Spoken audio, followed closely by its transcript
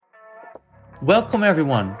Welcome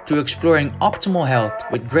everyone to Exploring Optimal Health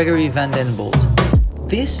with Gregory Van Den Bolt.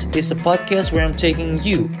 This is the podcast where I'm taking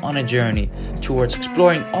you on a journey towards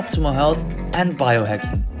exploring optimal health and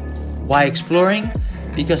biohacking. Why exploring?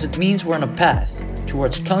 Because it means we're on a path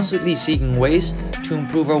towards constantly seeking ways to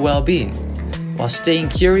improve our well-being, while staying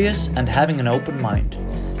curious and having an open mind.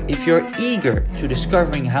 If you're eager to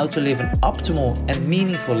discovering how to live an optimal and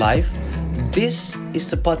meaningful life, this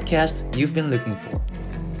is the podcast you've been looking for.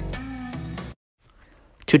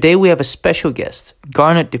 Today we have a special guest,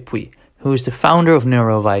 Garnet DuPuis, who is the founder of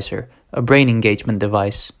NeuroVizr, a brain engagement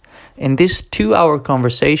device. In this 2-hour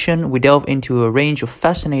conversation, we delve into a range of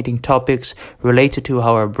fascinating topics related to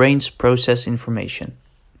how our brains process information.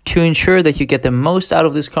 To ensure that you get the most out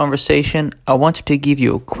of this conversation, I wanted to give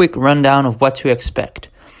you a quick rundown of what to expect.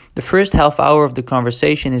 The first half hour of the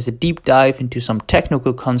conversation is a deep dive into some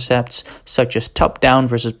technical concepts such as top-down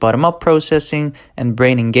versus bottom-up processing and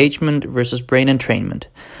brain engagement versus brain entrainment.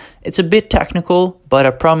 It's a bit technical, but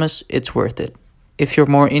I promise it's worth it. If you're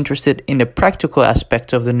more interested in the practical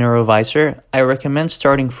aspects of the NeuroVizr, I recommend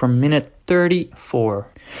starting from minute 34.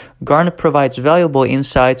 Garnet provides valuable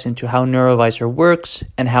insights into how NeuroVizr works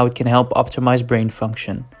and how it can help optimize brain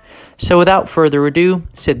function. So without further ado,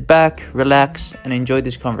 sit back, relax, and enjoy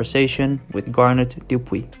this conversation with Garnet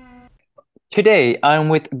DuPuis. Today, I'm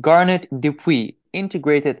with Garnet DuPuis,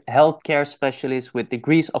 integrated healthcare specialist with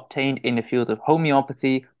degrees obtained in the field of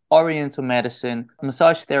homeopathy, oriental medicine,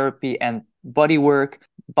 massage therapy and bodywork,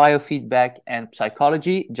 biofeedback, and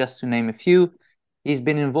psychology, just to name a few. He's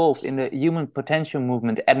been involved in the human potential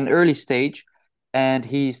movement at an early stage, and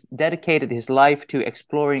he's dedicated his life to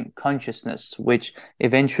exploring consciousness, which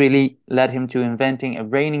eventually led him to inventing a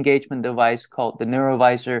brain engagement device called the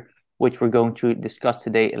NeuroVizr, which we're going to discuss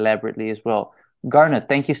today elaborately as well. Garnet,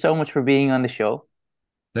 thank you so much for being on the show.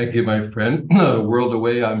 Thank you, my friend. A world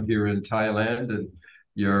away, I'm here in Thailand, and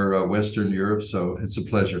you're Western Europe, so it's a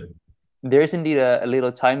pleasure. There's indeed a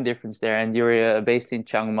little time difference there, and you're based in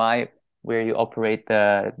Chiang Mai, where you operate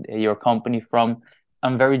your company from.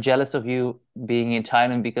 I'm very jealous of you being in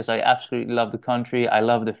Thailand because I absolutely love the country. I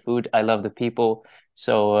love the food. I love the people.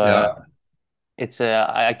 So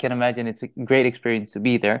I can imagine it's a great experience to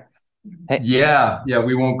be there. Hey, Yeah,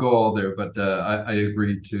 we won't go all there, but I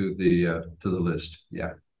agree to the list.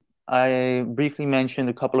 Yeah. I briefly mentioned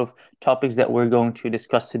a couple of topics that we're going to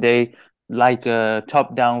discuss today, like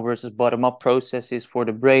top-down versus bottom-up processes for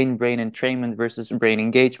the brain entrainment versus brain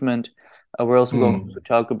engagement. We're also going to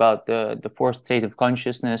talk about the fourth state of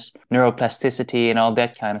consciousness, neuroplasticity, and all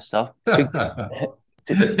that kind of stuff.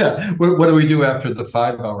 Yeah. What do we do after the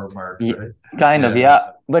 5-hour mark, right? Kind of,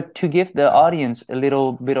 yeah. But to give the audience a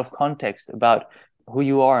little bit of context about who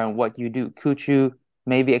you are and what you do, could you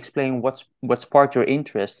maybe explain what's sparked your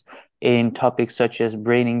interest in topics such as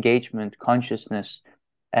brain engagement, consciousness,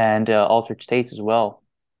 and altered states as well?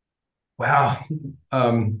 Wow.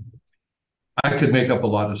 I could make up a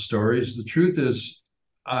lot of stories. The truth is,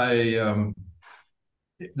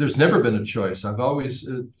 there's never been a choice. I've always,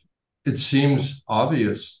 it seems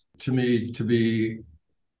obvious to me to be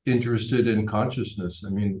interested in consciousness. I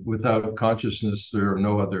mean, without consciousness, there are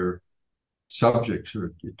no other subjects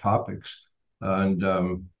or topics. And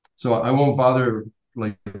so I won't bother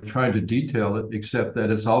like trying to detail it, except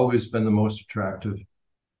that it's always been the most attractive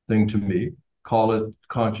thing to me. Call it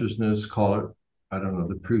consciousness, call it, I don't know,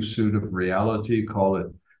 the pursuit of reality, call it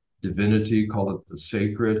divinity, call it the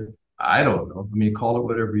sacred. I don't know. I mean, call it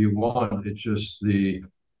whatever you want. It's just the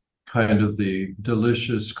kind of the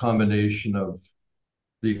delicious combination of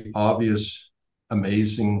the obvious,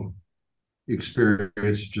 amazing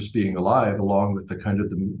experience of just being alive, along with the kind of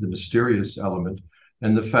the mysterious element,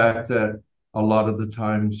 and the fact that a lot of the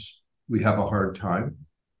times we have a hard time,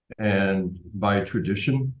 and by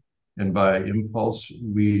tradition and by impulse,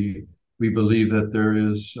 we believe that there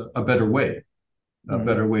is a better way,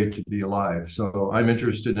 better way to be alive. So I'm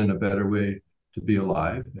interested in a better way to be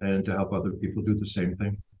alive and to help other people do the same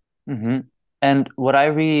thing. Mm-hmm. And what I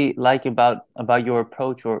really like about your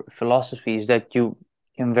approach or philosophy is that you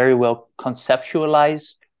can very well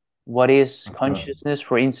conceptualize what is consciousness.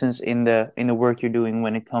 For instance, in the work you're doing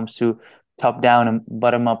when it comes to top-down and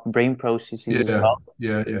bottom-up brain processes as well.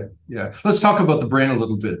 Yeah. Let's talk about the brain a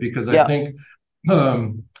little bit, because I think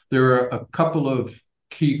there are a couple of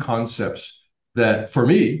key concepts that, for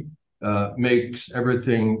me, makes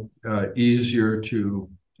everything easier to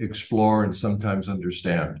explore and sometimes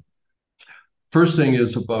understand. First thing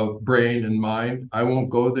is about brain and mind. I won't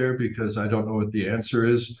go there because I don't know what the answer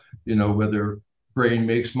is, whether brain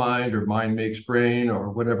makes mind or mind makes brain or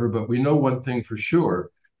whatever. But we know one thing for sure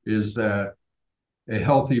is that a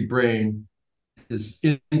healthy brain is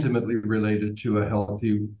intimately related to a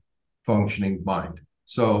healthy, functioning mind.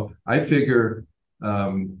 So I figure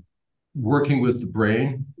working with the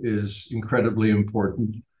brain is incredibly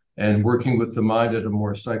important, and working with the mind at a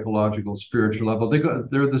more psychological, spiritual level,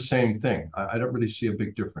 they're the same thing. I don't really see a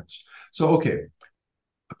big difference. So, okay,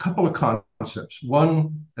 a couple of concepts.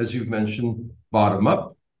 One, as you've mentioned, bottom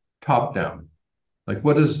up, top down. Like,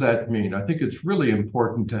 what does that mean? I think it's really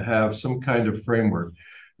important to have some kind of framework.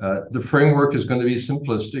 The framework is going to be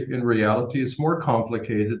simplistic. In reality, it's more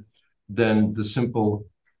complicated than the simple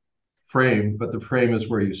frame, but the frame is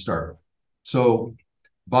where you start. So,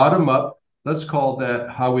 bottom up, let's call that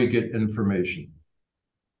how we get information.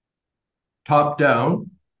 Top down,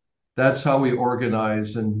 that's how we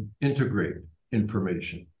organize and integrate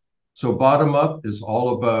information. So, bottom up is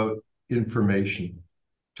all about information.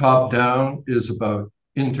 Top down is about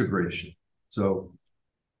integration. So,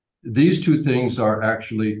 these two things are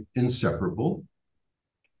actually inseparable,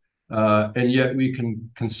 and yet we can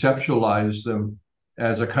conceptualize them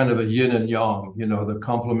as a kind of a yin and yang, the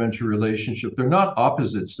complementary relationship. They're not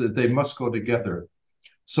opposites, that they must go together.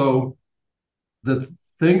 So the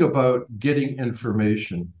thing about getting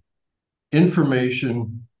information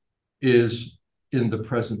is in the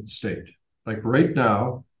present state. Like right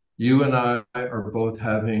now, you and I are both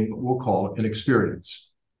having, we'll call it an experience.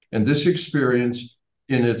 And this experience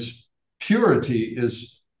in its purity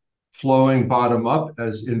is flowing bottom up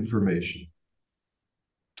as information.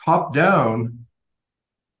 Top down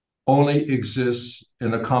only exists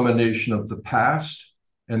in a combination of the past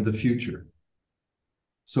and the future.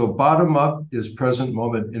 So bottom up is present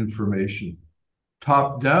moment information.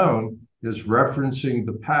 Top down is referencing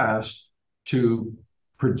the past to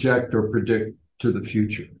project or predict to the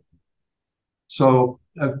future. So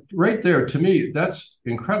right there, to me, that's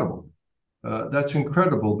incredible. That's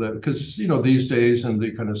incredible that because, these days in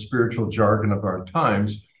the kind of spiritual jargon of our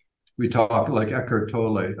times, we talk like Eckhart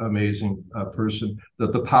Tolle, amazing person,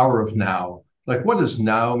 that the power of now. Like, what does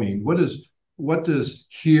now mean? What does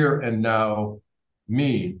here and now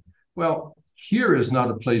mean? Well, here is not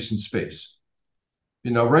a place in space.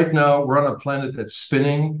 Right now we're on a planet that's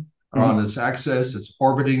spinning on its axis. It's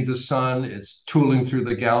orbiting the sun. It's tooling through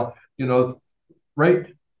the galaxy. Right?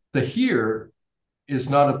 The here is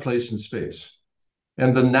not a place in space.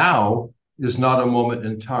 And the now is not a moment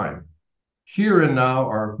in time. Here and now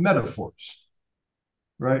are metaphors,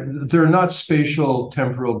 right? They're not spatial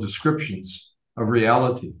temporal descriptions of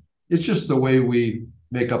reality. It's just the way we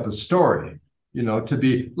make up a story,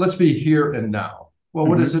 let's be here and now. Well,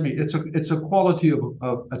 what does it mean? It's a quality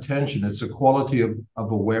of attention. It's a quality of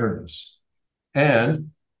awareness.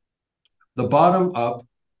 And the bottom up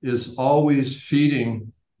is always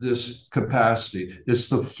feeding this capacity. It's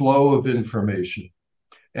the flow of information.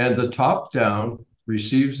 And the top down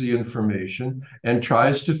receives the information and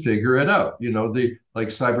tries to figure it out. Like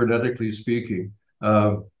cybernetically speaking,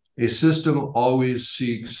 a system always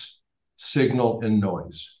seeks signal and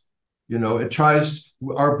noise.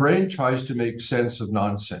 Our brain tries to make sense of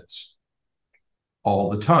nonsense all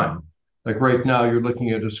the time. Like right now, you're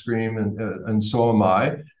looking at a screen, and so am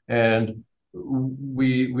I, and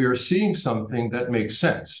we are seeing something that makes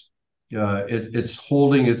sense. It's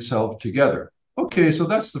holding itself together. Okay, so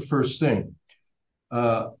that's the first thing.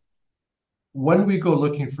 When we go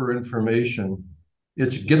looking for information,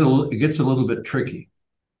 it gets a little bit tricky.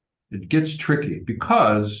 It gets tricky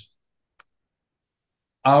because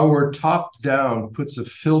our top down puts a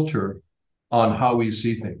filter on how we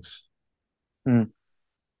see things.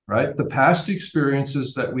 Right? The past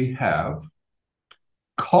experiences that we have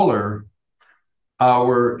color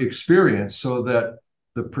our experience so that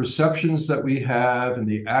the perceptions that we have and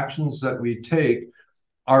the actions that we take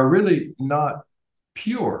are really not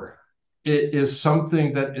pure. It is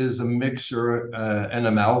something that is a mix or an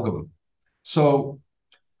amalgam. So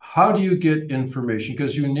how do you get information?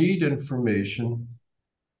 Because you need information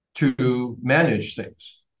to manage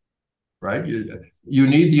things, right? You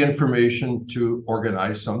need the information to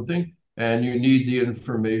organize something, and you need the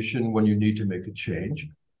information when you need to make a change.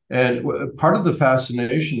 And part of the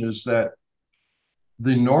fascination is that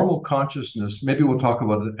the normal consciousness, maybe we'll talk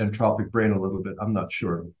about the entropic brain a little bit, I'm not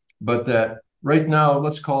sure, but that right now,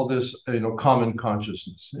 let's call this, common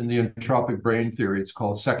consciousness. In the entropic brain theory, it's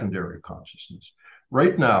called secondary consciousness.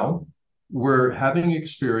 Right now, we're having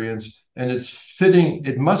experience, and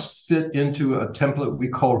it must fit into a template we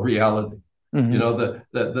call reality.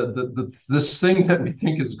 This thing that we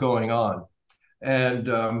think is going on.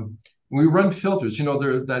 And we run filters.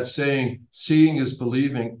 There's that saying, seeing is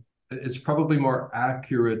believing. It's probably more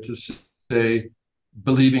accurate to say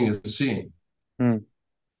believing is seeing.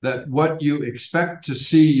 That what you expect to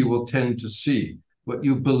see, you will tend to see. what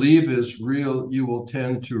you believe is real, you will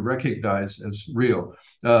tend to recognize as real.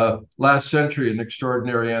 Last century, an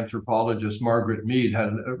extraordinary anthropologist, Margaret Mead,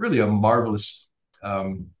 had really a marvelous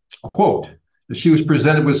quote. She was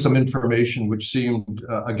presented with some information which seemed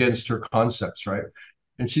against her concepts, right?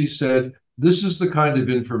 And she said, "This is the kind of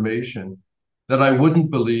information that I wouldn't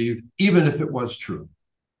believe even if it was true."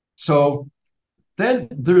 So then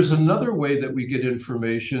there's another way that we get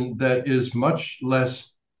information that is much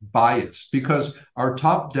less biased, because our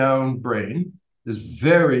top-down brain is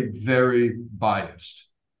very, very biased.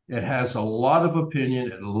 It has a lot of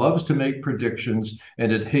opinion, it loves to make predictions,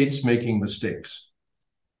 and it hates making mistakes.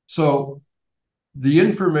 So the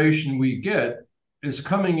information we get is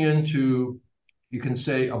coming into, you can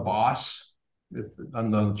say, a boss. I'm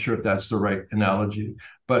not sure if that's the right analogy,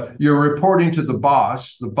 but you're reporting to the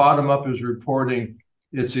boss. The bottom up is reporting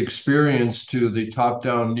its experience to the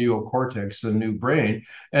top-down neocortex, the new brain,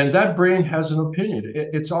 and that brain has an opinion.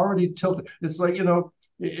 It's already tilted. It's like,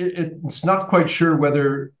 it's not quite sure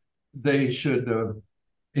whether they should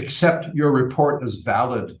accept your report as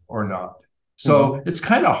valid or not. So it's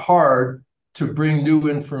kind of hard to bring new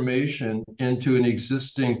information into an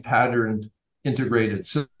existing patterned integrated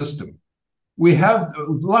system.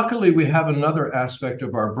 Luckily, we have another aspect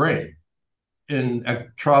of our brain. In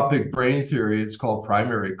ectropic brain theory, it's called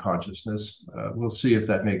primary consciousness. We'll see if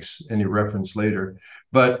that makes any reference later.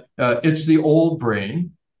 But it's the old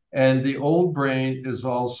brain. And the old brain is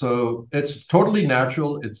also, it's totally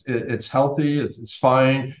natural. It's healthy. It's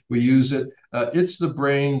fine. We use it. It's the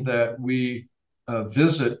brain that we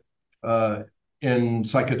visit in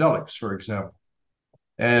psychedelics, for example.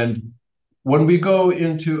 And when we go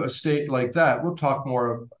into a state like that, we'll talk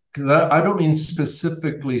more, because I don't mean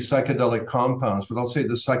specifically psychedelic compounds, but I'll say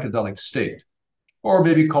the psychedelic state, or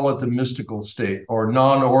maybe call it the mystical state, or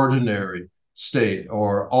non-ordinary state,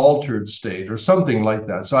 or altered state, or something like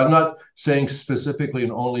that. So I'm not saying specifically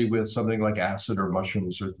and only with something like acid or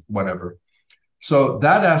mushrooms or whatever. So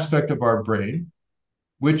that aspect of our brain,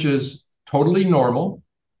 which is totally normal,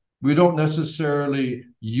 we don't necessarily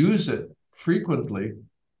use it frequently.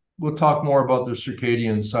 We'll talk more about the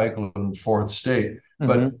circadian cycle and fourth state,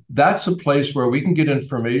 but that's a place where we can get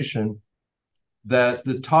information that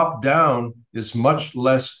the top down is much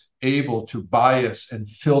less able to bias and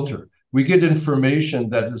filter. We get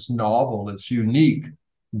information that is novel, it's unique.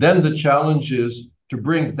 Then the challenge is to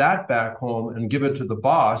bring that back home and give it to the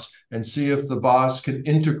boss and see if the boss can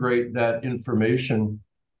integrate that information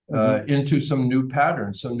into some new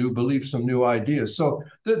patterns, some new beliefs, some new ideas. So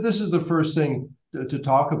this is the first thing to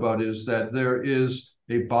talk about, is that there is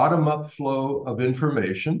a bottom-up flow of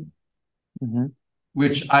information,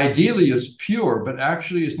 which ideally is pure, but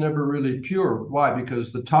actually is never really pure. Why?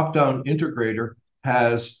 Because the top-down integrator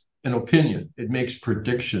has an opinion. It makes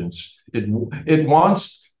predictions. It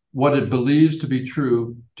wants what it believes to be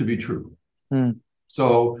true to be true.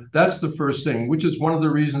 So that's the first thing, which is one of the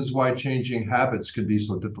reasons why changing habits can be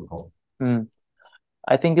so difficult.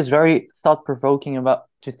 I think it's very thought-provoking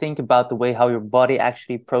to think about the way how your body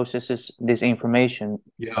actually processes this information.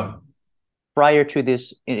 Yeah. Prior to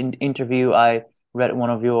this interview, I read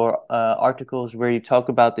one of your articles where you talk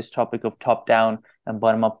about this topic of top-down and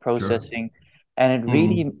bottom-up processing. Sure. And it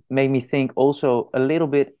really made me think also a little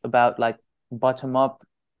bit about like bottom-up.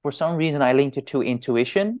 For some reason, I linked it to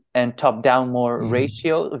intuition, and top-down more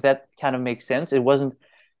ratio, if that kind of makes sense. It wasn't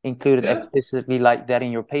included explicitly like that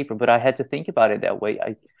in your paper, but I had to think about it that way.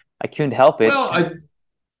 I couldn't help it. Well,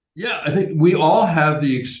 I think we all have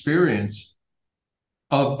the experience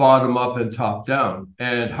of bottom up and top down,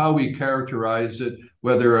 and how we characterize it,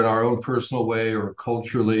 whether in our own personal way or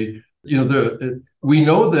culturally. We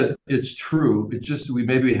know that it's true. It's just we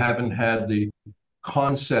maybe haven't had the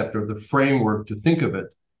concept or the framework to think of it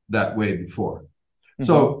that way before.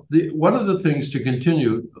 So one of the things to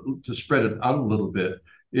continue to spread it out a little bit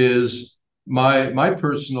is my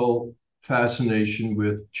personal fascination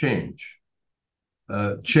with change.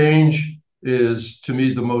 Change is, to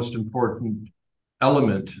me, the most important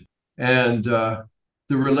element, and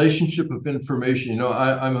the relationship of information.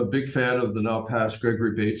 I'm a big fan of the now past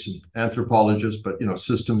Gregory Bates, an anthropologist, but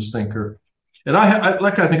systems thinker. And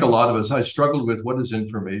I think a lot of us, I struggled with what is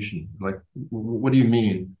information? Like, what do you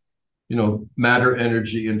mean? Matter,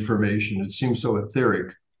 energy, information. It seems so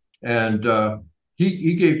etheric. And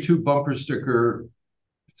he gave two bumper sticker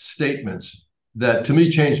statements that to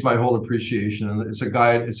me changed my whole appreciation. And it's a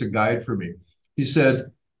guide for me. He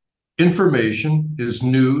said, information is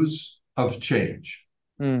news of change.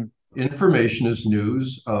 Information is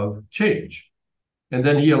news of change. And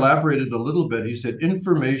then he elaborated a little bit. He said,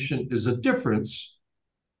 information is a difference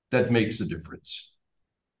that makes a difference.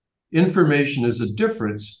 Information is a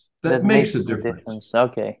difference that makes a difference,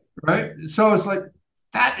 Okay. right? So it's like,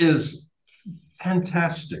 that is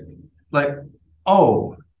fantastic. Like,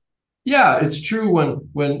 oh, yeah, it's true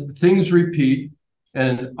when things repeat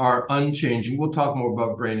and are unchanging. We'll talk more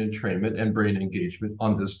about brain entrainment and brain engagement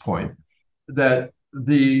on this point, that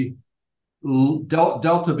the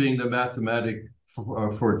delta being the mathematic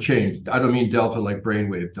for change. I don't mean delta like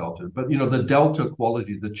brainwave delta, but the delta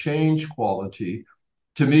quality, the change quality,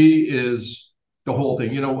 to me is the whole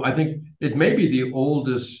thing. I think it may be the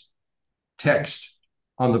oldest text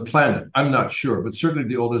on the planet. I'm not sure, but certainly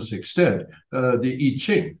the oldest extent, the I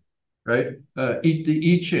Ching, right? The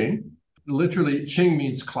I Ching, literally, Ching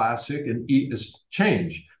means classic, and I is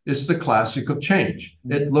change. It's the classic of change.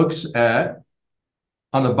 It looks at,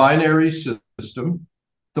 on the binary system,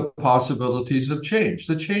 the possibilities of change,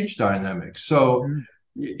 the change dynamics. So,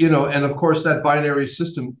 and of course, that binary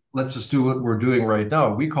system lets us do what we're doing right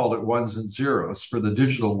now. We call it ones and zeros for the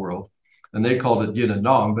digital world, and they called it yin and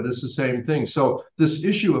yang, but it's the same thing. So this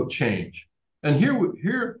issue of change, and here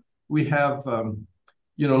we have,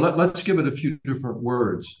 let's give it a few different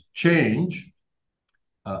words: change,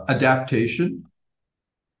 adaptation,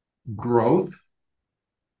 growth,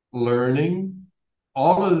 learning.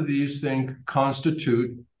 All of these things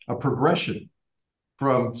constitute a progression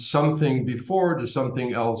from something before to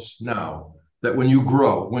something else now. That when you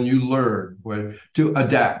grow, when you learn, to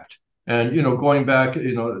adapt, and going back,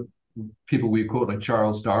 people we quote like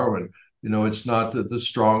Charles Darwin. It's not the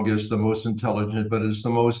strongest, the most intelligent, but it's the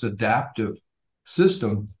most adaptive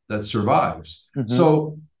system that survives.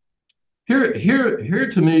 So here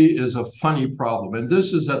to me is a funny problem, and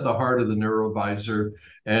this is at the heart of the NeuroVizr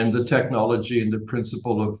and the technology and the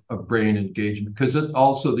principle of brain engagement, because it's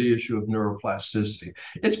also the issue of neuroplasticity.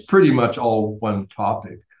 It's pretty much all one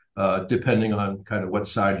topic, depending on kind of what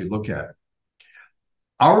side you look at.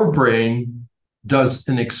 Our brain does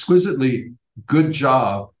an exquisitely good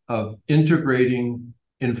job of integrating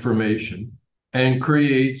information and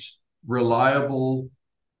creates reliable,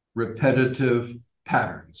 repetitive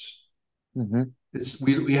patterns.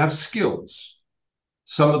 We have skills,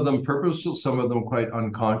 some of them purposeful, some of them quite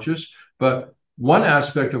unconscious, but one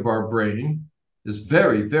aspect of our brain is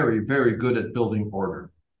very, very, very good at building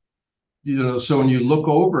order. So when you look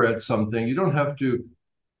over at something, you don't have to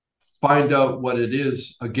find out what it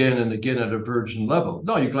is again and again at a virgin level.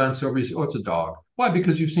 No, you glance over, you say, oh, it's a dog. Why?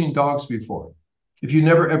 Because you've seen dogs before. If you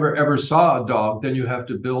never, ever saw a dog, then you have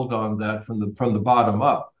to build on that from the bottom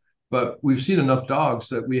up. But we've seen enough dogs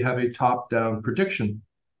that we have a top-down prediction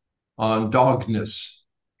on dogness.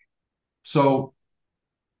 So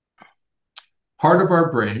part of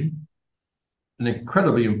our brain, an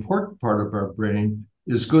incredibly important part of our brain,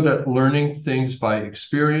 is good at learning things by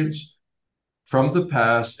experience from the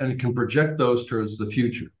past and can project those towards the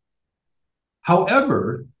future.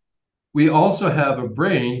 However, we also have a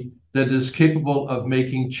brain that is capable of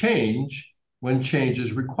making change when change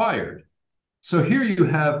is required. So here you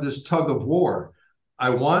have this tug of war.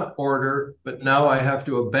 I want order, but now I have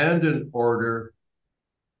to abandon order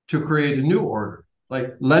to create a new order.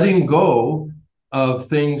 Like letting go of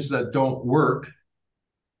things that don't work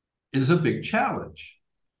is a big challenge.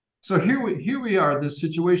 So here we are in this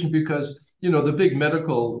situation because, the big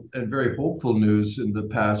medical and very hopeful news in the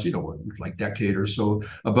past, like decade or so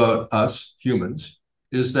about us humans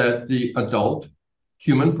is that the adult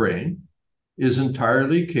human brain is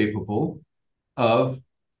entirely capable of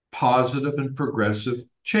positive and progressive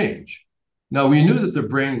change. Now, we knew that the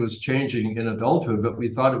brain was changing in adulthood, but we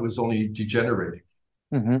thought it was only degenerating.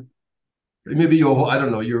 Maybe I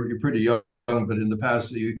don't know, you're pretty young, but in the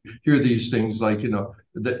past, you hear these things like,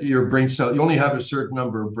 that your brain cell, you only have a certain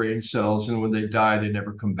number of brain cells, and when they die, they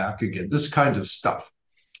never come back again. This kind of stuff.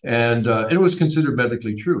 And it was considered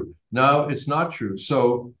medically true. Now it's not true.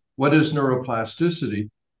 So what is neuroplasticity?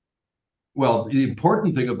 Well, the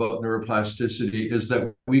important thing about neuroplasticity is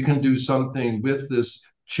that we can do something with this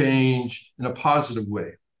change in a positive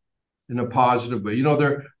way.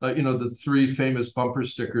 There, the three famous bumper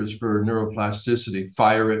stickers for neuroplasticity: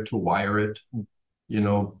 fire it to wire it.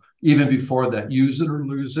 Even before that, use it or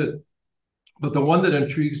lose it. But the one that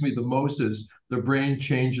intrigues me the most is the brain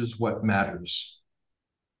changes what matters.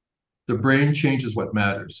 The brain changes what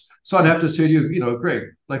matters. So I'd have to say to you, Greg,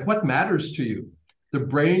 like what matters to you? The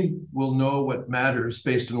brain will know what matters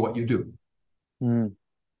based on what you do.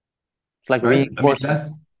 It's like right?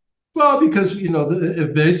 reinforcement. Because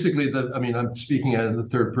basically I'm speaking in the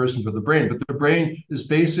third person for the brain, but the brain is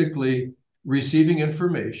basically receiving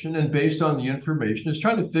information, and based on the information, is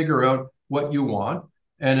trying to figure out what you want,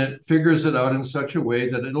 and it figures it out in such a way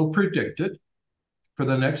that it'll predict it for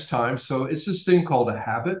the next time. So it's this thing called a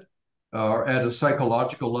habit. or at a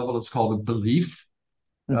psychological level, it's called a belief.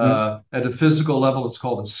 Mm-hmm. At a physical level, it's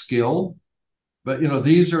called a skill. But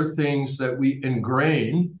these are things that we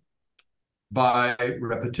ingrain by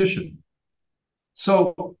repetition.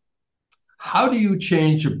 So, how do you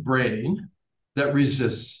change a brain that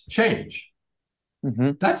resists change?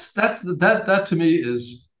 Mm-hmm. That to me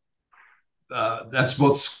is that's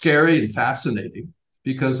both scary and fascinating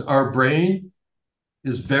because our brain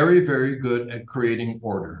is very, very good at creating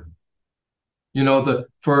order.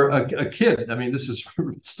 For a kid, I mean, this is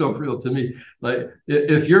still real to me. Like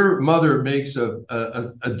if your mother makes a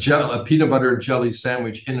peanut butter and jelly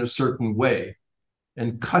sandwich in a certain way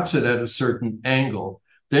and cuts it at a certain angle,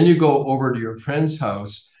 then you go over to your friend's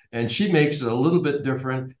house and she makes it a little bit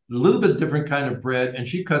different kind of bread, and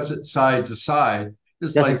she cuts it side to side.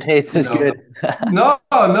 It's Doesn't like, taste as good. no,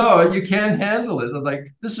 you can't handle it. I'm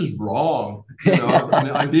like, this is wrong. I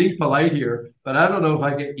mean, I'm being polite here, but I don't know if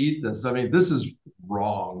I can eat this. I mean, this is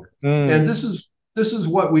wrong. And Mm. this is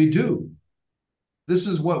what we do. This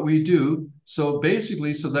is what we do. So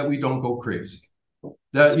basically, so that we don't go crazy.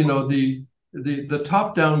 That the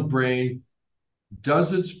top-down brain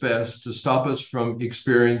does its best to stop us from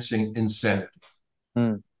experiencing insanity.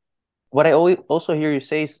 Mm. What I also hear you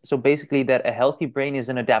say is so basically that a healthy brain is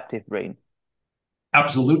an adaptive brain.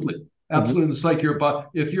 Absolutely. Hmm. Absolutely. It's like your body.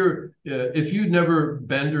 If you never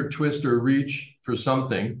bend or twist or reach for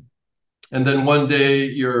something, and then one day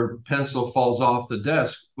your pencil falls off the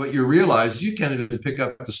desk, what you realize, you can't even pick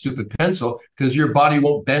up the stupid pencil because your body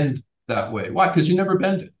won't bend that way. Why? Because you never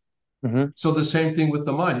bend it. Hmm. So the same thing with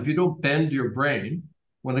the mind. If you don't bend your brain,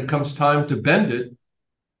 when it comes time to bend it,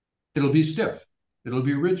 it'll be stiff. It'll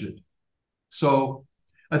be rigid. So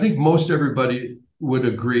I think most everybody would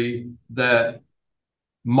agree that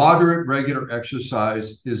moderate regular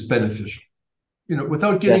exercise is beneficial.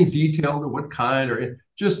 Without getting Yes. detailed or what kind, or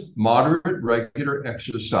just moderate regular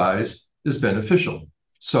exercise is beneficial.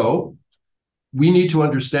 So we need to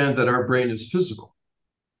understand that our brain is physical.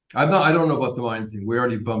 I don't know about the mind thing. We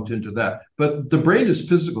already bumped into that. But the brain is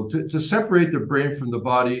physical. To separate the brain from the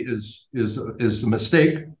body is a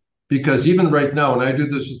mistake, because even right now, when I do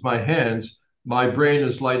this with my hands, my brain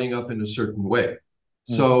is lighting up in a certain way.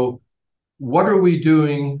 Mm. So what are we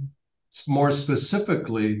doing more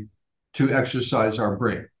specifically to exercise our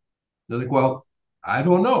brain? They're like, well, I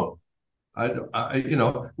don't know.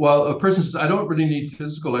 Well, a person says, I don't really need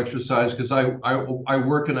physical exercise because I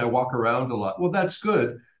work and I walk around a lot. Well, that's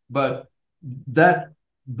good, but that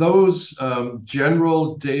those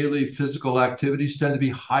general daily physical activities tend to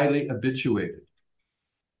be highly habituated.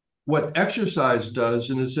 What exercise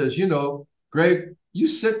does, and it says, Greg, you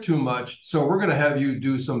sit too much, so we're going to have you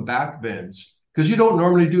do some back bends because you don't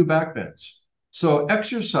normally do back bends. So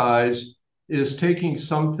exercise is taking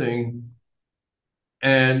something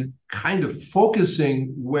and kind of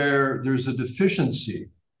focusing where there's a deficiency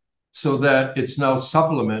so that it's now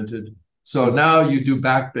supplemented. So now you do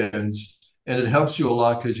back bends and it helps you a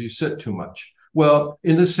lot because you sit too much. Well,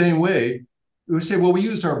 in the same way, we say, well, we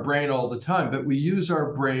use our brain all the time, but we use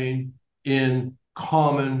our brain in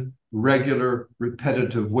common, regular,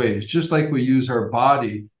 repetitive ways, just like we use our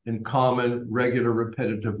body in common, regular,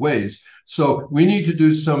 repetitive ways. So we need to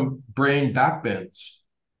do some brain back bends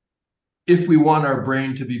if we want our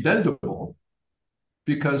brain to be bendable,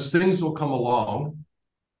 because things will come along,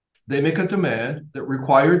 they make a demand that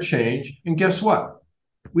require change, and guess what?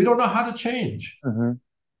 We don't know how to change. Hmm.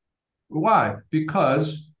 Why?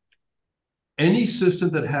 Because any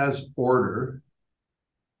system that has order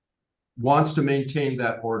wants to maintain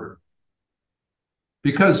that order,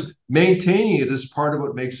 because maintaining it is part of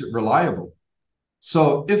what makes it reliable.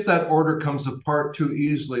 So if that order comes apart too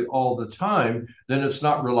easily all the time, then it's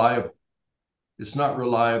not reliable. It's not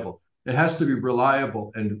reliable. It has to be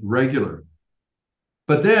reliable and regular.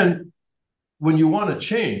 But then when you want to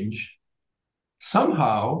change,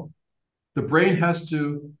 somehow the brain has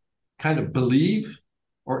to kind of believe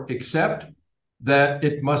or accept that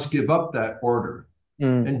it must give up that order.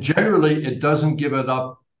 Mm. And generally, it doesn't give it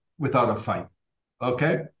up without a fight.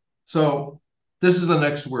 Okay? So this is the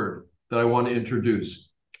next word that I want to introduce.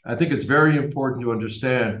 I think it's very important to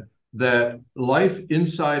understand that life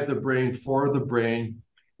inside the brain for the brain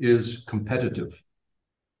is competitive.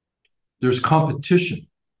 There's competition.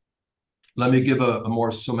 Let me give a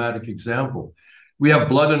more somatic example. We have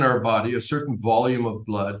blood in our body, a certain volume of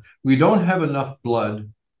blood. We don't have enough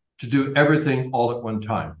blood to do everything all at one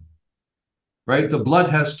time, right? The blood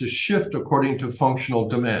has to shift according to functional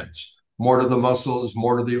demands. More to the muscles,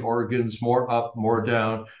 more to the organs, more up, more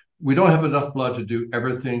down. We don't have enough blood to do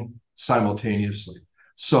everything simultaneously.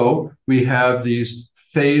 So we have these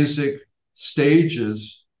phasic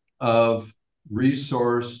stages of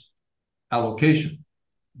resource allocation.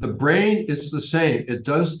 The brain is the same. It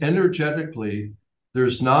does energetically.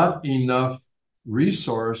 There's not enough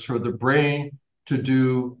resource for the brain to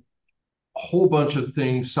do a whole bunch of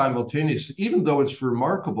things simultaneously. Even though it's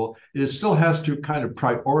remarkable, it still has to kind of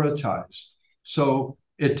prioritize. So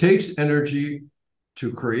it takes energy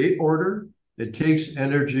to create order. It takes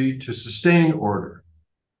energy to sustain order.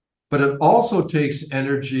 But it also takes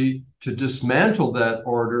energy to dismantle that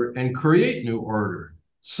order and create new order.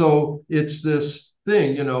 So it's this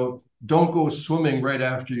thing, don't go swimming right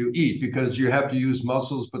after you eat because you have to use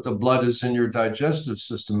muscles, but the blood is in your digestive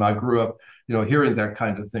system. I grew up, hearing that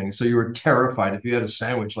kind of thing. So you were terrified if you had a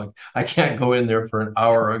sandwich, like, I can't go in there for an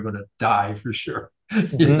hour, I'm going to die for sure.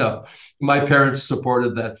 Mm-hmm. My parents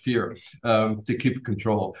supported that fear to keep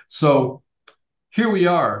control. So here we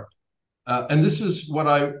are. And this is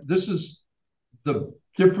the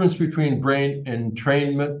difference between brain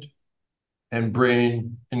entrainment and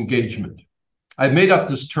brain engagement. I've made up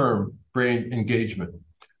this term, brain engagement.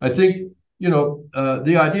 I think,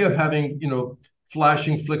 the idea of having,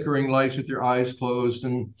 flashing, flickering lights with your eyes closed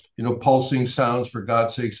and, pulsing sounds, for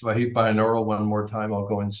God's sakes, if I hit binaural one more time, I'll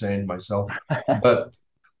go insane myself. But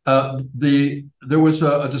there was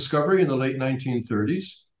a discovery in the late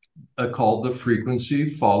 1930s called the frequency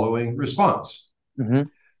following response. Mm-hmm.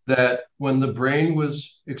 That when the brain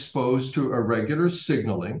was exposed to irregular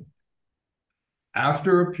signaling,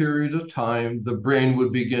 after a period of time, the brain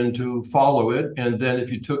would begin to follow it. And then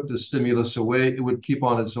if you took the stimulus away, it would keep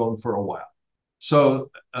on its own for a while.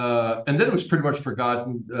 So, and then it was pretty much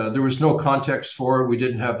forgotten. There was no context for it. We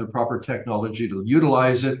didn't have the proper technology to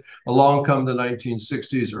utilize it. Along come the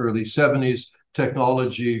 1960s, early 70s.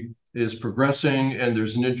 Technology is progressing, and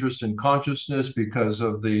there's an interest in consciousness because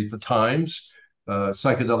of the times,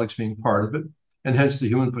 psychedelics being part of it, and hence the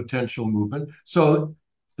human potential movement. So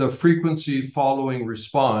the frequency following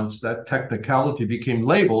response, that technicality, became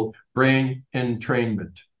labeled brain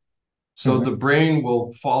entrainment. So the brain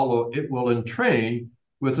will follow, it will entrain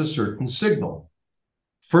with a certain signal.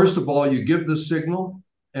 First of all, you give the signal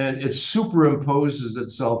and it superimposes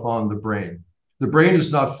itself on the brain. The brain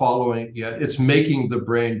is not following it yet, it's making the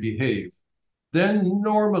brain behave. Then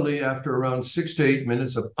normally after around 6 to 8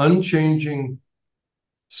 minutes of unchanging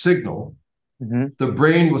signal, the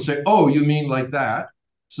brain will say, oh, you mean like that?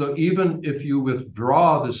 So even if you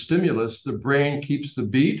withdraw the stimulus, the brain keeps the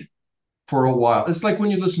beat for a while. It's like when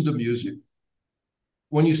you listen to music.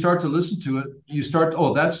 When you start to listen to it,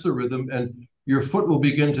 oh, that's the rhythm, and your foot will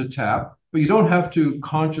begin to tap, but you don't have to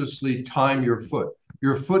consciously time your foot.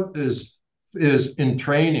 Your foot is in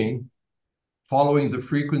training, following the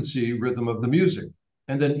frequency rhythm of the music.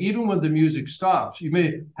 And then even when the music stops, you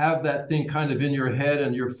may have that thing kind of in your head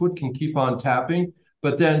and your foot can keep on tapping,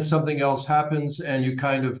 but then something else happens and you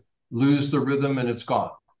kind of lose the rhythm and it's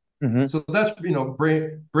gone. So that's,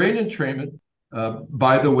 brain entrainment,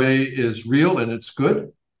 by the way, is real and it's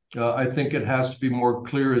good. I think it has to be more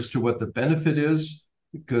clear as to what the benefit is,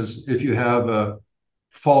 because if you have a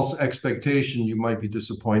false expectation, you might be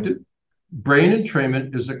disappointed. Brain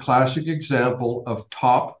entrainment is a classic example of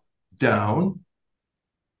top-down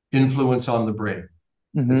influence on the brain.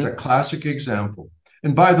 It's a classic example.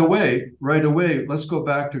 And by the way, right away, let's go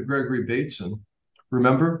back to Gregory Bateson.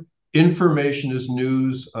 Remember, information is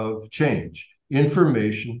news of change.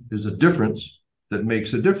 Information is a difference that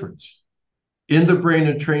makes a difference. In the brain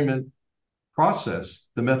entrainment process,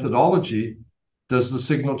 the methodology, does the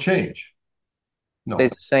signal change? No.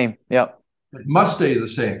 Stays the same. Yeah. It must stay the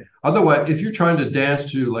same. Otherwise, if you're trying to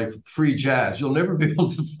dance to like free jazz, you'll never be able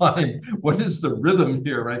to find what is the rhythm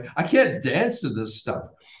here, right? I can't dance to this stuff.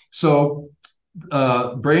 So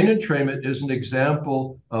brain entrainment is an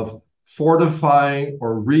example of fortifying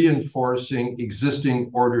or reinforcing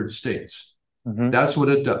existing ordered states. That's what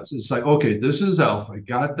it does. It's like, okay, this is alpha,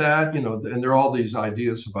 got that, and there are all these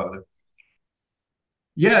ideas about it.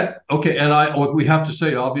 Yet, okay, and what we have to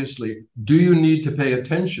say, obviously, do you need to pay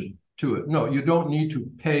attention to it? No, you don't need to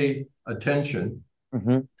pay attention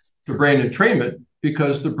to brain entrainment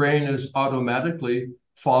because the brain is automatically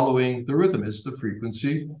following the rhythm. It's the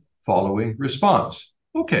frequency following response.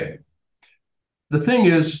 Okay. The thing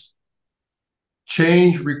is,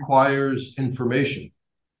 change requires information.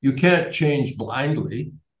 You can't change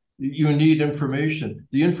blindly. You need information.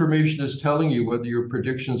 The information is telling you whether your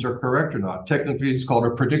predictions are correct or not. Technically, it's called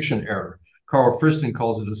a prediction error. Carl Friston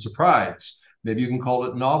calls it a surprise. Maybe you can call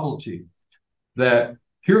it novelty. That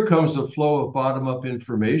here comes the flow of bottom-up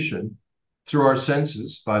information through our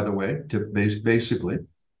senses, by the way, basically.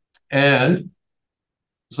 And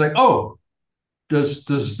it's like, oh, does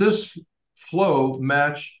this flow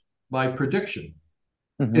match my prediction?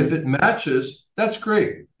 If it matches, that's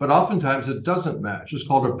great. But oftentimes it doesn't match. It's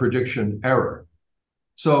called a prediction error.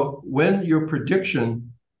 So when your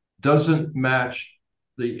prediction doesn't match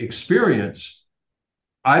the experience,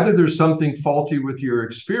 either there's something faulty with your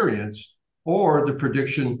experience or the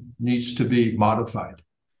prediction needs to be modified.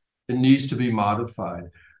 It needs to be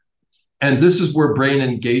modified. And this is where brain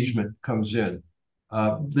engagement comes in.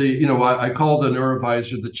 I call the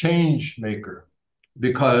NeuroVizr the change maker,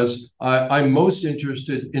 because I'm most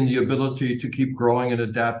interested in the ability to keep growing and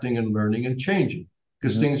adapting and learning and changing,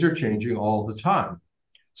 because things are changing all the time.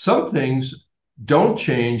 Some things don't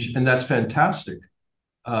change, and that's fantastic.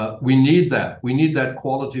 We need that. We need that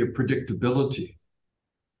quality of predictability.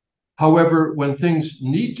 However, when things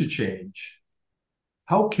need to change,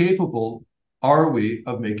 how capable are we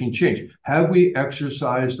of making change? Have we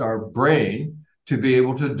exercised our brain to be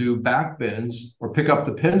able to do backbends or pick up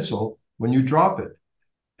the pencil when you drop it?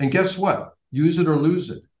 And guess what? Use it or lose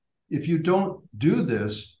it. If you don't do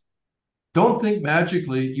this, don't think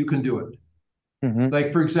magically you can do it.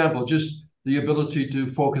 Like, for example, just the ability to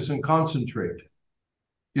focus and concentrate.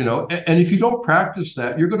 And if you don't practice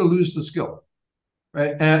that, you're going to lose the skill,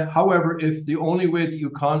 right? And however, if the only way that you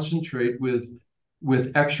concentrate with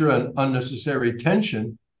extra and unnecessary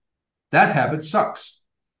tension, that habit sucks.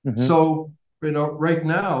 So, right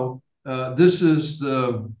now, this is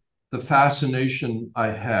the fascination I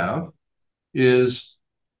have, is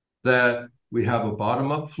that we have a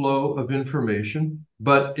bottom-up flow of information,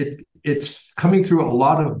 but it's coming through a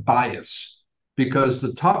lot of bias, because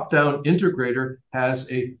the top-down integrator has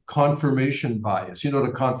a confirmation bias. You know what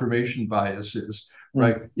a confirmation bias is,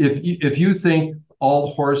 right? If you think all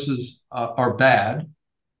horses are bad,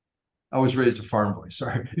 I was raised a farm boy,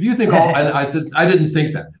 sorry. If you think and I didn't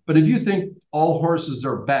think that, but if you think all horses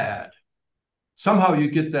are bad, somehow you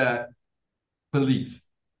get that belief,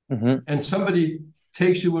 and somebody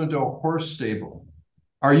takes you into a horse stable.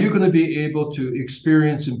 Are you going to be able to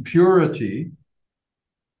experience in purity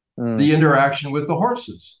the interaction with the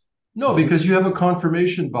horses? No, because you have a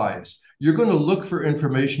confirmation bias. You're going to look for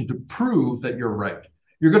information to prove that you're right.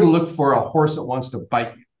 You're going to look for a horse that wants to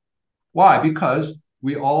bite you. Why? Because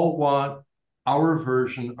we all want our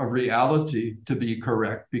version of reality to be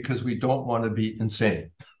correct, because we don't want to be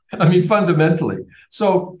insane. I mean, fundamentally.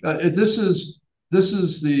 So this is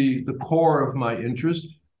the core of my interest.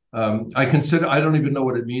 I don't even know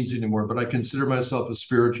what it means anymore, but I consider myself a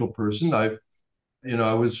spiritual person. I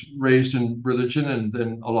was raised in religion, and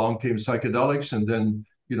then along came psychedelics, and then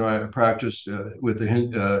I practiced with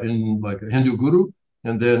in like a Hindu guru,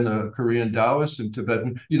 and then Korean Taoist and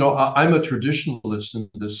Tibetan. I'm a traditionalist in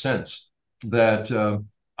the sense that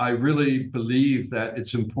I really believe that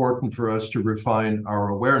it's important for us to refine our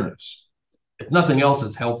awareness. If nothing else,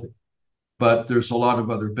 it's healthy, but there's a lot of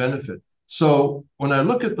other benefit. So when I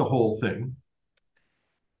look at the whole thing,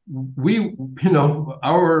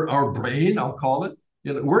 our brain, I'll call it,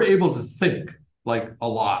 we're able to think like a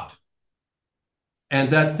lot. And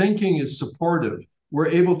that thinking is supportive. We're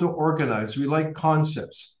able to organize. We like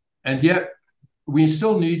concepts. And yet we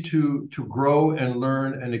still need to grow and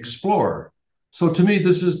learn and explore. So to me,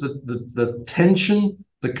 this is the tension,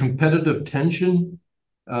 the competitive tension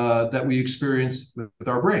that we experience with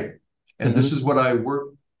our brain. And this is what I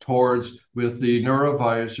work towards with the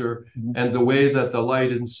NeuroVizr and the way that the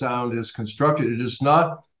light and sound is constructed. It is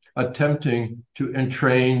not attempting to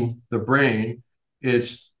entrain the brain.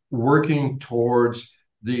 It's working towards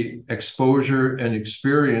the exposure and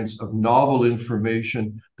experience of novel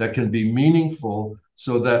information that can be meaningful,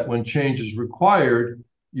 so that when change is required,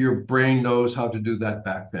 your brain knows how to do that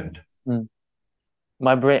backbend.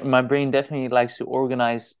 My brain definitely likes to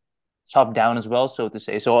organize top down as well, so to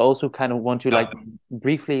say. So I also kind of want to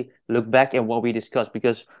briefly look back at what we discussed,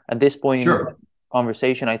 because at this point in the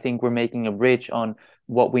conversation, I think we're making a bridge on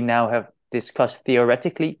what we now have discussed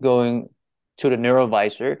theoretically, going to the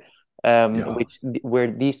NeuroVizr,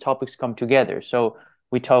 where these topics come together. So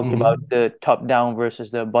we talked about the top-down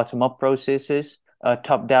versus the bottom-up processes.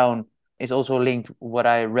 Top-down is also linked, what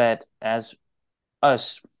I read, as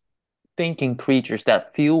us thinking creatures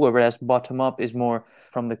that feel, whereas bottom-up is more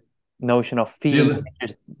from the notion of feeling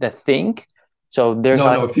creatures that think. So there's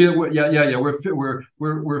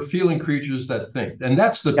we're feeling creatures that think, and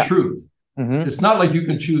that's the truth. It's not like you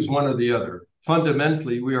can choose one or the other.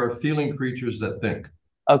 Fundamentally, we are feeling creatures that think.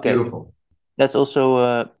 Okay. Beautiful. That's also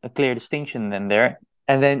a clear distinction then there.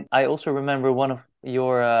 And then I also remember one of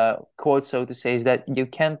your quotes, so to say, is that you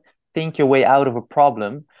can't think your way out of a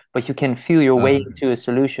problem, but you can feel your way into a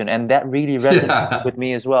solution. And that really resonated with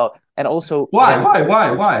me as well. And also, why?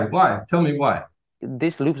 Tell me why.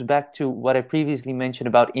 this loops back to what I previously mentioned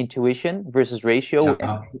about intuition versus ratio. And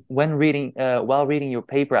Yeah. while reading your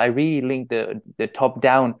paper, I really linked the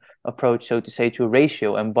top-down approach, so to say, to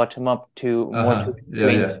ratio, and bottom-up to more to Yeah,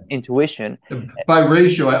 yeah. intuition. By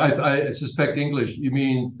ratio, I suspect English, you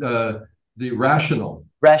mean the rational.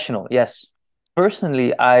 Rational, yes.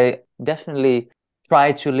 Personally, I definitely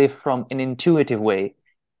try to live from an intuitive way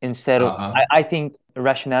instead of, Uh-huh. I think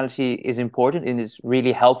rationality is important and is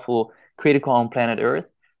really helpful, critical on planet Earth.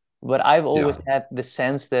 But I've always Yeah. had the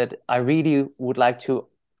sense that I really would like to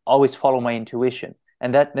always follow my intuition.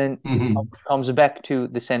 And that then Hmm. comes back to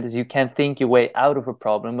the sentence, you can't think your way out of a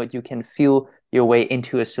problem, but you can feel your way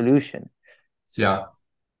into a solution. Yeah.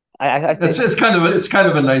 I think. It's kind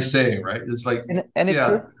of a nice saying, right? It's like, And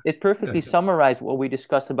yeah, it yeah, perfectly summarized what we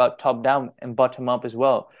discussed about top down and bottom up as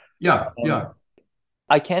well. yeah, Um, yeah.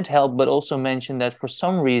 I can't help but also mention that for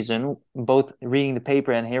some reason, both reading the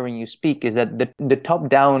paper and hearing you speak, is that the top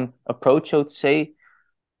down approach, so to say,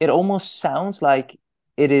 it almost sounds like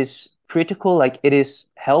it is critical, like it is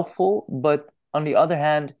helpful, but on the other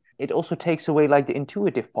hand, it also takes away like the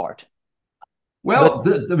intuitive part. But Well,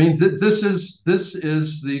 I mean, this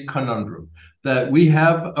is the conundrum that we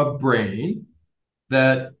have a brain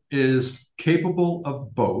that is capable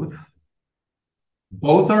of both.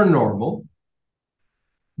 Both are normal.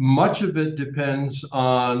 Much of it depends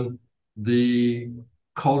on the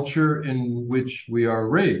culture in which we are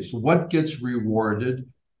raised, what gets rewarded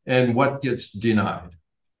and what gets denied.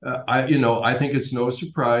 I think it's no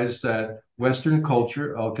surprise that Western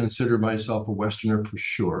culture, I'll consider myself a Westerner for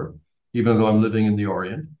sure, even though I'm living in the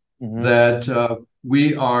Orient, Mhm. that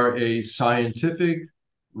we are a scientific,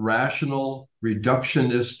 rational,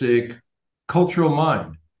 reductionistic cultural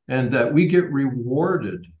mind, and that we get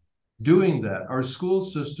rewarded doing that. Our school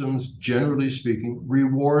systems, generally speaking,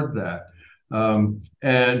 reward that.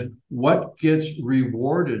 And what gets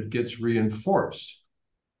rewarded gets reinforced.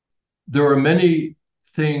 There are many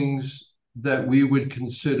things that we would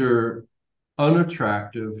consider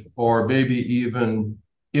unattractive or maybe even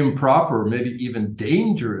improper, maybe even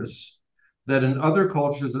dangerous, that in other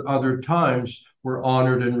cultures at other times were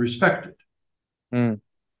honored and respected. Mm.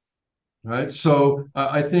 Right. So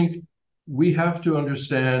I think we have to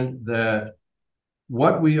understand that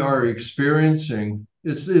what we are experiencing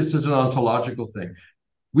is an ontological thing.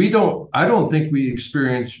 I don't think we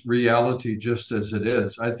experience reality just as it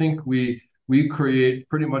is. I think we create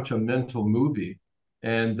pretty much a mental movie,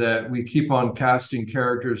 and that we keep on casting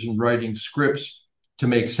characters and writing scripts to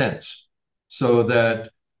make sense. So that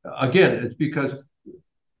again, it's because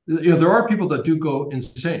there are people that do go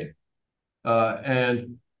insane.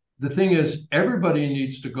 And the thing is, everybody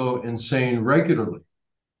needs to go insane regularly.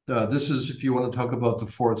 This is if you want to talk about the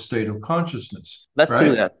fourth state of consciousness, Let's do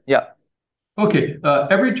right? that. Yeah. Okay,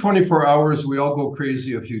 every 24 hours, we all go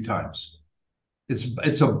crazy a few times.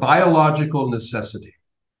 It's a biological necessity.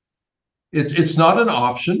 It's not an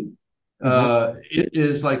option. Hmm. It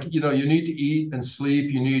is like, you need to eat and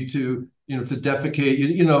sleep. You need to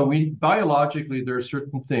defecate. We biologically, there are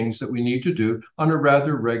certain things that we need to do on a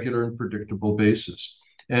rather regular and predictable basis.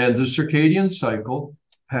 And the circadian cycle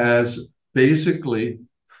has basically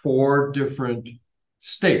four different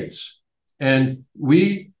states. And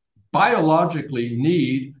we biologically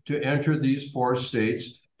need to enter these four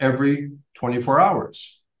states every 24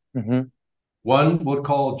 hours. Hmm. One we'll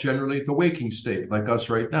call generally the waking state, like us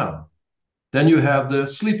right now. Then you have the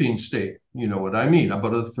sleeping state. You know what I mean,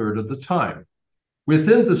 about a third of the time.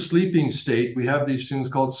 Within the sleeping state, we have these things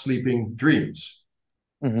called sleeping dreams.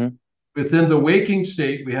 Hmm. Within the waking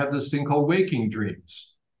state, we have this thing called waking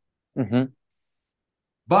dreams. Hmm.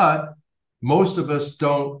 But most of us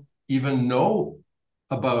don't even know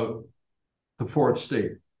about the fourth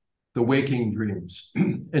state, the waking dreams.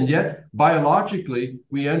 And yet, biologically,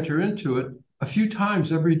 we enter into it a few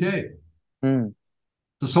times every day. Mm.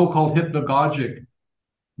 The so-called hypnagogic,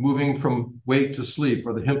 moving from wake to sleep,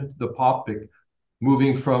 or the hypnopopic,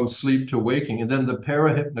 moving from sleep to waking, and then the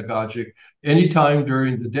parahypnagogic, anytime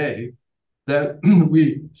during the day, that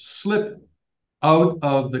we slip out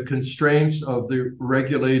of the constraints of the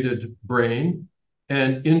regulated brain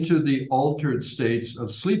and into the altered states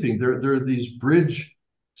of sleeping. There are these bridge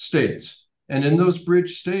states. And in those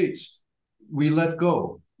bridge states, we let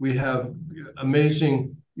go. We have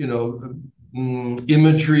amazing,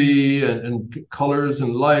 imagery and colors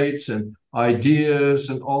and lights and ideas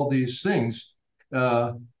and all these things.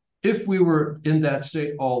 If we were in that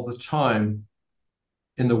state all the time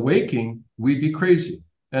in the waking, we'd be crazy.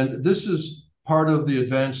 And this is part of the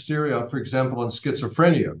advanced theory on, for example, on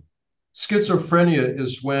schizophrenia. Schizophrenia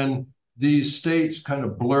is when these states kind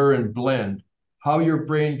of blur and blend. how your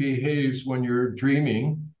brain behaves when you're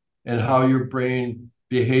dreaming and how your brain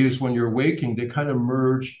behaves when you're waking, they kind of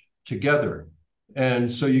merge together.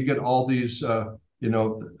 And so you get all these,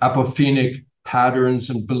 apophenic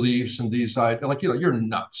patterns and beliefs and these ideas, like, you're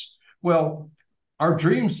nuts. Well, our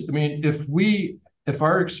dreams, I mean, if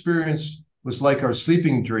our experience was like our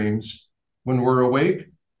sleeping dreams when we're awake,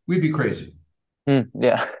 we'd be crazy.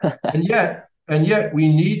 Yeah. And yet we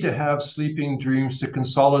need to have sleeping dreams to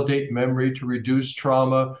consolidate memory, to reduce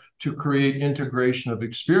trauma, to create integration of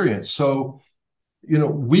experience. So,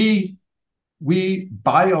 we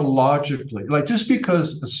biologically, like, just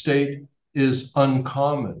because a state is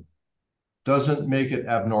uncommon doesn't make it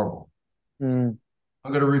abnormal. Mm.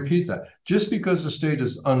 I'm going to repeat that. Just because a state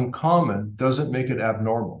is uncommon doesn't make it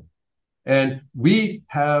abnormal. And we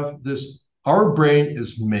have this, our brain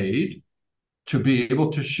is made to be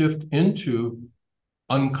able to shift into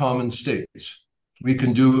uncommon states. We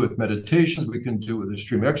can do it with meditations, we can do it with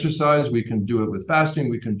extreme exercise, we can do it with fasting,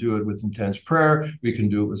 we can do it with intense prayer, we can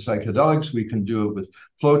do it with psychedelics, we can do it with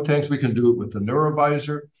float tanks, we can do it with the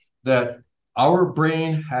NeuroVizr, that our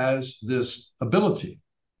brain has this ability.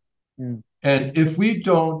 Mm. And if we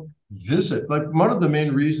don't visit, like, one of the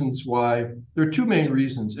main reasons why, there are two main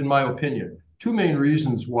reasons, in my opinion, two main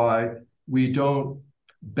reasons why we don't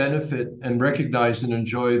benefit and recognize and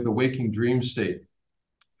enjoy the waking dream state.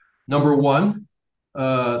 Number one,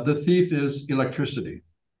 the thief is electricity,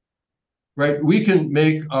 right? We can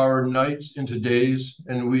make our nights into days,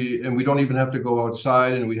 and we don't even have to go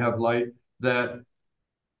outside, and we have light. That,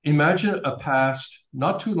 imagine a past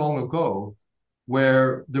not too long ago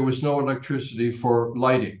where there was no electricity for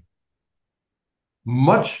lighting.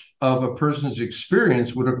 Much of a person's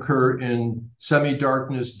experience would occur in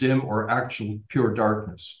semi-darkness, dim, or actual pure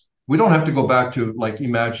darkness. We don't have to go back to, like,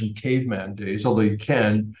 imagine caveman days, although you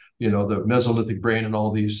can, the Mesolithic brain and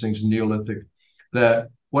all these things, Neolithic, that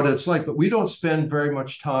what it's like. But we don't spend very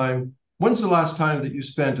much time. When's the last time that you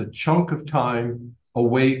spent a chunk of time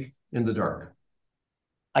awake in the dark?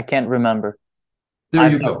 I can't remember. There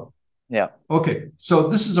you go. Yeah. Okay, so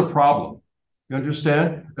this is a problem. You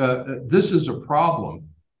understand? This is a problem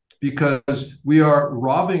because we are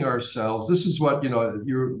robbing ourselves. This is what,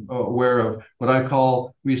 you're aware of, what I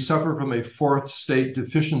call, we suffer from a fourth state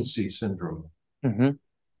deficiency syndrome. Mm-hmm.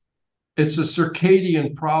 It's a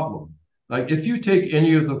circadian problem. Like, if you take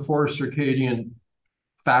any of the four circadian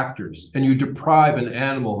factors and you deprive an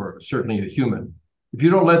animal, or certainly a human, if you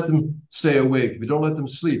don't let them stay awake, if you don't let them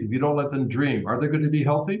sleep, if you don't let them dream, are they going to be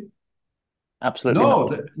healthy? Absolutely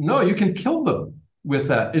not. No, you can kill them with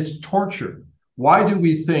that. It's torture. Why do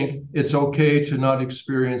we think it's okay to not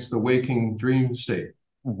experience the waking dream state?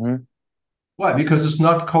 Mm-hmm. Why? Because it's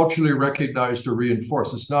not culturally recognized or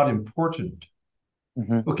reinforced. It's not important.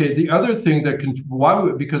 Mm-hmm. Okay, the other thing that can,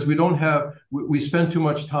 because we spend too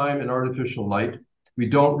much time in artificial light. We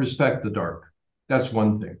don't respect the dark. That's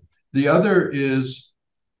one thing. The other is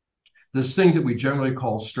this thing that we generally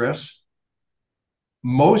call stress.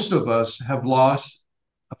 Most of us have lost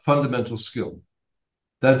a fundamental skill.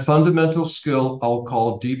 That fundamental skill I'll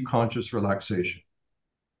call deep conscious relaxation.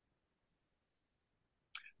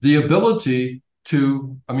 The ability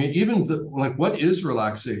to, what is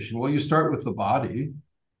relaxation? Well, you start with the body,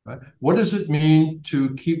 right? What does it mean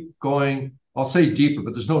to keep going? I'll say deeper,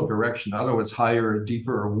 but there's no direction. I don't know if it's higher or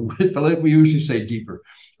deeper, but we usually say deeper,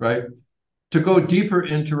 right? To go deeper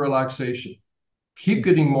into relaxation. Keep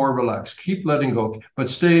getting more relaxed, keep letting go, but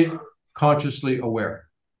stay consciously aware.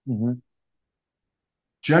 Mm-hmm.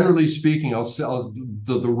 Generally speaking, I'll say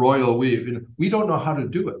the royal we don't know how to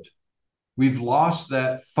do it. We've lost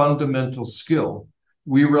that fundamental skill.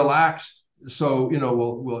 We relax, so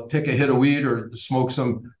we'll take a hit of weed or smoke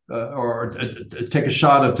some or take a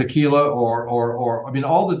shot of tequila or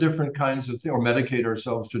all the different kinds of things, or medicate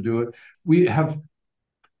ourselves to do it. We have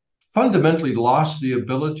fundamentally lost the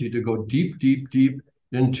ability to go deep, deep, deep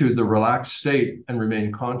into the relaxed state and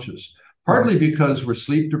remain conscious. Partly because we're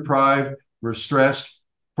sleep deprived, we're stressed.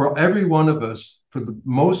 For every one of us, for the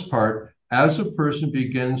most part, as a person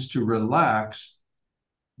begins to relax,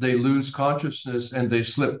 they lose consciousness and they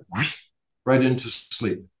slip right into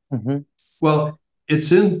sleep. Mm-hmm. Well,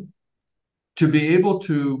 to be able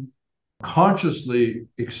to consciously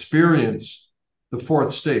experience the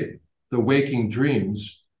fourth state, the waking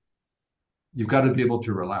dreams, you've got to be able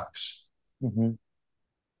to relax. Mm-hmm.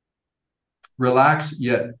 Relax,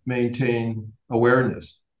 yet maintain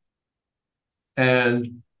awareness.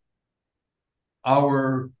 And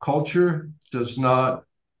our culture does not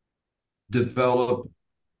develop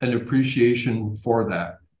an appreciation for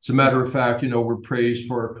that. As a matter of fact, we're praised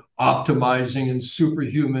for optimizing and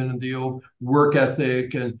superhuman and the old work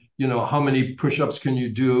ethic and, how many push-ups can you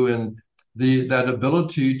do and that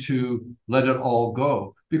ability to let it all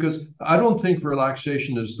go. Because I don't think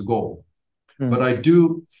relaxation is the goal, but I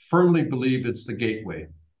do firmly believe it's the gateway.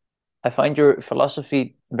 I find your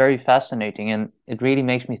philosophy very fascinating, and it really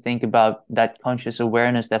makes me think about that conscious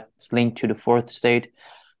awareness that's linked to the fourth state.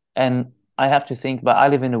 And I have to think about, I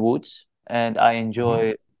live in the woods and I Mm-hmm.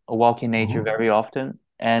 enjoy a walk in nature Mm-hmm. very often.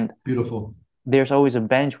 And Beautiful. there's always a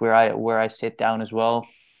bench where I sit down as well,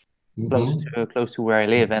 Mm-hmm. close to where I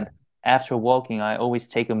live. And after walking, I always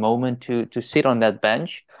take a moment to sit on that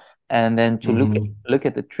bench and then to Mm-hmm. look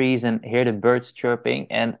at the trees and hear the birds chirping.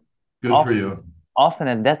 And Good for often you. often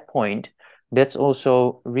at that point, that's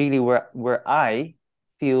also really where I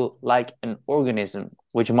feel like an organism,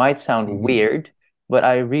 which might sound Mm-hmm. weird, but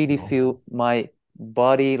I really No. feel my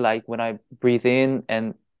body, like when I breathe in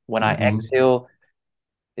and when I Mm-hmm. exhale,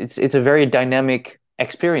 it's a very dynamic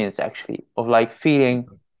experience actually of like feeling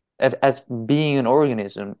as being an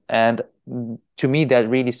organism. And to me, that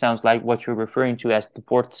really sounds like what you're referring to as the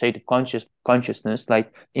fourth state of consciousness,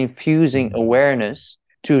 like infusing Mm-hmm. awareness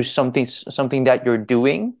to something that you're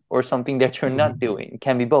doing or something that you're not Mm-hmm. doing. It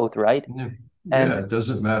can be both, right? Yeah. And Yeah, it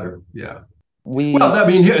doesn't matter. Yeah. Well, we, I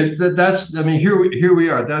mean, that's, I mean, here we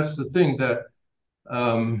are. That's the thing that,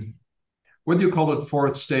 um, whether you call it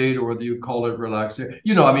fourth state or whether you call it relaxation,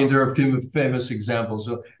 I mean, there are famous examples.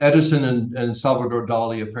 So Edison and Salvador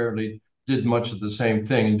Dali apparently did much of the same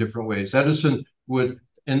thing in different ways. Edison would,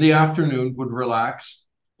 in the afternoon, would relax,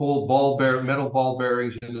 hold metal ball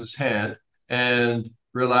bearings in his hand and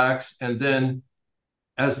relax. And then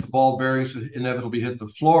as the ball bearings would inevitably hit the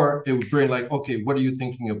floor, it would bring like, okay, what are you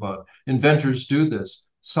thinking about? Inventors do this.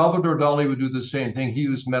 Salvador Dali would do the same thing. He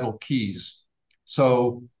used metal keys.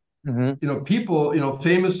 So Mhm. people,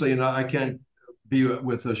 famously, and I can't be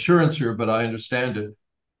with assurance here, but I understand it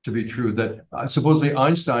to be true that supposedly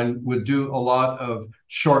Einstein would do a lot of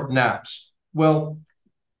short naps. Well,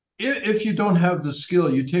 if you don't have the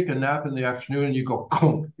skill, you take a nap in the afternoon and you go,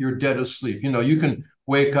 you're dead asleep. You can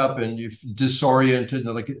wake up and you're disoriented.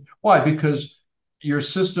 And like, why? Because your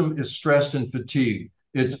system is stressed and fatigued.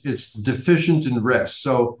 It's deficient in rest.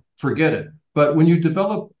 So forget it. But when you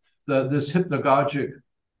develop this hypnagogic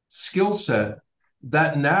skill set,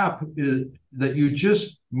 that nap is that you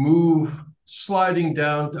just move sliding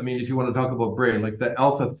down. I mean, if you want to talk about brain, like the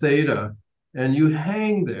alpha theta, and you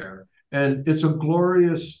hang there, and it's a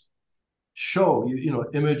glorious show.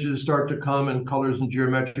 Images start to come in colors and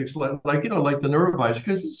geometrics, like the NeuroVizr,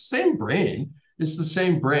 because it's the same brain. It's the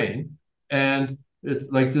same brain, and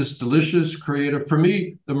it's like this delicious, creative. For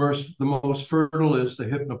me, the most fertile is the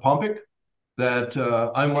hypnopompic. That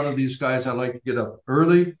I'm one of these guys. I like to get up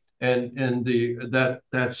early, and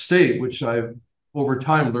that state, which I've over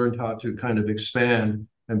time learned how to kind of expand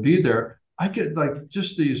and be there. I get like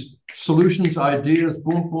just these solutions, ideas,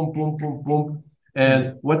 boom, boom, boom, boom, boom.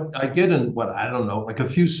 And what I get in what I don't know, like a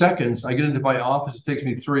few seconds, I get into my office. It takes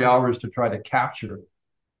me 3 hours to try to capture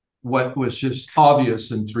what was just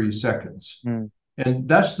obvious in 3 seconds. Mm. And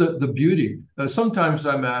that's the beauty. Sometimes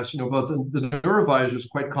I'm asked, about the NeuroVizr is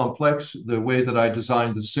quite complex. The way that I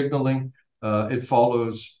designed the signaling, it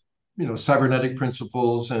follows, cybernetic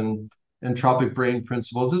principles and entropic brain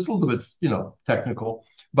principles. It's a little bit, technical.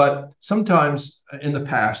 But sometimes in the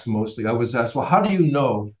past, mostly, I was asked, well, how do you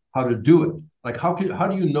know how to do it? Like, how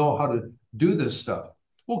do you know how to do this stuff?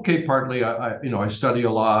 Okay, partly I study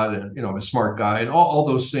a lot and I'm a smart guy and all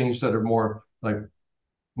those things that are more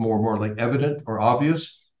like evident or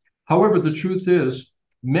obvious. However, the truth is,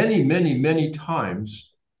 many, many, many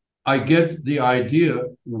times I get the idea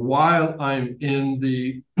while I'm in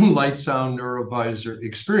the light sound NeuroVizr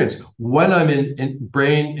experience, when I'm in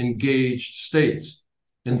brain engaged states,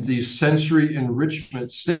 in these sensory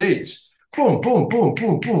enrichment states. Boom, boom, boom,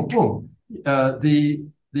 boom, boom, boom.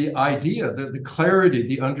 The idea, the clarity,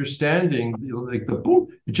 the understanding, like the boom,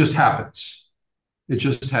 it just happens. It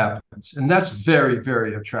just happens. And that's very,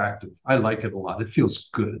 very attractive. I like it a lot. It feels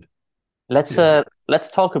good. Yeah. Let's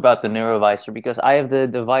talk about the NeuroVisor because I have the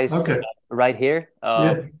device Okay. right here.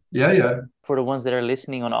 Yeah. Yeah. Yeah. For the ones that are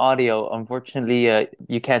listening on audio, unfortunately,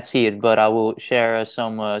 you can't see it, but I will share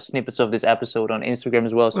some snippets of this episode on Instagram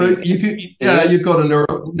as well, so Well, you can can, see yeah, it. you go to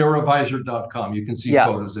neurovizor.com. You can see Yeah,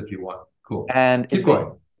 photos if you want. Cool. and Keep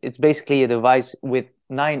going. it's basically a device with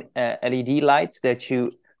nine LED lights that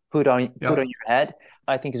you put Yeah. on your head.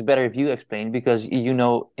 I think it's better if you explain because you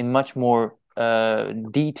know in much more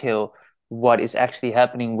detail what is actually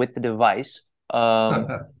happening with the device.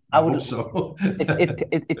 I I hope would so.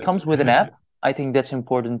 it comes with an app. I think that's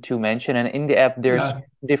important to mention. And in the app, there's Yeah.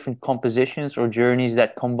 different compositions or journeys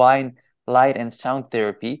that combine light and sound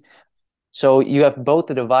therapy. So you have both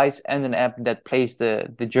a device and an app that plays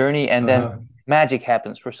the journey, and then Uh-huh. magic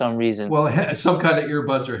happens for some reason. Well, some kind of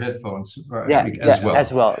earbuds or headphones, Yeah, right, yeah, as as well.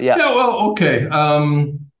 well. Yeah. Yeah, well, okay.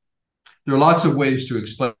 There are lots of ways to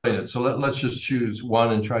explain it. So let's just choose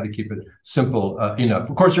one and try to keep it simple enough.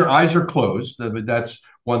 Of course, your eyes are closed, but that's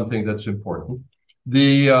one thing that's important.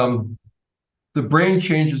 The brain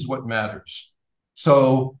changes what matters.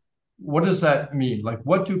 So what does that mean? Like,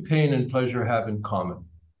 what do pain and pleasure have in common?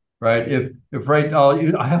 Right? If right now,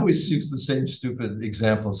 I always use the same stupid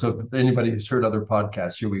example. So if anybody has heard other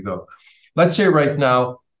podcasts, here we go. Let's say right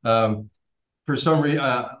now, for some reason,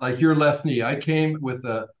 like your left knee, I came with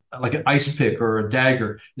a like an ice pick or a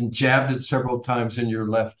dagger and jabbed it several times in your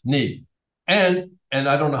left knee. And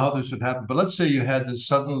I don't know how this would happen, but let's say you had this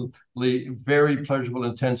suddenly very pleasurable,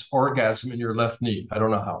 intense orgasm in your left knee. I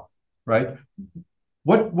don't know how, right?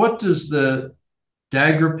 What does the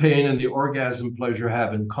dagger pain and the orgasm pleasure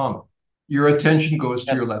have in common? Your attention goes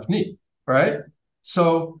to Yeah. your left knee, right?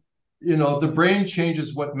 So, the brain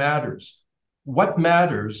changes what matters. What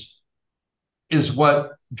matters is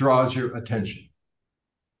what draws your attention.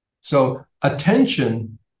 So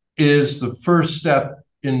attention is the first step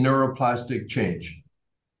in neuroplastic change,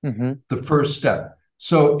 the first step.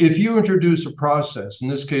 So if you introduce a process, in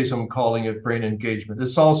this case, I'm calling it brain engagement.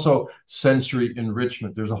 It's also sensory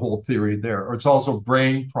enrichment. There's a whole theory there. Or it's also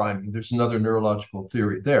brain priming. There's another neurological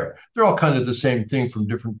theory there. They're all kind of the same thing from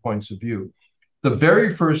different points of view. The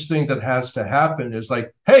very first thing that has to happen is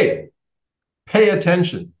like, hey, pay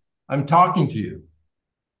attention. I'm talking to you.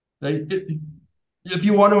 If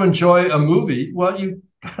you want to enjoy a movie, well, you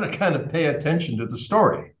got to kind of pay attention to the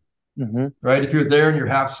story, right? If you're there and you're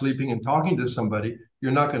half sleeping and talking to somebody,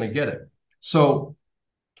 you're not going to get it. So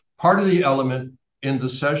part of the element in the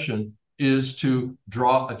session is to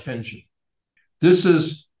draw attention. This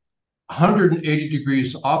is 180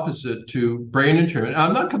 degrees opposite to brain entrainment.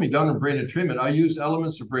 I'm not coming down on brain entrainment. I use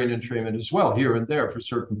elements of brain entrainment as well here and there for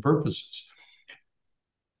certain purposes.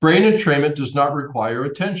 Brain entrainment does not require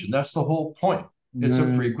attention. That's the whole point. It's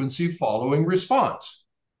a frequency following response.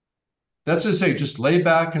 That's to say, just lay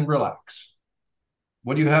back and relax.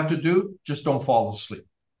 What do you have to do? Just don't fall asleep.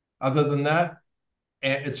 Other than that,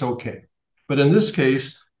 it's okay. But in this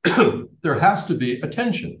case, there has to be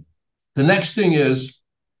attention. The next thing is,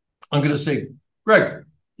 I'm going to say, Greg,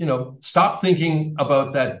 stop thinking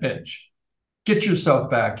about that bench. Get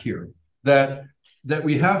yourself back here. That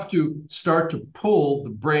we have to start to pull the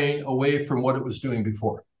brain away from what it was doing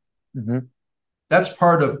before. That's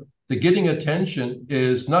part of the getting attention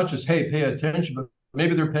is not just, hey, pay attention, but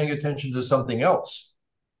maybe they're paying attention to something else.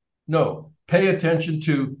 No, pay attention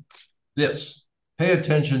to this. Pay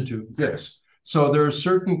attention to this. So there are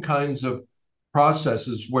certain kinds of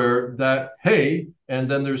processes where that, hey,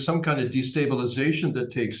 and then there's some kind of destabilization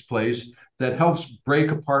that takes place that helps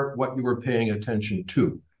break apart what you were paying attention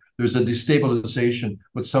to. There's a destabilization,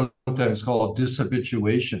 what's sometimes called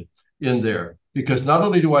dishabituation in there. Because not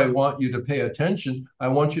only do I want you to pay attention, I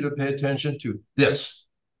want you to pay attention to this.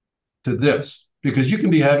 Because you can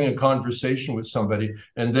be having a conversation with somebody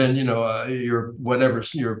and then, your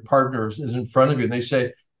partner is in front of you and they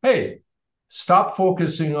say, hey, stop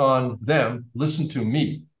focusing on them, listen to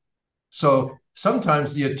me. So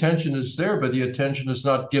sometimes the attention is there, but the attention is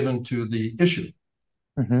not given to the issue.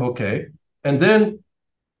 Okay. And then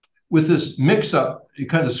with this mix up, you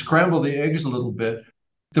kind of scramble the eggs a little bit.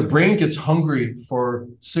 The brain gets hungry for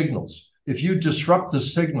signals. If you disrupt the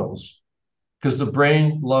signals, because the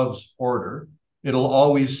brain loves order, it'll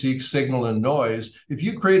always seek signal and noise. If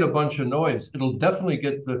you create a bunch of noise, it'll definitely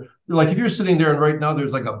get like if you're sitting there and right now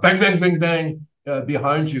there's like a bang, bang, bang, bang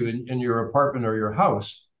behind you in your apartment or your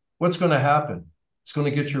house, what's going to happen? It's going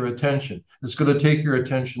to get your attention. It's going to take your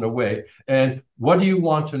attention away. And what do you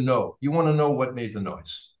want to know? You want to know what made the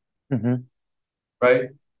noise,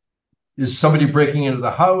 right? Is somebody breaking into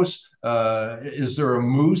the house? Is there a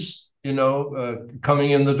moose,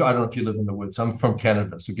 coming in the, I don't know if you live in the woods. I'm from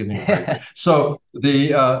Canada, so give me a break. So the,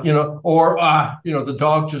 the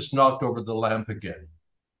dog just knocked over the lamp again.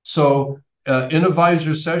 So in a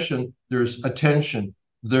Visor session, there's attention.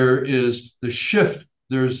 There is the shift.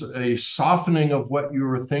 There's a softening of what you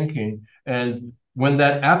were thinking. And when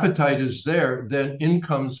that appetite is there, then in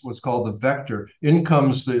comes what's called the vector. In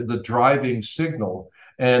comes the driving signal.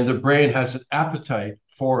 And the brain has an appetite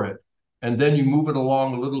for it. And then you move it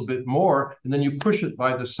along a little bit more, and then you push it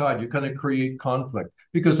by the side. You kind of create conflict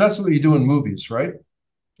because that's what you do in movies, right?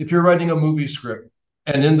 If you're writing a movie script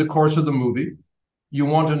and in the course of the movie, you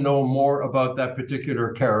want to know more about that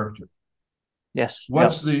particular character. Yes. Yeah.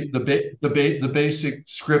 What's the basic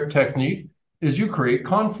script technique is you create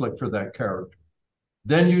conflict for that character.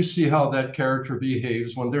 Then you see how that character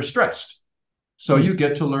behaves when they're stressed. So you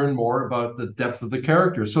get to learn more about the depth of the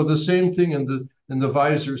character. So the same thing in the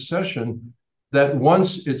visor session, that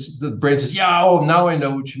once it's the brain says, yeah, oh, now I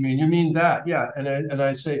know what you mean. You mean that. Yeah. And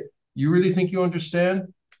I say, you really think you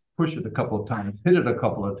understand? Push it a couple of times, hit it a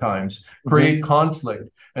couple of times, create conflict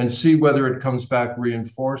and see whether it comes back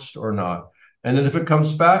reinforced or not. And then if it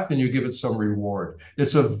comes back, then you give it some reward.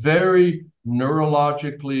 It's a very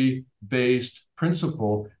neurologically based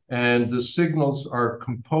principle, and the signals are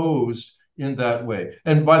composed in that way.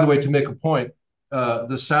 And by the way, to make a point, the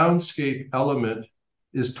soundscape element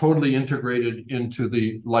is totally integrated into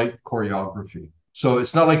the light choreography. So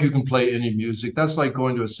it's not like you can play any music. That's like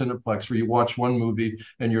going to a Cineplex where you watch one movie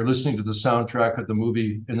and you're listening to the soundtrack of the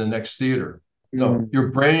movie in the next theater. No, your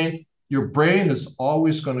brain is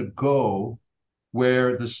always going to go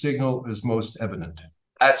where the signal is most evident.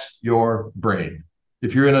 That's your brain.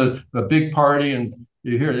 If you're in a big party and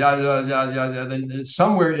you hear yeah, yeah, yeah, yeah, yeah, then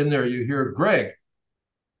somewhere in there you hear Greg,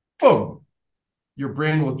 boom, your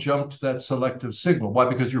brain will jump to that selective signal. Why?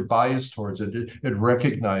 Because you're biased towards it. It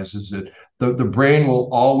recognizes it. The brain will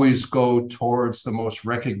always go towards the most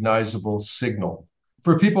recognizable signal.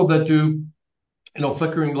 For people that do,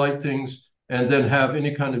 flickering light things and then have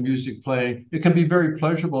any kind of music playing, it can be very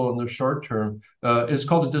pleasurable in the short term. It's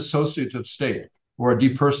called a dissociative state or a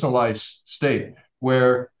depersonalized state,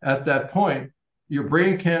 where at that point, your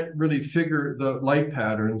brain can't really figure the light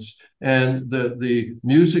patterns, and the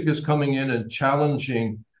music is coming in and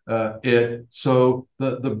challenging it. So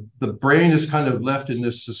the brain is kind of left in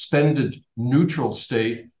this suspended neutral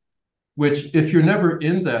state, which, if you're never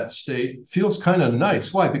in that state, feels kind of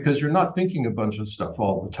nice. Why? Because you're not thinking a bunch of stuff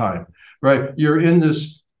all the time, right? You're in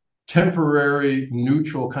this temporary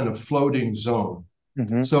neutral kind of floating zone.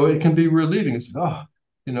 So it can be relieving. It's like,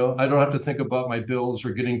 I don't have to think about my bills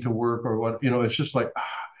or getting to work or what, it's just like,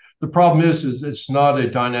 The problem is it's not a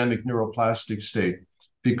dynamic neuroplastic state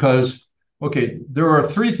because, okay, there are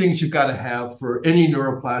three things you've got to have for any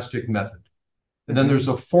neuroplastic method. And then there's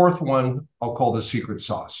a fourth one I'll call the secret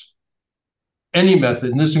sauce. Any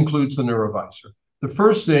method, and this includes the NeuroVizr. The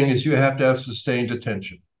first thing is you have to have sustained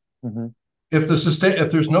attention. If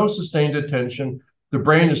there's no sustained attention, the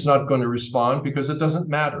brain is not going to respond because it doesn't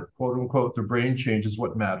matter, quote unquote. The brain changes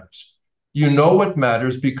what matters. You know what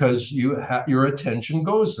matters because your attention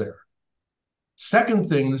goes there. Second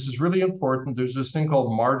thing, this is really important, there's this thing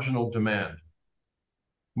called marginal demand.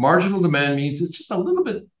 Marginal demand means it's just a little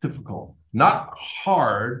bit difficult, not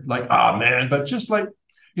hard, like, man, but just like,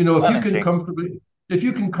 if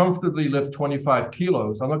you can comfortably lift 25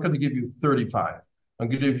 kilos, I'm not going to give you 35. I'm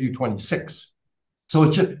going to give you 26. So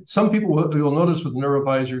it's just, some people you'll notice with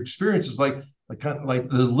NeuroVizr experiences, like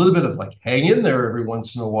there's a little bit of like hang in there every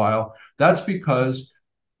once in a while. That's because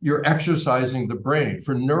you're exercising the brain.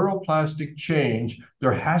 For neuroplastic change,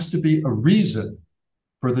 there has to be a reason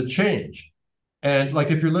for the change. And like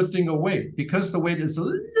if you're lifting a weight, because the weight is a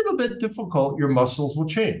little bit difficult, your muscles will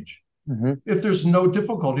change. If there's no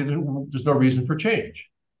difficulty, there's no reason for change.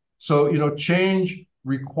 So, change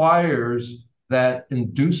requires that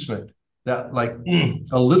inducement, that like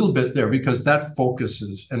a little bit there, because that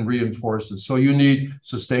focuses and reinforces. So you need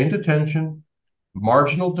sustained attention,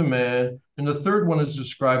 marginal demand, and the third one is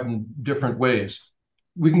described in different ways.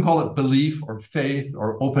 We can call it belief or faith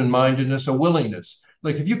or open-mindedness or willingness.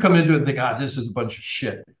 Like if you come into it and think, this is a bunch of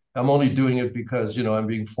shit. I'm only doing it because, I'm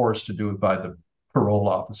being forced to do it by the parole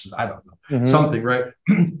officers. I don't know, something, right?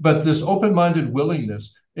 But this open-minded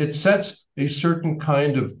willingness, it sets a certain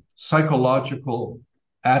kind of psychological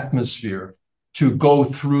atmosphere to go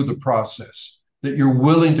through the process, that you're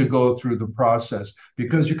willing to go through the process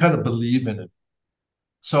because you kind of believe in it.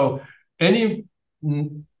 So any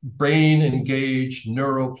brain engaged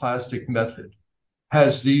neuroplastic method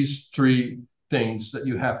has these three things that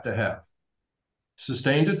you have to have: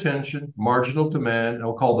 sustained attention, marginal demand, and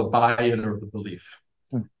I'll call the buy-in or the belief.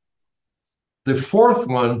 The fourth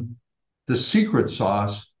one, the secret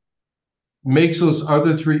sauce, makes those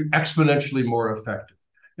other three exponentially more effective.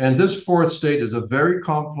 And this fourth state is a very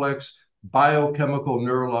complex biochemical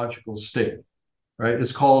neurological state, right?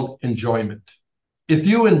 It's called enjoyment. If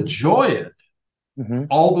you enjoy it,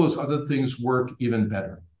 all those other things work even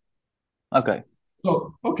better. Okay.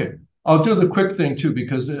 So, okay. I'll do the quick thing too,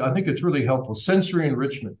 because I think it's really helpful. Sensory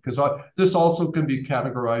enrichment, because this also can be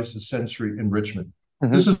categorized as sensory enrichment.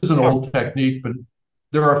 This is an old technique, but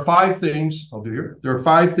there are five things, I'll do here. There are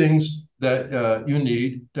five things that you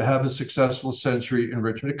need to have a successful sensory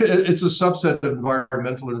enrichment. It's a subset of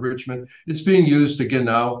environmental enrichment. It's being used again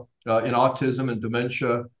now in autism and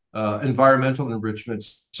dementia, environmental enrichment.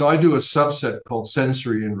 So I do a subset called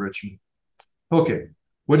sensory enrichment. Okay,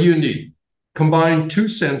 what do you need? Combine two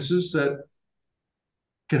senses that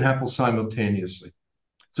can happen simultaneously.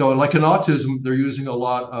 So like in autism, they're using a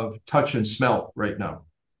lot of touch and smell right now.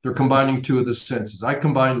 They're combining two of the senses. I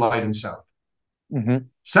combine light and sound. Mm-hmm.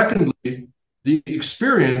 Secondly, the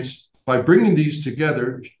experience by bringing these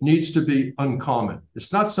together needs to be uncommon.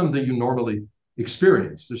 It's not something you normally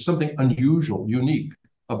experience. There's something unusual, unique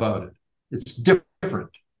about it. It's different,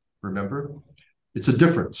 remember? It's a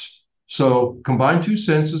difference. So combine two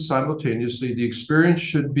senses simultaneously. The experience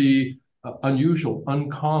should be unusual,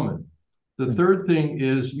 uncommon. The third thing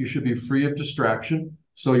is you should be free of distraction,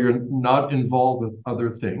 so you're not involved with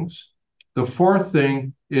other things. The fourth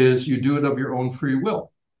thing is you do it of your own free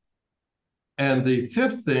will. And the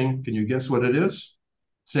fifth thing, can you guess what it is?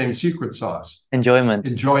 Same secret sauce. Enjoyment.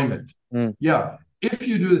 Enjoyment. Yeah. If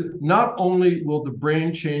you do, not only will the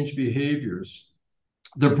brain change behaviors,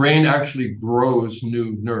 the brain actually grows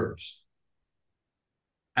new nerves.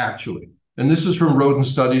 Actually. And this is from rodent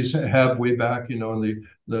studies have way back, in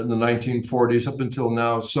the 1940s up until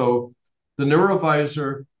now. So the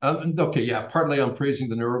NeuroVizr, okay, yeah, partly I'm praising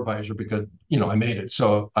the NeuroVizr because, I made it,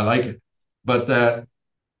 so I like it. But that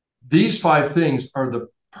these 5 things are the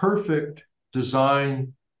perfect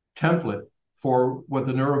design template for what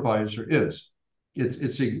the NeuroVizr is.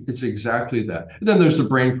 It's exactly that. And then there's the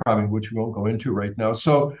brain priming, which we won't go into right now.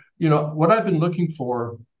 So, what I've been looking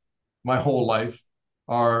for my whole life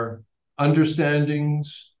are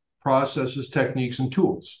understandings, processes, techniques, and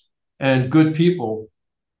tools, and good people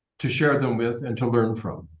to share them with and to learn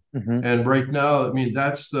from. Mm-hmm. And right now, I mean,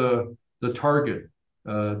 that's the target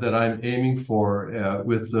that I'm aiming for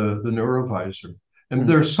with the NeuroVizr. And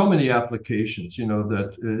there's so many applications,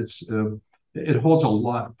 that it holds a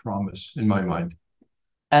lot of promise in my mind.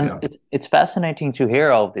 And it's fascinating to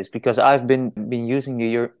hear all of this because I've been using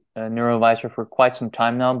the NeuroVizr for quite some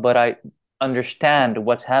time now, but I understand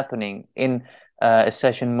what's happening in a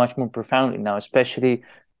session much more profoundly now, especially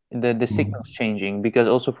the signals changing, because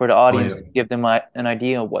also for the audience to give them an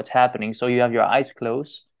idea of what's happening. So you have your eyes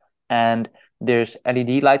closed and there's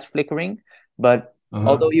LED lights flickering, but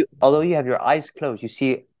although you have your eyes closed,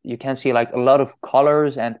 you can see like a lot of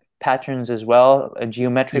colors and patterns as well,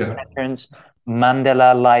 geometric patterns,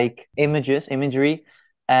 mandala-like imagery,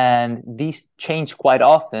 and these change quite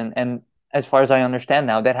often. And as far as I understand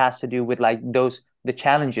now, that has to do with like the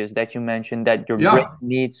challenges that you mentioned that your brain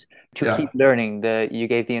needs to keep learning. You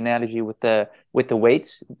gave the analogy with the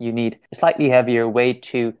weights. You need a slightly heavier weight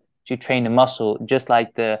to train the muscle, just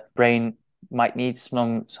like the brain might need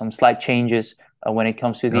some slight changes when it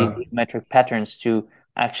comes to these geometric patterns to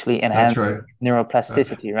actually enhance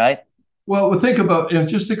neuroplasticity, right? Well, think about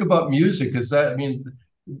music. Is that, I mean,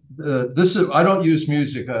 this is, I don't use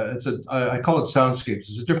music. I call it soundscapes.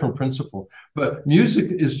 It's a different principle, but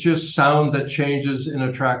music is just sound that changes in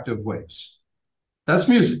attractive ways. That's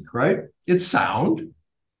music, right? It's sound.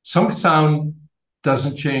 Some sound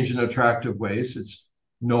doesn't change in attractive ways. It's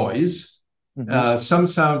noise. Some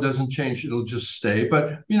sound doesn't change. It'll just stay.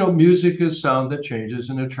 But, music is sound that changes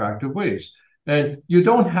in attractive ways. And you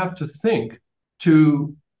don't have to think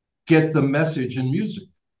to get the message in music.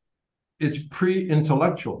 It's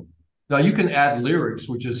pre-intellectual. Now you can add lyrics,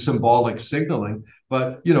 which is symbolic signaling,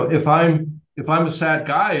 but if I'm a sad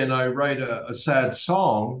guy and I write a sad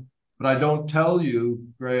song, but I don't tell you,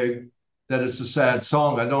 Greg, that it's a sad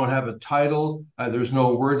song, I don't have a title, there's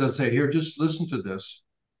no words, I say, here, just listen to this.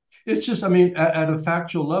 It's just, I mean, at a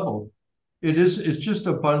factual level, it's just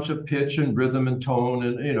a bunch of pitch and rhythm and tone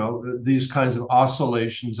and these kinds of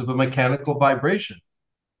oscillations of a mechanical vibration.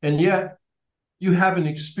 And yet you have an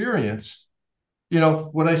experience.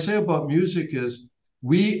 What I say about music is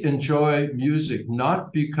we enjoy music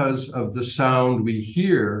not because of the sound we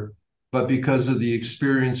hear, but because of the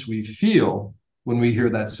experience we feel when we hear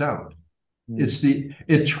that sound.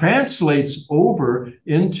 It translates over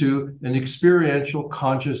into an experiential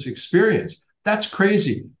conscious experience. That's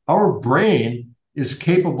crazy. Our brain is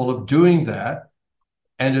capable of doing that.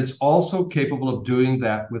 And it's also capable of doing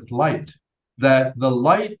that with light. That the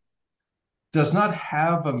light does not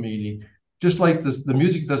have a meaning, just like the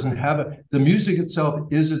music doesn't have it. The music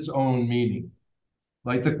itself is its own meaning.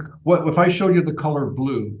 Like what if I showed you the color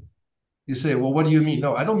blue? You say, well, what do you mean?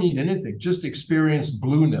 No, I don't mean anything. Just experience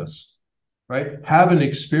blueness, right? Have an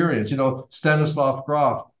experience. Stanislav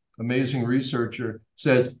Grof, amazing researcher,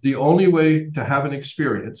 said the only way to have an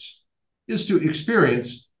experience is to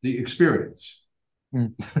experience the experience.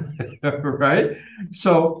 Right?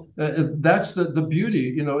 So that's the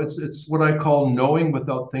beauty. It's what I call knowing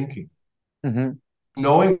without thinking.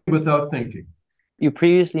 knowing without thinking. You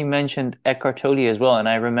previously mentioned Eckhart Tolle as well, and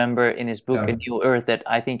I remember in his book A Yeah. New Earth that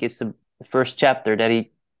I think it's the first chapter that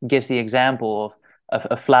he gives the example of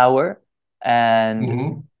a flower, and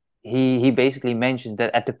Hmm. he basically mentions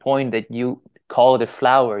that at the point that you call it a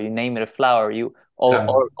flower, you name it a flower, you Yeah.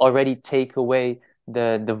 already take away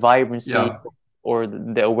the vibrancy Yeah. or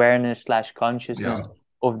the awareness slash consciousness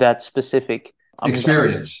Yeah. of that specific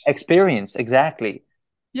Experience. experience. Exactly.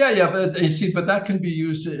 Yeah, yeah, but you see, but that can be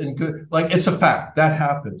used in good, like it's a fact that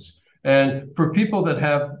happens. And for people that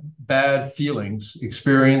have bad feelings,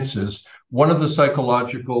 experiences, one of the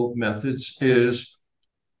psychological methods is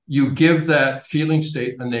you give that feeling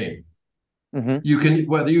state a name. Hmm. You can,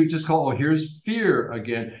 whether you just call, oh, here's fear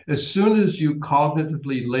again. As soon as you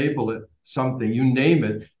cognitively label it something, you name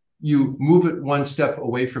it, you move it one step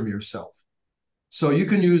away from yourself. So you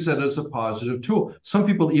can use that as a positive tool. Some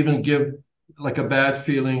people even give like a bad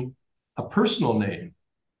feeling a personal name.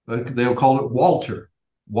 Like they'll call it Walter.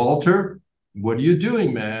 Walter, what are you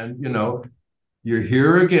doing, man? You know, you're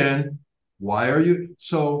here again. Why are you?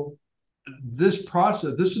 So this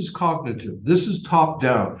process, this is cognitive. This is top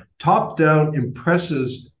down. Top down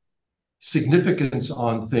impresses significance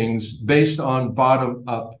on things based on bottom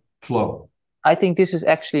up flow. I think this is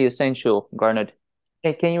actually essential, Garnet.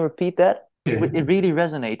 Can you repeat that? Okay. It really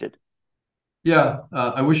resonated. Yeah,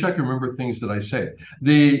 I wish I could remember things that I say.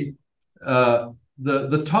 Uh,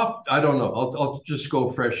 the top, I don't know. I'll just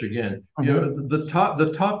go fresh again. You Hmm. know,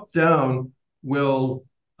 the top down will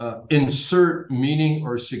insert meaning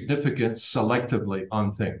or significance selectively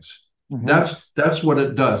on things. Hmm. That's what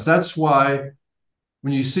it does. That's why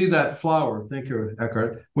when you see that flower, thank you,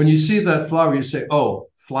 Eckhart. When you see that flower, you say, "Oh,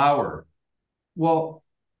 flower." Well,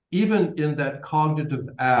 even in that cognitive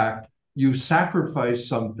act, you sacrifice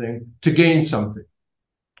something to gain something,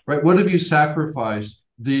 right? What have you sacrificed?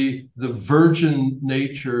 The virgin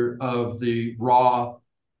nature of the raw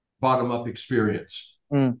bottom up experience.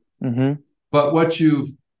 Mm-hmm. But what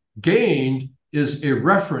you've gained is a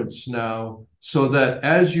reference now so that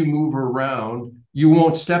as you move around, you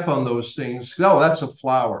won't step on those things. Oh, that's a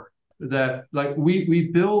flower. That like we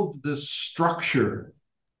build this structure.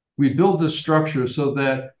 We build this structure so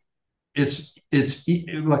that it's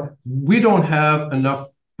like we don't have enough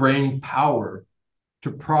brain power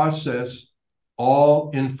to process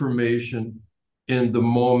all information in the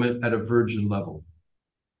moment at a virgin level.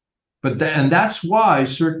 And that's why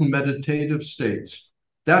certain meditative states.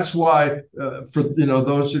 That's why for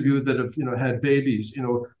those of you that have had babies,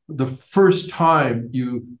 the first time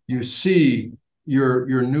you see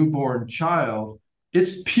your newborn child,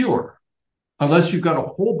 it's pure, unless you've got a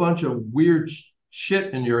whole bunch of weird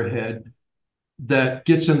shit in your head that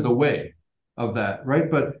gets in the way of that, right?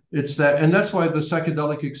 But it's that, and that's why the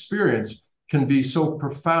psychedelic experience can be so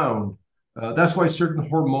profound. That's why certain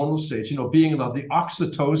hormonal states, being about the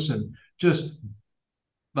oxytocin, just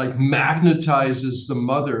like magnetizes the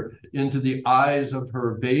mother into the eyes of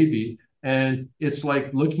her baby. And it's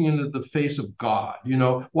like looking into the face of God.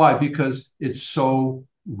 Why? Because it's so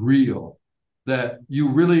real that you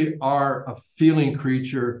really are a feeling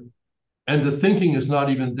creature and the thinking is not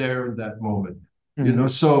even there in that moment. Hmm.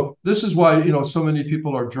 So this is why so many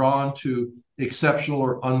people are drawn to exceptional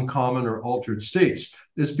or uncommon or altered states,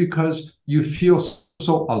 is because you feel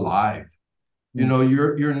so alive.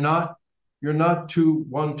 You're not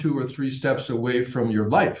one, two, or three steps away from your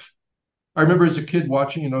life. I remember as a kid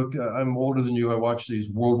watching, I'm older than you, I watched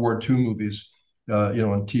these World War II movies,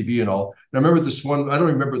 on TV and all. And I remember this one, I don't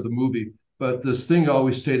remember the movie, but this thing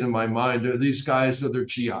always stayed in my mind. These guys, they're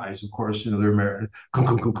GIs, of course, they're American,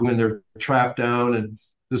 and they're trapped down. And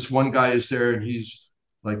this one guy is there and he's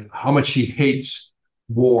like, how much he hates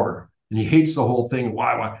war. And he hates the whole thing.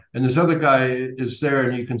 Why? And this other guy is there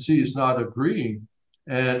and you can see he's not agreeing.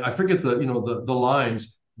 And I forget the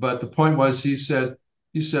lines, but the point was he says,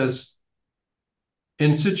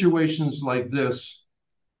 in situations like this,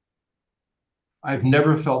 I've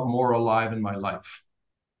never felt more alive in my life,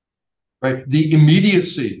 right? The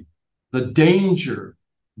immediacy, the danger,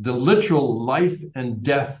 the literal life and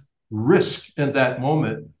death risk in that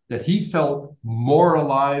moment, that he felt more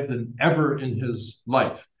alive than ever in his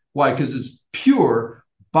life. Why? Because it's pure,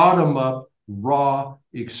 bottom up, raw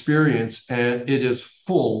experience, and it is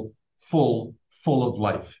full of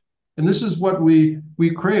life. And this is what we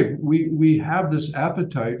crave. We have this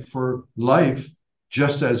appetite for life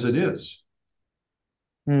just as it is.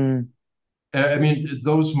 Mm. I mean,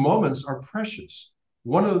 those moments are precious.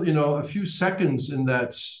 One of, a few seconds in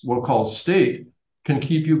that we'll call state can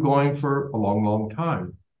keep you going for a long, long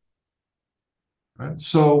time. Right?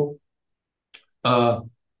 So, to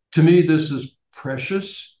me, this is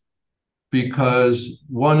precious. because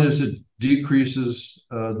one is it decreases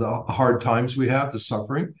the hard times we have, the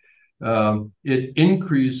suffering. It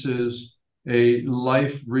increases a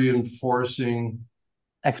life reinforcing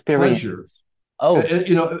Experience. pleasure. Oh,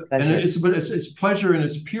 And pleasure. it's pleasure in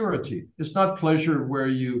its purity. It's not pleasure where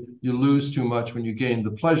you lose too much when you gain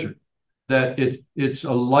the pleasure. That it's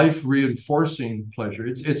a life reinforcing pleasure.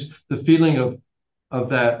 It's the feeling of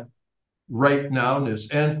that right nowness.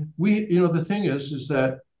 And the thing is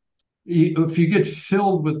that if you get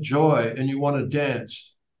filled with joy and you want to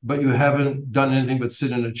dance, but you haven't done anything but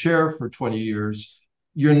sit in a chair for 20 years,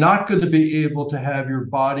 you're not going to be able to have your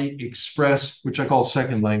body express, which I call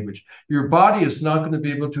second language. Your body is not going to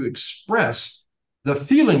be able to express the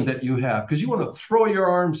feeling that you have because you want to throw your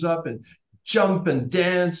arms up and jump and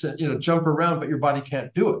dance and jump around, but your body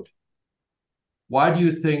can't do it. Why do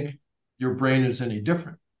you think your brain is any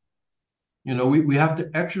different? We have to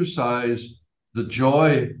exercise the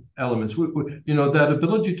joy elements. That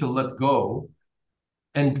ability to let go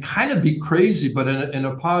and kind of be crazy, but in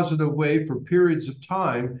a positive way for periods of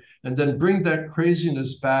time, and then bring that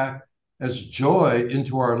craziness back as joy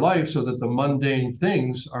into our life so that the mundane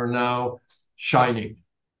things are now shining.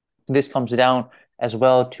 This comes down as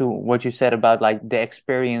well to what you said about like the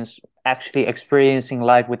experience, actually experiencing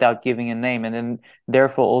life without giving a name, and then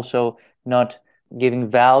therefore also not giving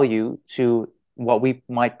value to what we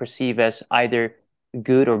might perceive as either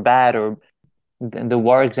good or bad. Or the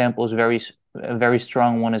war example is a very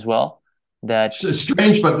strong one as well. That It's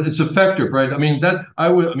strange, but it's effective, right?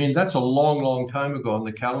 That's a long, long time ago on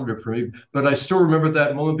the calendar for me, but I still remember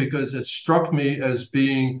that moment because it struck me as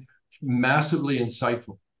being massively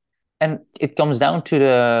insightful. and it comes down to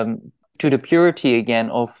the purity again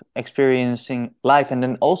of experiencing life, and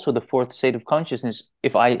then also the fourth state of consciousness,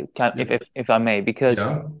 if I can, Yeah. if I may, because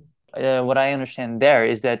Yeah. what I understand there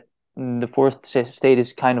is that the fourth state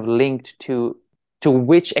is kind of linked to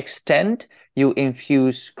which extent you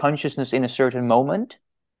infuse consciousness in a certain moment,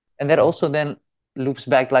 and that also then loops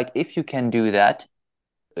back, like if you can do that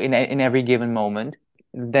in every given moment,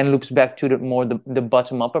 then loops back to the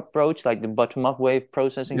bottom up approach, like the bottom up way of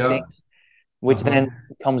processing Yeah. things, which Uh-huh. then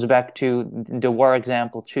comes back to the war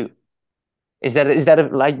example too.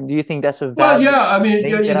 Like, do you think that's a Well, valid yeah, I mean,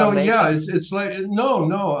 yeah, link that I'm yeah, making? it's like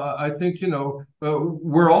no. I think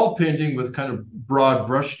we're all painting with kind of broad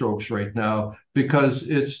brushstrokes right now because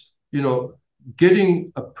it's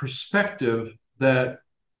getting a perspective that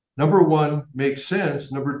number one makes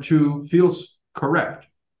sense, number two feels correct.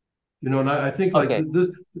 And I think like Okay.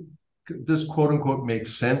 this quote unquote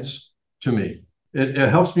makes sense to me. It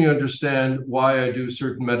helps me understand why I do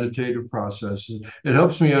certain meditative processes. It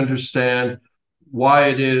helps me understand why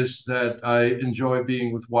it is that I enjoy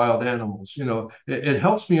being with wild animals. It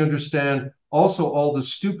helps me understand also all the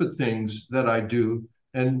stupid things that I do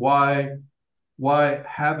and why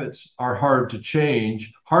habits are hard to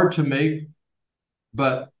change, hard to make,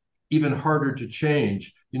 but even harder to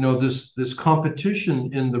change. This competition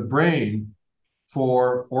in the brain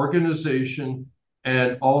for organization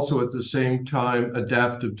and also at the same time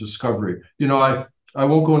adaptive discovery. I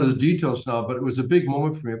won't go into the details now, but it was a big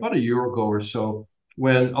moment for me about a year ago or so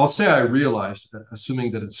when I'll say I realized,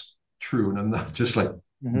 assuming that it's true and I'm not just like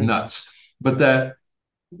Hmm. nuts, but that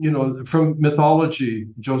from mythology,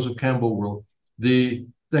 Joseph Campbell world, the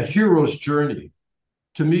hero's journey.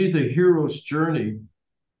 To me, the hero's journey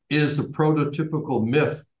is the prototypical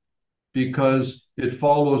myth because it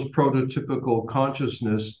follows prototypical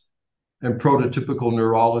consciousness and prototypical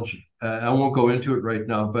neurology. I won't go into it right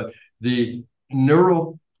now, but the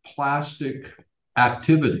neuroplastic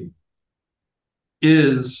activity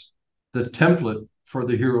is the template for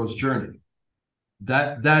the hero's journey.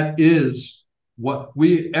 That is what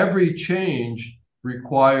every change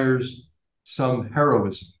requires some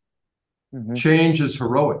heroism. Hmm. Change is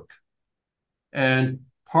heroic. And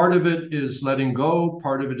part of it is letting go,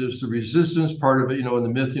 part of it is the resistance, part of it, in the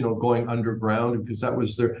myth, going underground, because that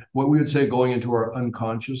was what we would say going into our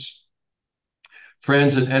unconscious.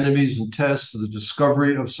 Friends and enemies and tests, the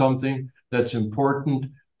discovery of something that's important,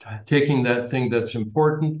 taking that thing that's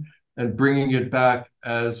important and bringing it back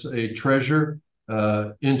as a treasure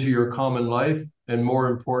into your common life. And more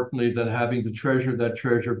importantly than having the treasure, that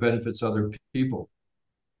treasure benefits other people.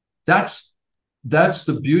 That's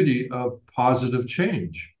the beauty of positive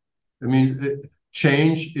change. I mean,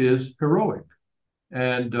 change is heroic,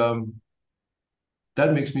 and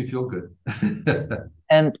that makes me feel good.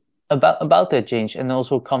 And about that change, and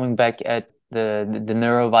also coming back at the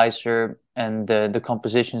NeuroVizr and the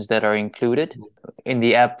compositions that are included in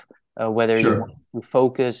the app, whether you want Sure. to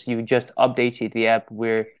focus, you just updated the app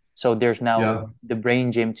where So there's now Yeah. the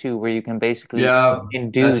brain gym too, where you can basically Yeah. That's a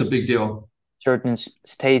induce big deal. certain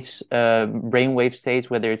states, brainwave states,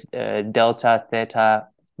 whether it's delta, theta,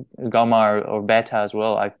 gamma, or beta as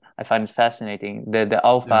well. I find it fascinating. The Yeah.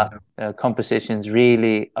 alpha compositions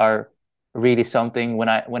really are really something.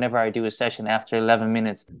 Whenever I do a session after 11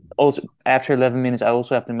 minutes, also after 11 minutes, I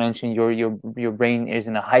also have to mention your brain is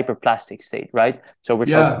in a hyperplastic state, right? So we're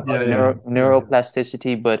talking Yeah. Yeah. about Yeah. Yeah.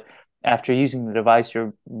 neuroplasticity, but after using the device,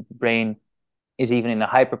 your brain is even in a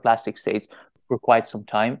hyperplastic state for quite some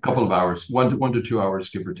time. Couple of hours, 1 to 2 hours,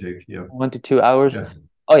 give or take. Yeah. 1 to 2 hours. Yeah.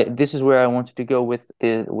 Oh yeah, this is where I wanted to go with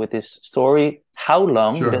this story. How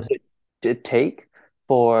long does Sure. it take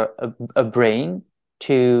for a brain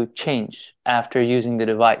to change after using the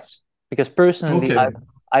device? Because personally, Okay.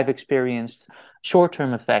 I've experienced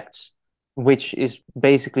short-term effects, which is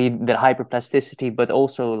basically the hyperplasticity, but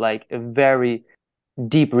also like a very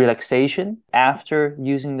deep relaxation after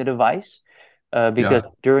using the device, because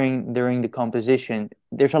Yeah. during the composition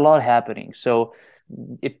there's a lot happening, so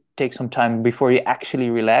it takes some time before you actually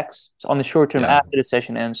relax. So on the short term, Yeah. after the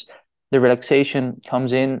session ends, the relaxation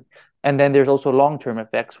comes in, and then there's also long-term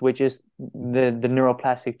effects, which is the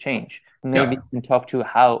neuroplastic change. Maybe Yeah. you can talk to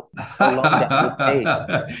how long that would take.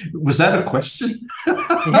 Was that a question?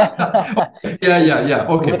 Yeah. Yeah, yeah, yeah.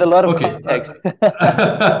 With a Okay, lot of okay, context.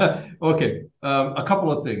 okay. A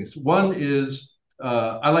couple of things. One is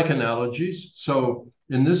I like analogies. So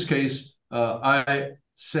in this case, I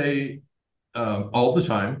say all the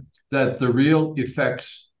time that the real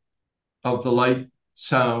effects of the light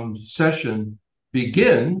sound session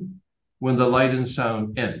begin when the light and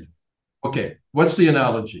sound end. Okay, what's the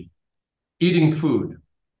analogy? Eating food.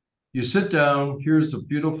 You sit down, here's a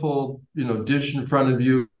beautiful, dish in front of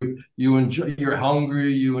you. You enjoy, you're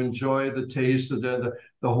hungry, you enjoy the taste of the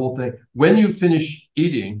whole thing. When you finish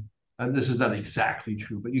eating, and this is not exactly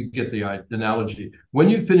true, but you get the analogy. When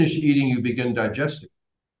you finish eating, you begin digesting.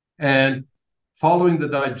 And following the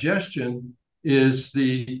digestion is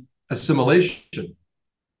the assimilation.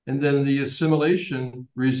 And then the assimilation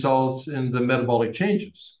results in the metabolic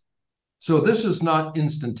changes. So this is not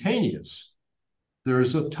instantaneous. There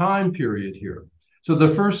is a time period here. So the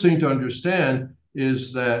first thing to understand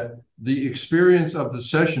is that the experience of the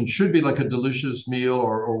session should be like a delicious meal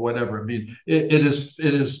or whatever. I mean, it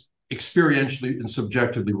is experientially and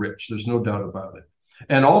subjectively rich. There's no doubt about it.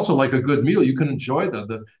 And also, like a good meal, you can enjoy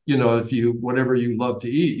the if you whatever you love to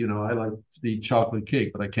eat. I like to eat chocolate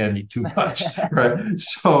cake, but I can't eat too much, right?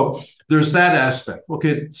 So there's that aspect.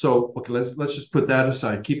 Okay, let's just put that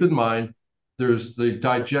aside. Keep in mind there's the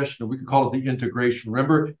digestion, we could call it the integration.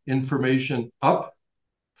 Remember, information up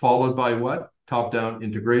followed by what? Top-down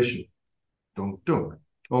integration. Don't.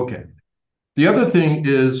 Okay. The other thing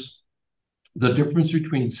is the difference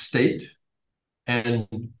between state and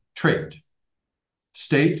trait.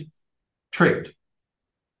 State, trait.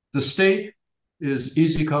 The state is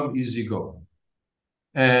easy come, easy go.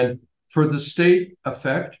 And for the state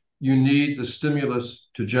effect, you need the stimulus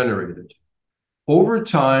to generate it. Over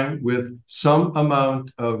time, with some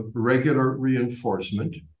amount of regular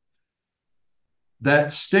reinforcement,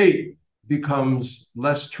 that state becomes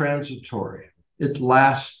less transitory. It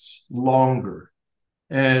lasts longer.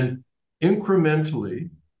 And incrementally,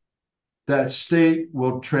 that state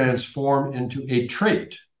will transform into a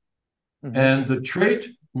trait. Mm-hmm. And the trait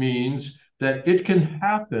means that it can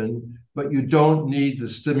happen, but you don't need the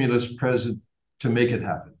stimulus present to make it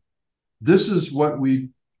happen. This is what we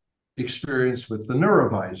experience with the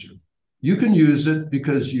NeuroVizr. You can use it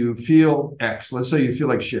because you feel X. Let's say you feel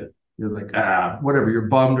like shit. You're like, whatever. You're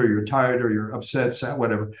bummed or you're tired or you're upset, sad,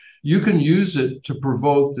 whatever. You can use it to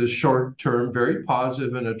provoke this short-term, very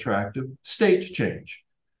positive and attractive state change.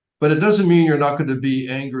 But it doesn't mean you're not going to be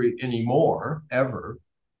angry anymore, ever.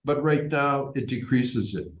 But right now, it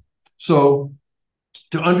decreases it. So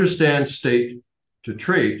to understand state to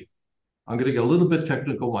trait, I'm going to get a little bit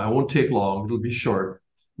technical. I won't take long. It'll be short.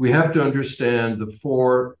 We have to understand the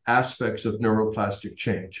 4 aspects of neuroplastic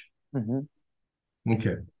change. Mm-hmm.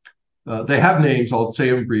 Okay. They have names. I'll say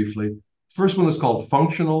them briefly. First one is called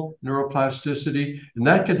functional neuroplasticity, and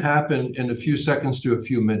that can happen in a few seconds to a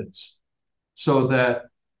few minutes. So that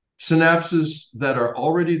synapses that are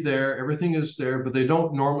already there, everything is there, but they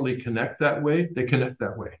don't normally connect that way. They connect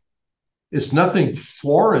that way. It's nothing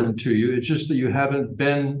foreign to you. It's just that you haven't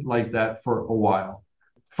been like that for a while.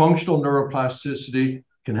 Functional neuroplasticity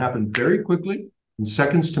can happen very quickly, in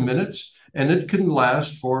seconds to minutes, and it can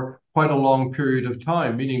last for quite a long period of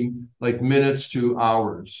time, meaning like minutes to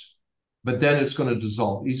hours. But then it's going to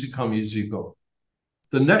dissolve. Easy come, easy go.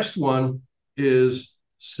 The next one is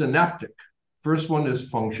synaptic. First one is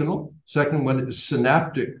functional. Second one is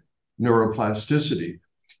synaptic neuroplasticity.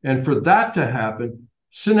 And for that to happen,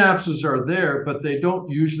 synapses are there, but they don't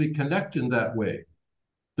usually connect in that way.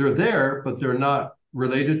 They're there, but they're not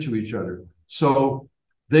related to each other. So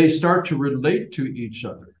they start to relate to each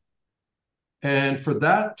other. And for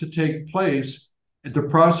that to take place, the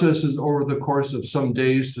process is over the course of some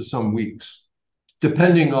days to some weeks,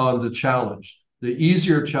 depending on the challenge. The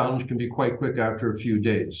easier challenge can be quite quick after a few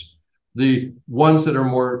days. The ones that are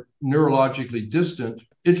more neurologically distant,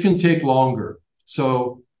 it can take longer.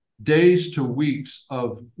 So days to weeks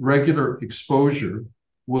of regular exposure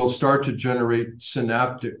will start to generate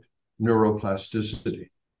synaptic neuroplasticity.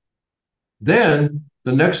 Then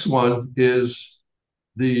the next one is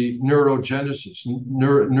the neurogenesis,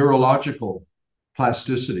 neurological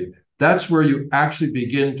plasticity. That's where you actually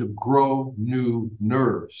begin to grow new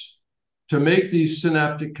nerves. To make these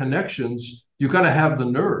synaptic connections, you've got to have the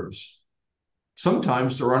nerves.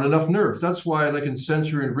 Sometimes there aren't enough nerves. That's why, like in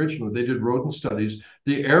sensory enrichment, they did rodent studies,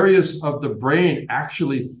 the areas of the brain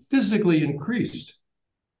actually physically increased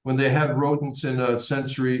when they had rodents in a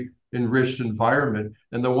sensory enriched environment.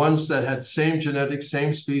 And the ones that had same genetics,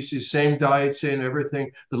 same species, same diet, same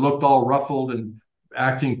everything, that looked all ruffled and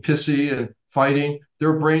acting pissy and fighting,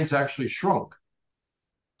 their brains actually shrunk.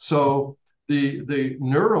 So the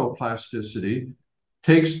neuroplasticity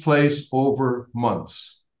takes place over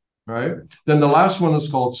months, right? Then the last one is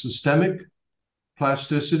called systemic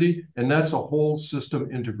plasticity, and that's a whole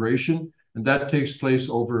system integration, and that takes place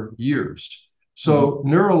over years. So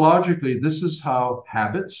neurologically, this is how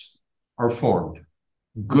habits are formed,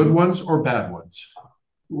 good ones or bad ones.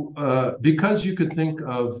 Because you could think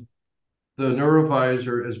of the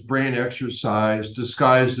NeuroVizr as brain exercise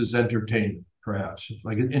disguised as entertainment, perhaps,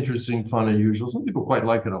 like an interesting, fun, and usual. Some people quite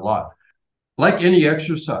like it a lot. Like any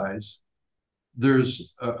exercise,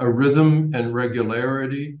 there's a rhythm and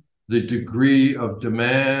regularity, the degree of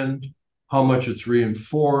demand, how much it's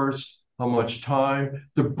reinforced, how much time.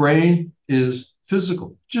 The brain is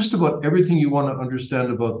physical. Just about everything you want to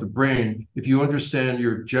understand about the brain, if you understand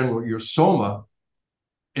your soma,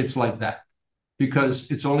 it's like that. Because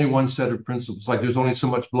it's only one set of principles. Like there's only so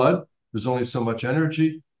much blood, there's only so much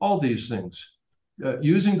energy, all these things.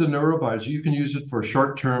 Using the NeuroVizr, you can use it for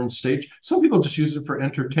short-term stage. Some people just use it for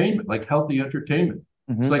entertainment, like healthy entertainment.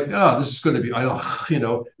 It's like, oh, this is going to be,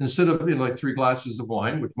 instead of like 3 glasses of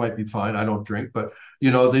wine, which might be fine, I don't drink, but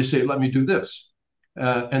they say, let me do this.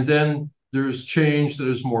 And then there's change that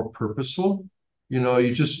is more purposeful.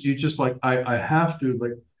 You just like, I have to,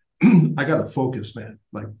 like, I got to focus, man.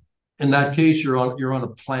 Like, in that case, you're on a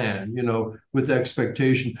plan, with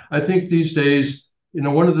expectation. I think these days,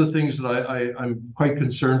 one of the things that I'm quite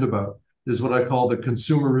concerned about is what I call the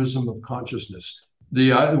consumerism of consciousness,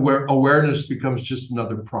 where awareness becomes just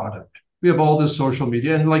another product. We have all this social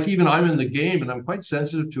media, and like even I'm in the game, and I'm quite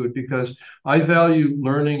sensitive to it because I value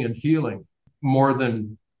learning and healing more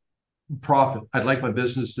than profit. I'd like my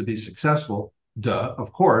business to be successful, duh,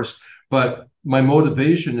 of course, but my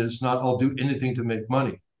motivation is not I'll do anything to make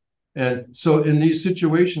money. And so in these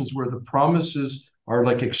situations where the promises are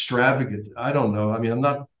like extravagant, I don't know. I mean, I'm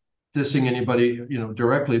not dissing anybody,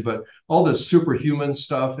 directly, but all this superhuman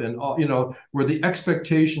stuff and all, where the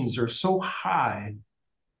expectations are so high,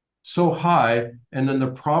 and then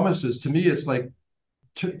the promises, to me, it's like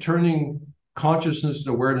turning consciousness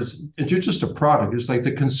and awareness into just a product. It's like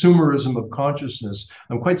the consumerism of consciousness.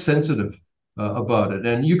 I'm quite sensitive about it.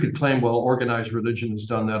 And you could claim, well, organized religion has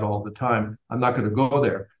done that all the time. I'm not going to go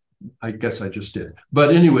there. I guess I just did.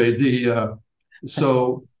 But anyway,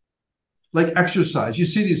 so like exercise, you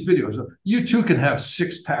see these videos. You too can have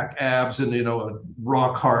 6-pack abs and, a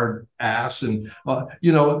rock hard ass and,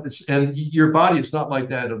 and your body is not like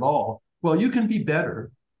that at all. Well, you can be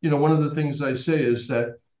better. One of the things I say is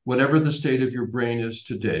that whatever the state of your brain is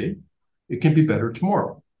today, it can be better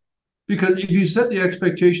tomorrow. Because if you set the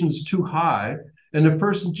expectations too high and the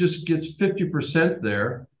person just gets 50%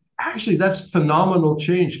 there, actually, that's phenomenal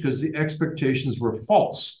change because the expectations were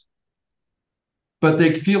false. But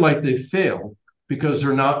they feel like they failed because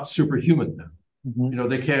they're not superhuman now.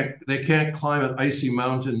 They can't climb an icy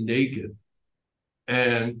mountain naked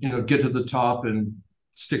and get to the top and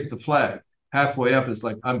stick the flag. Halfway up, it's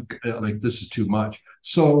like this is too much.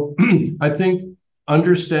 So I think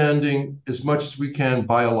understanding as much as we can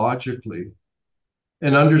biologically,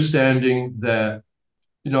 and understanding that.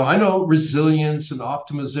 I know resilience and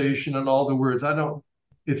optimization and all the words.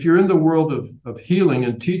 If you're in the world of healing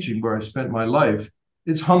and teaching where I spent my life,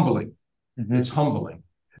 it's humbling. It's humbling.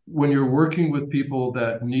 When you're working with people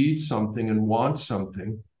that need something and want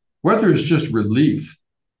something, whether it's just relief,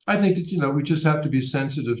 I think that, we just have to be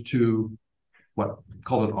sensitive to what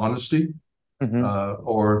call it honesty, Mm-hmm.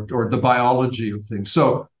 or the biology of things.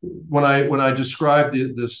 So when I describe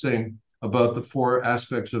this thing about the four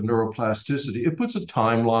aspects of neuroplasticity, it puts a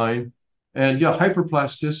timeline. And yeah,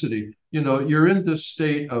 hyperplasticity, you're in this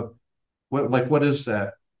state of what is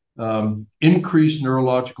that? Increased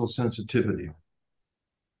neurological sensitivity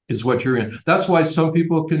is what you're in. That's why some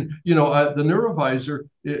people can, the NeuroVizr,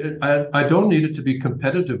 I don't need it to be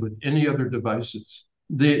competitive with any other devices.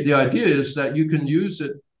 The idea is that you can use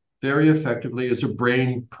it very effectively as a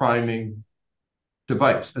brain priming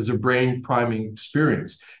device, as a brain priming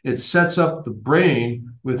experience. It sets up the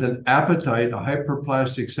brain with an appetite, a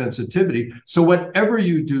hyperplastic sensitivity. So whatever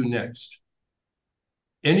you do next,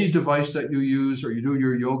 any device that you use, or you do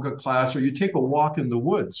your yoga class, or you take a walk in the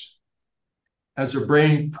woods, as a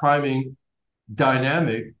brain priming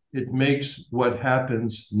dynamic, it makes what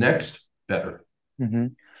happens next better. Mm-hmm.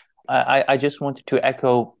 I just wanted to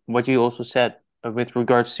echo what you also said with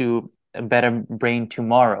regards to a better brain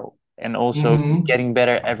tomorrow, and also Mm-hmm. getting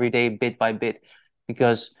better every day, bit by bit,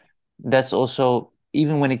 because that's also,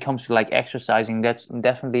 even when it comes to like exercising, that's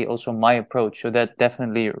definitely also my approach. So that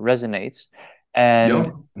definitely resonates. And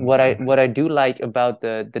Yep. what I do like about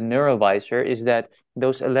the NeuroVizr is that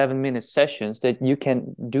those 11-minute sessions, that you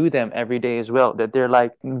can do them every day as well, that they're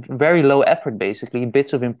like very low effort, basically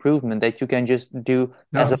bits of improvement that you can just do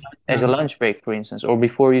as Yeah. a Yeah. lunch break, for instance, or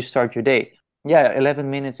before you start your day. Yeah,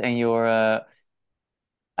 11 minutes, and you're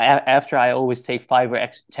after, I always take 5 or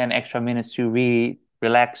 10 extra minutes to really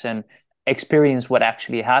relax and experience what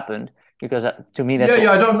actually happened, because to me Yeah, that's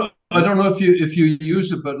yeah. all. I don't know if you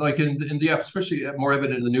use it, but like in the app, especially more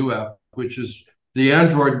evident in the new app, which is the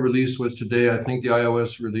Android release was today. I think the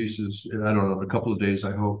iOS release is, I don't know, in a couple of days,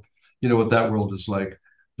 I hope. You know what that world is like.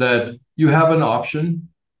 That you have an option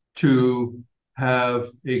to have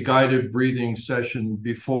a guided breathing session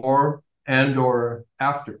before and or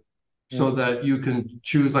after, so Mm. that you can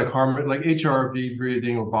choose like HRV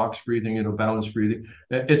breathing or box breathing, balanced breathing.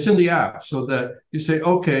 It's in the app, so that you say,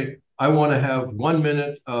 okay, I want to have 1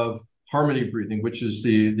 minute of harmony breathing, which is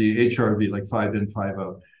the HRV, like 5 in, 5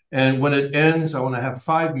 out. And when it ends, I want to have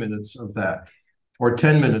 5 minutes of that, or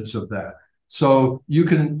 10 minutes of that. So you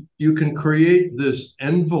can create this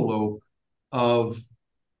envelope of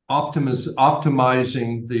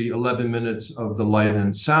optimizing the 11 minutes of the light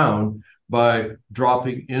and sound by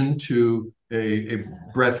dropping into a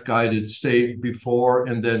breath guided state before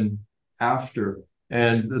and then after.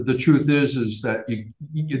 And the truth is that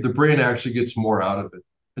the brain actually gets more out of it.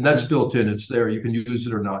 And that's built in. It's there. You can use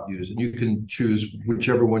it or not use it. You can choose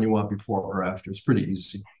whichever one you want before or after. It's pretty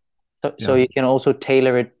easy. So Yeah. you can also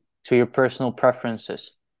tailor it to your personal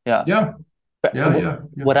preferences. Yeah. Yeah. But Yeah. Yeah.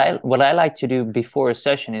 Yeah. what I like to do before a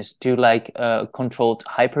session is do like controlled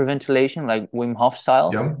hyperventilation, like Wim Hof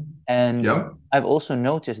style. Yeah. And Yeah. I've also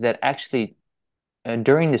noticed that actually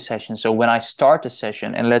during the session, so when I start the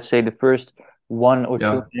session, and let's say the first 1 or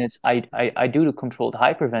 2 minutes, I do the controlled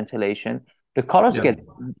hyperventilation, the colors Yeah.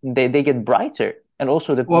 they get brighter, and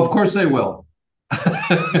also Well, of course they will.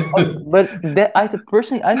 but that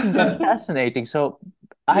personally, I think that's fascinating. So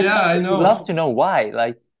Yeah, I I would love know. to know why.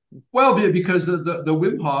 Like, Well, because the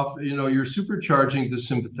Wim Hof, you're supercharging the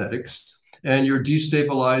sympathetics and you're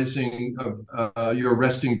destabilizing your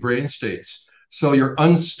resting brain states. So you're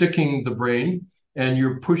unsticking the brain and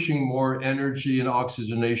you're pushing more energy and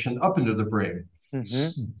oxygenation up into the brain.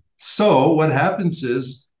 mhm. So what happens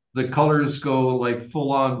is the colors go like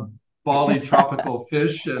full on Bali tropical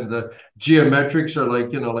fish, and the geometrics are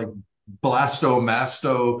like, like blasto,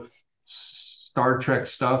 masto, Star Trek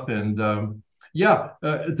stuff. And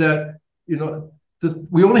that,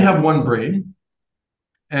 we only have one brain,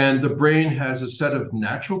 and the brain has a set of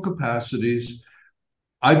natural capacities.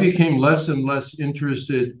 I became less and less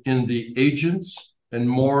interested in the agents and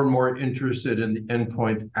more interested in the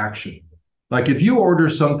endpoint action. Like if you order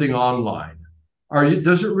something online,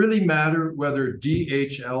 does it really matter whether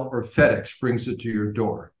DHL or FedEx brings it to your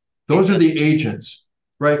door? Those are the agents,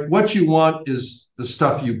 right? What you want is the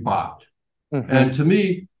stuff you bought. Mhm. And to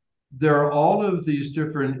me, there are all of these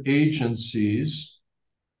different agencies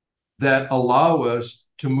that allow us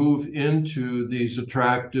to move into these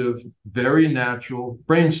attractive, very natural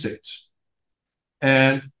brain states.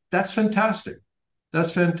 And that's fantastic.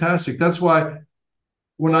 That's fantastic. That's why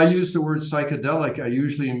when I use the word psychedelic, I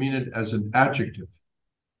usually mean it as an adjective.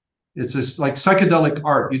 It's just like psychedelic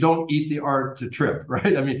art. You don't eat the art to trip,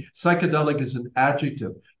 right? I mean, psychedelic is an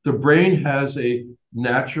adjective. The brain has a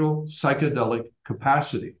natural psychedelic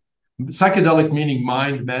capacity. Psychedelic meaning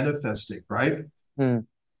mind manifesting, right? Mm.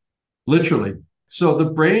 Literally. So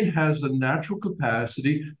the brain has a natural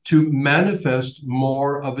capacity to manifest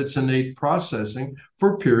more of its innate processing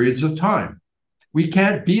for periods of time. We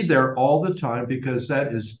can't be there all the time because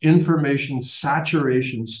that is information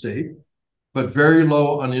saturation state, but very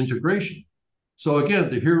low on integration. So again,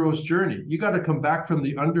 the hero's journey, you got to come back from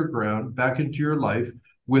the underground back into your life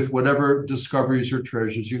with whatever discoveries or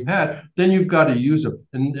treasures you've had. Then you've got to use them.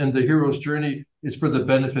 And the hero's journey is for the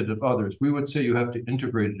benefit of others. We would say you have to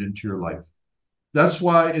integrate it into your life. That's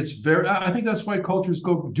why I think that's why cultures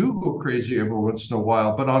do go crazy every once in a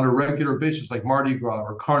while, but on a regular basis, like Mardi Gras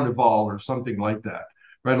or Carnival or something like that,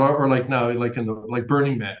 right? Or like now, like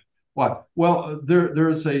Burning Man. What? Well,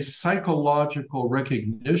 there's a psychological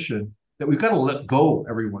recognition that we've got to let go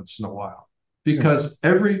every once in a while, because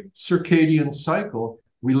every circadian cycle,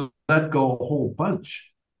 we let go a whole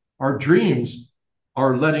bunch. Our dreams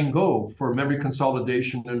are letting go for memory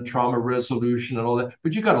consolidation and trauma resolution and all that,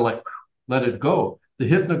 but you got to let it go. The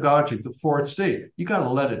hypnagogic, the fourth state, you got to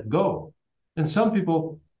let it go. And some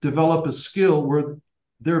people develop a skill where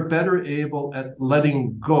they're better able at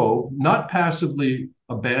letting go, not passively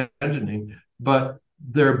abandoning, but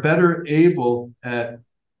they're better able at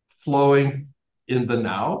flowing in the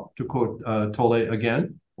now, to quote Tolle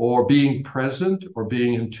again, or being present, or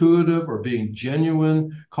being intuitive, or being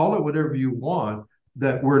genuine, call it whatever you want,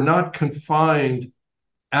 that we're not confined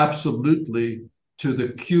absolutely to the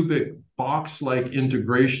cubic box-like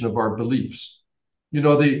integration of our beliefs. You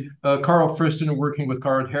know, the Carl Friston working with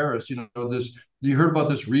Garnet Harris, you heard about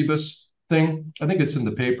this Rebus thing? I think it's in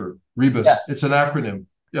the paper. Rebus, yeah. It's an acronym.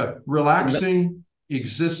 Yeah, relaxing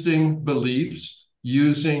existing beliefs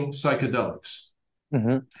using psychedelics.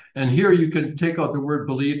 Mm-hmm. And here you can take out the word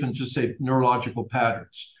belief and just say neurological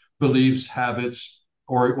patterns, beliefs, habits,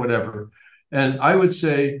 or whatever. And I would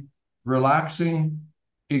say relaxing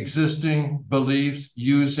existing beliefs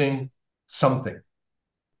using something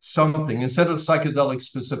instead of psychedelic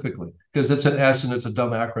specifically, because it's an S and it's a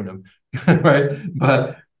dumb acronym, right?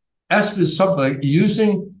 But S is something like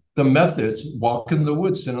using the methods, walk in the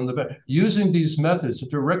woods, sit on the bed, using these methods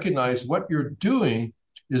to recognize what you're doing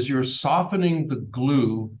is you're softening the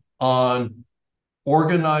glue on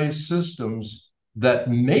organized systems that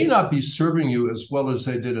may not be serving you as well as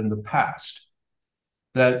they did in the past.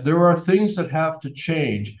 That there are things that have to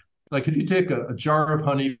change. Like if you take a jar of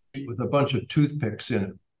honey with a bunch of toothpicks in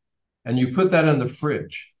it, and you put that in the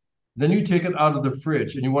fridge, then you take it out of the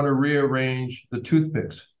fridge and you want to rearrange the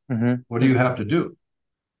toothpicks. Mm-hmm. What do you have to do?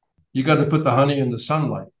 You got to put the honey in the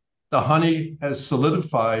sunlight. The honey has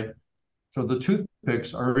solidified, so the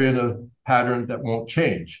toothpicks are in a pattern that won't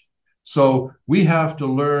change. So we have to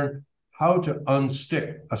learn how to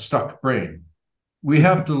unstick a stuck brain. We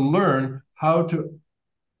have to learn how to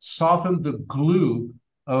soften the glue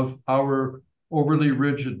of our overly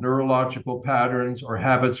rigid neurological patterns or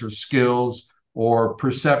habits or skills or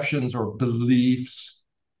perceptions or beliefs.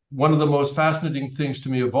 One of the most fascinating things to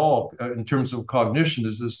me of all in terms of cognition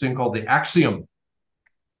is this thing called the axiom,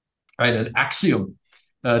 right? An axiom,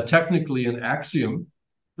 technically an axiom,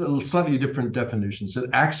 slightly different definitions. An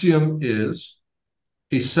axiom is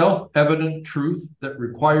a self-evident truth that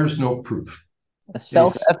requires no proof. A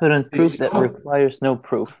self-evident truth that requires no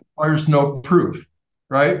proof. Requires no proof,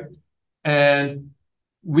 right? And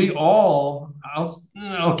we all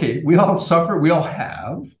suffer, we all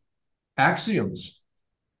have axioms.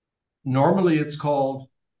 Normally it's called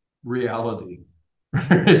reality.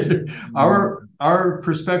 Our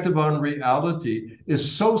perspective on reality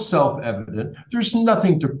is so self-evident. There's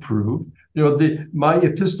nothing to prove. My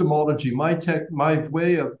epistemology, my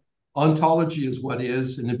way of ontology is what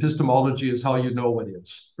is, and epistemology is how you know what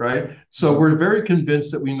is, right? So we're very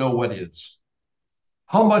convinced that we know what is.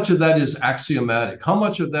 How much of that is axiomatic? How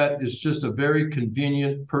much of that is just a very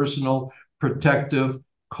convenient, personal, protective,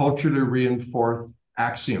 culturally reinforced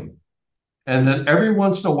axiom? And then every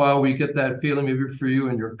once in a while, we get that feeling, maybe for you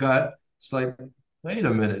in your gut. It's like, wait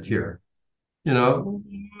a minute here, and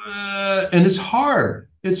it's hard.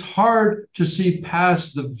 It's hard to see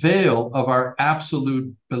past the veil of our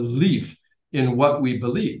absolute belief in what we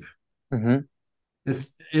believe. Mm-hmm.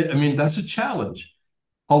 That's a challenge.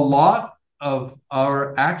 A lot of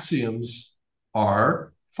our axioms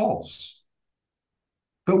are false,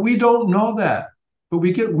 but we don't know that. But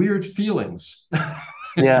we get weird feelings.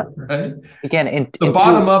 Yeah. Right. Again, the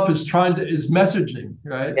bottom up is messaging,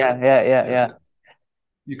 right? Yeah.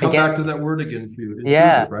 You come back to that word again for you.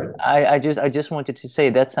 Yeah. Right. I just wanted to say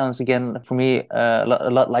that sounds again for me a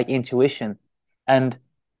lot like intuition, and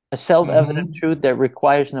a self-evident truth that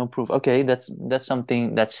requires no proof. Okay, that's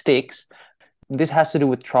something that sticks. This has to do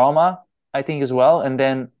with trauma, I think, as well. And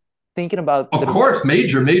then thinking about of course,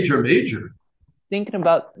 major. thinking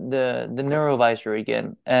about the NeuroVizr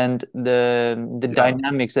again and the Yeah,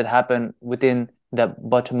 dynamics that happen within that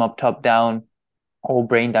bottom up, top down whole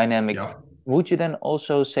brain dynamic, yeah, would you then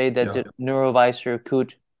also say that yeah. the NeuroVizr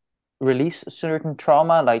could release certain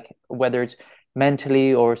trauma, like whether it's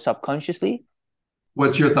mentally or subconsciously?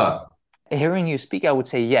 What's your thought? Hearing you speak, I would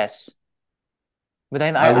say yes. But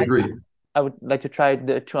then I I, would I, agree. I would like to try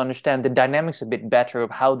to understand the dynamics a bit better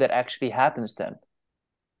of how that actually happens then.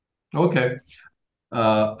 Okay.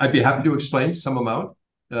 I'd be happy to explain some amount.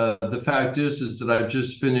 The fact is that I've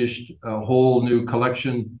just finished a whole new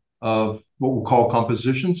collection of what we'll call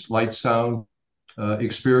compositions, light, sound,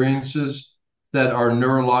 experiences that are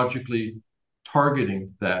neurologically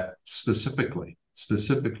targeting that specifically.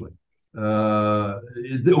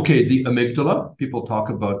 Okay, the amygdala. People talk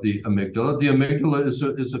about the amygdala. The amygdala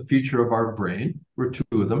is a feature of our brain. We're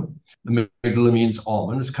two of them. The amygdala means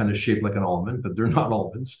almond. It's kind of shaped like an almond, but they're not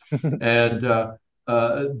almonds. And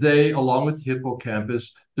they, along with the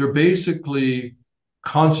hippocampus, they're basically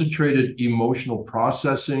concentrated emotional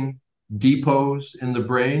processing depots in the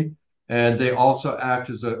brain, and they also act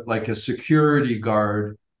as a security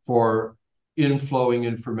guard for inflowing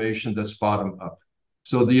information that's bottom up.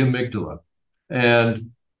 So the amygdala.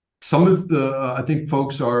 And some of I think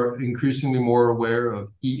folks are increasingly more aware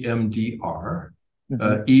of EMDR.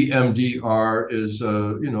 Mhm. EMDR is,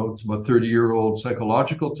 it's about 30-year-old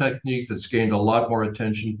psychological technique that's gained a lot more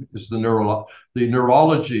attention because the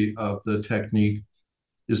neurology of the technique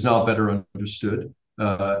is now better understood.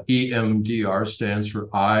 EMDR stands for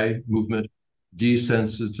eye movement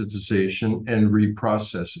desensitization and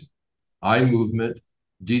reprocessing. Eye movement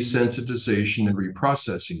desensitization and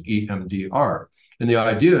reprocessing, EMDR. And the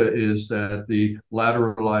idea is that the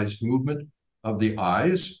lateralized movement of the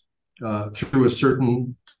eyes through a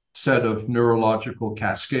certain set of neurological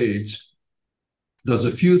cascades does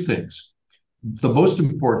a few things. The most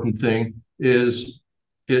important thing is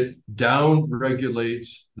it down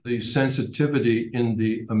regulates the sensitivity in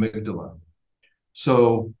the amygdala.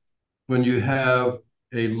 So when you have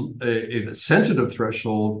a sensitive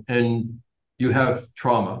threshold and you have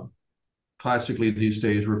trauma, classically these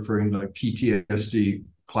days referring to like PTSD,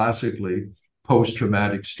 classically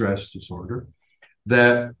post-traumatic stress disorder,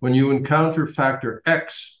 that when you encounter factor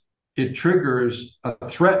X, it triggers a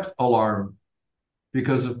threat alarm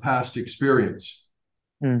because of past experience.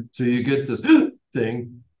 Mm. So you get this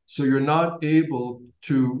thing. So you're not able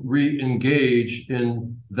to re-engage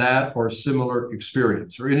in that or similar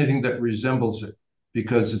experience or anything that resembles it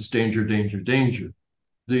because it's danger, danger, danger.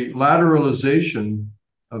 The lateralization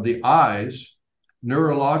of the eyes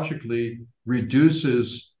neurologically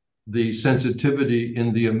reduces the sensitivity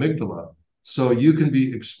in the amygdala. So you can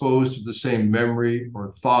be exposed to the same memory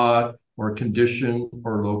or thought or condition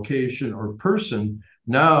or location or person.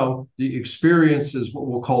 Now the experience is what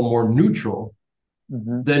we'll call more neutral.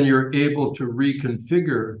 Mhm. Then you're able to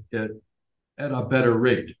reconfigure it at a better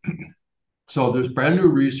rate. So there's brand new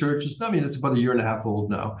research. It's about a year and a half old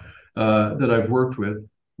now that I've worked with,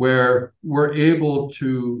 where we're able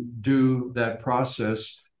to do that process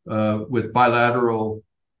with bilateral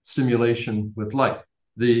stimulation with light.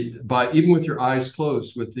 Even with your eyes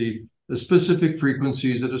closed, with the specific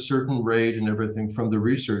frequencies at a certain rate and everything from the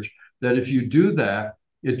research, that if you do that,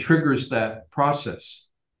 it triggers that process.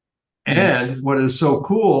 Mm. And what is so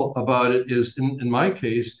cool about it is, in my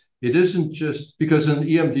case, it isn't just because in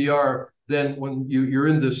EMDR, then when you're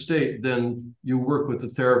in this state, then you work with the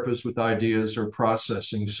therapist with ideas or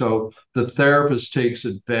processing. So the therapist takes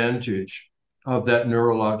advantage of that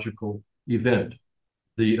neurological event.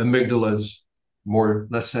 The amygdala is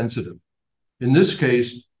less sensitive. In this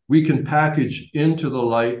case, we can package into the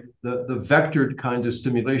light the vectored kind of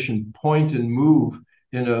stimulation, point and move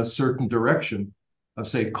in a certain direction,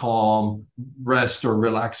 say calm, rest, or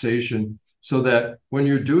relaxation, so that when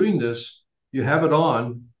you're doing this, you have it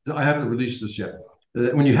on. I haven't released this yet.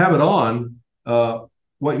 When you have it on,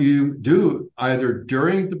 what you do either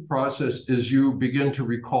during the process is you begin to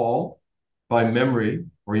recall by memory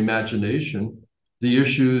or imagination the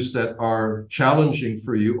issues that are challenging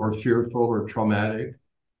for you or fearful or traumatic.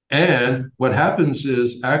 And what happens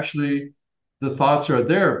is actually the thoughts are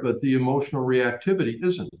there, but the emotional reactivity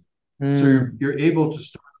isn't. So Mm. you're able to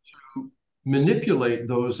start to manipulate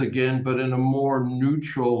those again, but in a more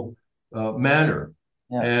neutral manner.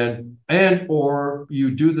 Yeah. And or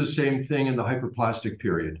you do the same thing in the hyperplastic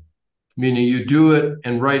period, meaning you do it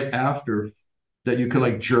and right after that you can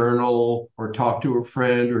like journal or talk to a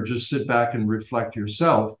friend or just sit back and reflect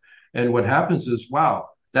yourself. And what happens is, wow,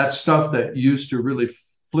 that stuff that used to really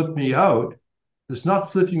flip me out, It's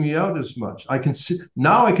not flipping me out as much. I can see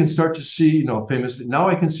now. I can start to see, famously. Now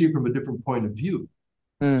I can see it from a different point of view.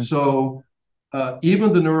 Mm. So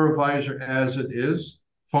even the NeuroVizr as it is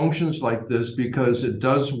functions like this because it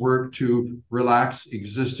does work to relax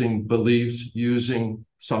existing beliefs using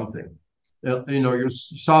something. You're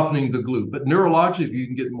softening the glue, but neurologically, you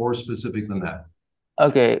can get more specific than that.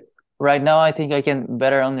 Okay, right now I think I can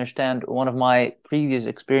better understand one of my previous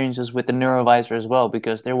experiences with the NeuroVisor as well,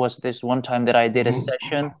 because there was this one time that I did a Mhm.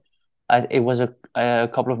 session. It was a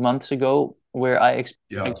couple of months ago where I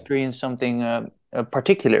Yeah. experienced something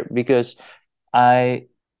particular because I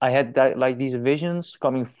I had that like these visions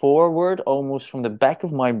coming forward almost from the back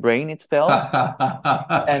of my brain, it felt.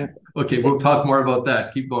 And Okay, it, we'll talk more about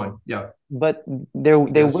that. Keep going. Yeah. but they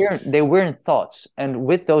Yes. weren't thoughts. And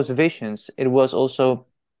with those visions, it was also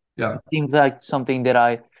Yeah. seems like something that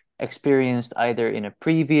I experienced either in a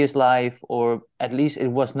previous life, or at least it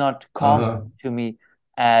was not common Uh-huh. to me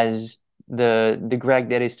as the Greg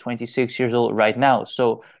that is 26 years old right now.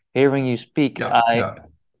 So hearing you speak, Yeah. Yeah.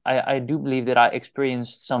 I do believe that I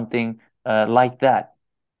experienced something like that.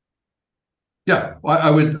 Yeah.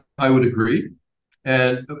 I would agree.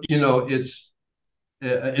 And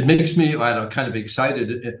it makes me, I don't know, kind of excited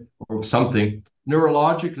or something.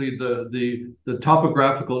 Neurologically, the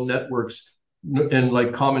topographical networks in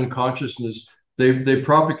like common consciousness, they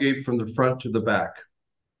propagate from the front to the back.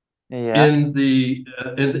 Yeah. In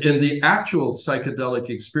the actual psychedelic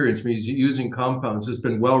experience, means using compounds, has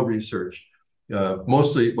been well researched.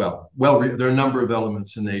 Mostly, there are a number of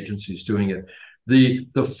elements and agencies doing it.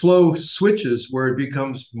 The flow switches where it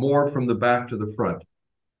becomes more from the back to the front.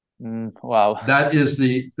 Wow. That is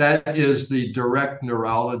the direct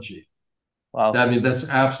neurology. Wow. I mean, that's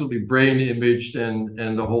absolutely brain imaged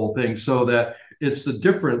and the whole thing. So that it's the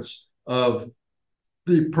difference of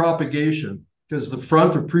the propagation, because the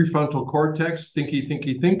front, the prefrontal cortex, thinky,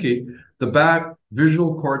 thinky, thinky, the back,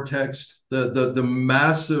 visual cortex, the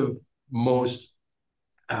massive, most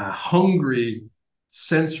hungry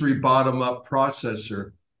sensory bottom up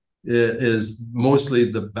processor is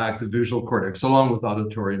mostly the back, the visual cortex, along with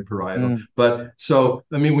auditory and parietal. Mm. But so,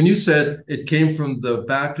 I mean, when you said it came from the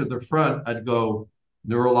back to the front, I'd go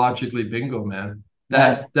neurologically, bingo, man.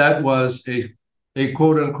 Man. That was a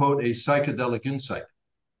quote unquote a psychedelic insight,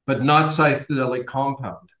 but not psychedelic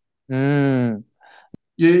compound. Mm.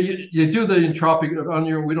 You do the entropic on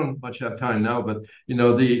your. We don't much have time now, but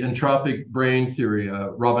the entropic brain theory.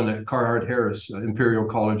 Robin Carhart Harris, Imperial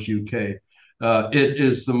College, UK. It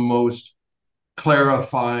is the most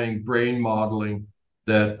clarifying brain modeling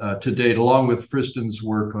that to date, along with Friston's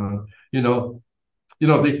work on the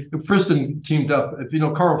Friston teamed up. If you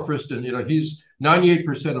know Carl Friston, he's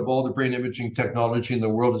 98% of all the brain imaging technology in the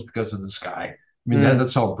world is because of this guy. I mean, Mm.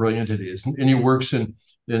 that's how brilliant it is. And he works in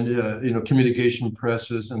communication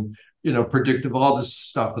presses and predictive, all this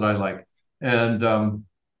stuff that I like. And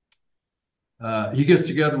he gets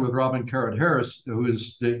together with Robin Carrot Harris, who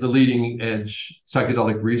is the leading edge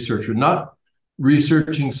psychedelic researcher, not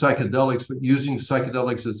researching psychedelics, but using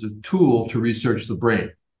psychedelics as a tool to research the brain.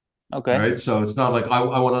 Okay. Right. So it's not like I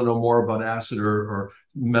want to know more about acid or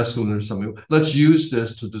mescaline or something. Let's use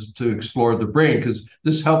this to explore the brain, because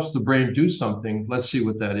this helps the brain do something. Let's see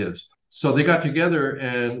what that is. So they got together,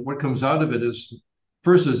 and what comes out of it is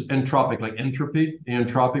first is entropic, like entropy, the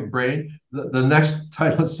entropic brain. The next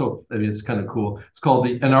title is it's kind of cool. It's called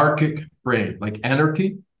the anarchic brain, like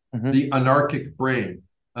anarchy, Hmm. the anarchic brain.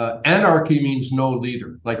 Anarchy means no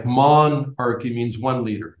leader, like monarchy means one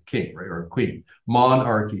leader, king, right, or queen.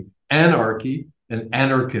 Monarchy. Anarchy, an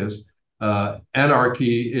anarchist,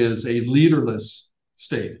 anarchy is a leaderless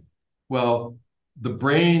state. Well, the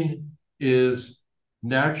brain is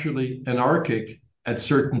naturally anarchic at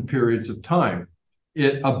certain periods of time.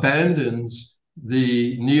 It abandons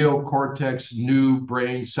the neocortex, new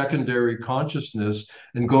brain, secondary consciousness,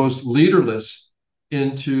 and goes leaderless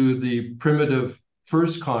into the primitive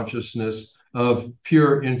first consciousness of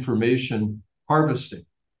pure information harvesting. Mm.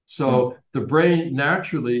 So the brain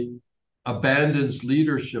naturally abandons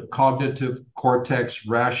leadership, cognitive cortex,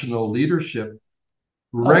 rational leadership,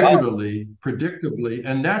 Oh, wow. regularly, predictably,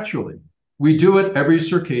 and naturally. We do it every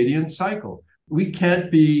circadian cycle. We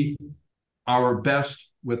can't be our best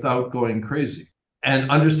without going crazy.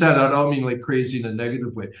 And understand, I don't mean like crazy in a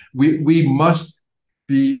negative way. We must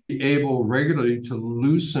be able regularly to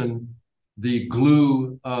loosen the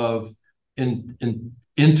glue of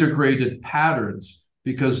integrated patterns,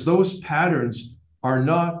 because those patterns are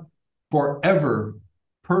not forever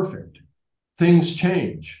perfect. Things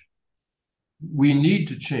change. We need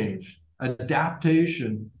to change.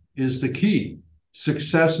 Adaptation is the key.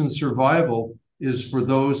 Success and survival is for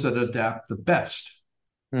those that adapt the best.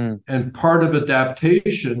 Mm. And part of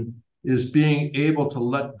adaptation is being able to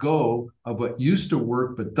let go of what used to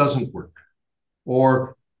work but doesn't work.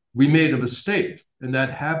 Or we made a mistake and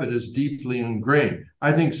that habit is deeply ingrained.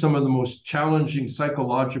 I think some of the most challenging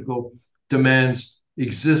psychological demands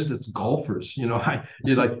exist as golfers. You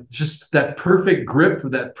like just that perfect grip,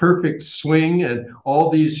 that perfect swing, and all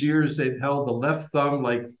these years they've held the left thumb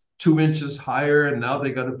like 2 inches higher, and now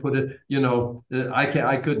they got to put it.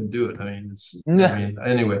 I couldn't do it.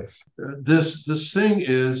 Anyway, this thing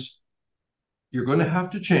is, you're going to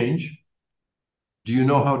have to change. Do you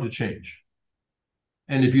know how to change?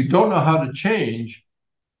 And if you don't know how to change,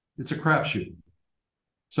 it's a crapshoot.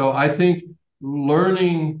 So I think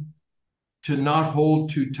learning to not hold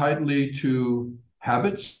too tightly to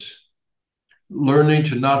habits, learning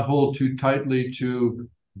to not hold too tightly to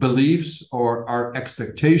beliefs or our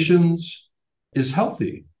expectations is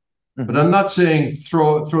healthy. Mm-hmm. But I'm not saying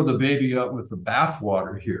throw the baby out with the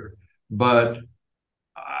bathwater here. But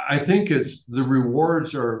I think the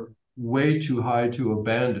rewards are way too high to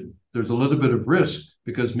abandon. There's a little bit of risk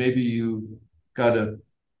because maybe you got to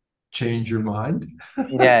change your mind.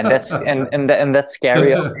 Yeah, and that's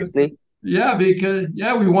scary, obviously. Yeah, because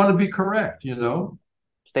we want to be correct,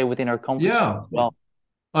 Stay within our comfort zone as well.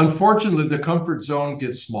 Unfortunately, the comfort zone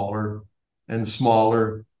gets smaller and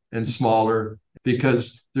smaller and smaller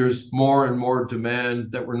because there's more and more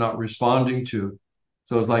demand that we're not responding to.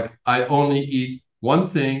 So it's like, I only eat one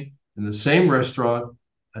thing in the same restaurant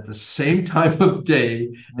at the same time of day.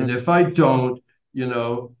 Mm-hmm. And if I don't,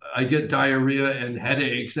 I get diarrhea and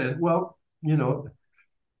headaches. And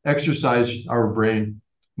exercise our brain,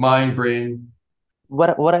 brain.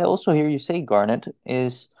 What I also hear you say, Garnet,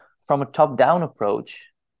 is from a top-down approach,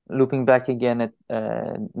 looking back again at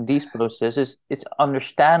these processes, it's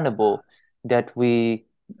understandable that we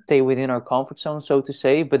stay within our comfort zone, so to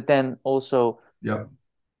say, but then also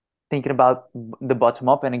thinking about the bottom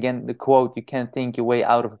up. And again, the quote, you can't think your way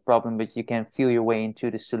out of a problem, but you can feel your way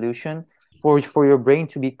into the solution. For your brain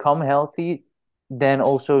to become healthy, then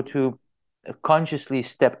also to consciously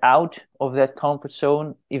step out of that comfort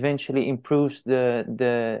zone eventually improves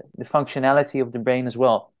the functionality of the brain as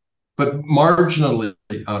well. But marginally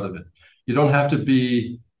out of it. You don't have to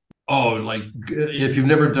be, like if you've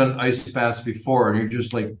never done ice baths before and you're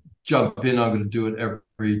just like, jump in, I'm going to do it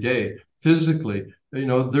every day. Physically,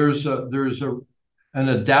 there's an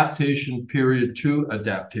adaptation period to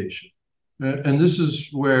adaptation. And this is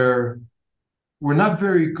where we're not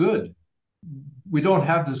very good. We don't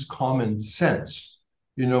have this common sense.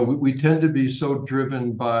 We tend to be so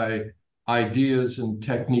driven by ideas and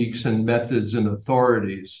techniques and methods and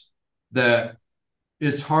authorities that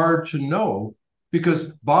it's hard to know,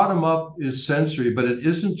 because bottom up is sensory, but it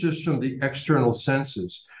isn't just from the external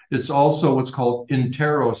senses. It's also what's called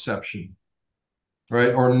interoception,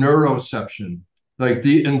 right? Or neuroception, like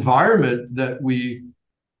the environment that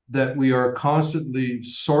we are constantly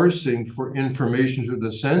sourcing for information through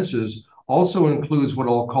the senses also includes what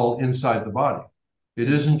I'll call inside the body.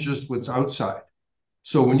 It isn't just what's outside.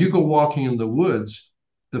 So when you go walking in the woods,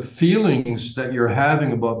 the feelings that you're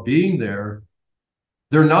having about being there,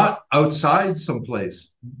 they're not outside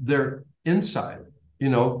someplace, they're inside.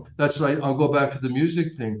 That's like, I'll go back to the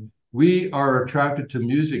music thing. We are attracted to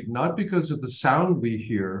music not because of the sound we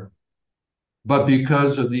hear, but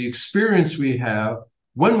because of the experience we have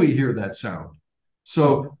when we hear that sound.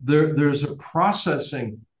 So there's a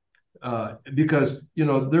processing, because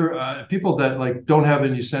there are people that like don't have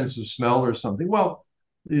any sense of smell or something. Well,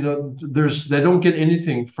 they don't get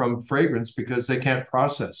anything from fragrance because they can't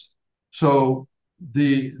process. So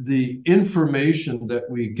the information that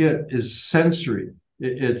we get is sensory.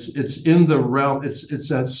 It's in the realm.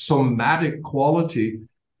 It's a somatic quality,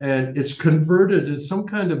 and it's converted in some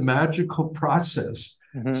kind of magical process,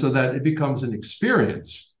 mm-hmm. so that it becomes an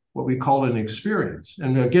experience, what we call an experience.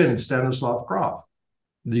 And again, Stanislav Grof,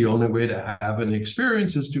 the only way to have an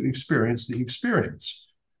experience is to experience the experience.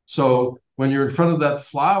 So when you're in front of that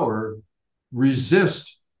flower,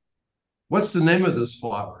 resist. What's the name of this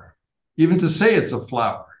flower? Even to say it's a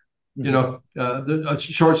flower. Mm-hmm. A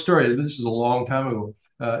short story. This is a long time ago.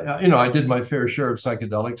 I did my fair share of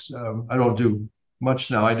psychedelics. I don't do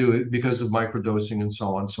much now. I do it because of microdosing and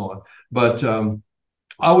so on and so on. But I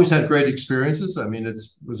always had great experiences. I mean, it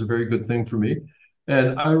was a very good thing for me.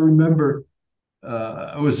 And I remember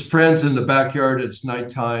I was friends in the backyard. It's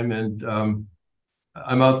nighttime, and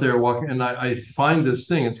I'm out there walking, and I find this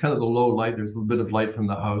thing. It's kind of the low light. There's a little bit of light from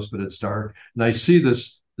the house, but it's dark. And I see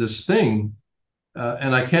this thing,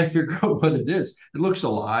 and I can't figure out what it is. It looks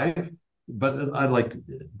alive,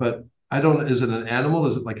 but I don't, is it an animal?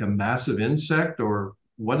 Is it like a massive insect or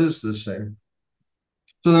what is this thing?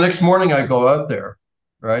 So the next morning I go out there,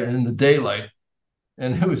 right, in the daylight,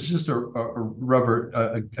 and it was just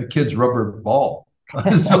a kid's rubber ball.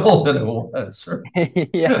 That's all that it was,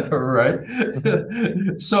 Yeah.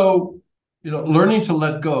 right? So, learning to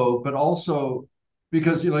let go, but also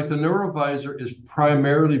because, like the NeuroVizr is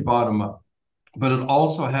primarily bottom up, but it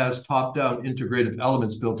also has top down integrative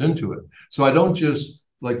elements built into it. So I don't just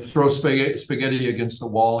like throw spaghetti against the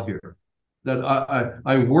wall here. That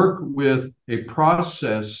I work with a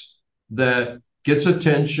process that gets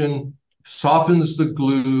attention, softens the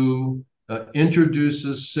glue,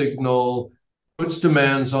 introduces signal, puts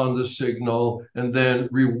demands on the signal, and then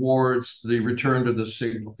rewards the return to the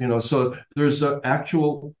signal. So there's an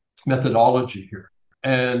actual methodology here.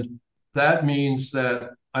 And that means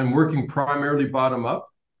that I'm working primarily bottom up,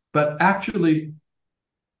 but actually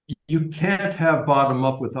you can't have bottom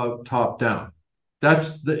up without top down.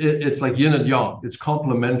 It's like yin and yang. It's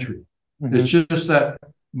complementary. Mm-hmm. It's just that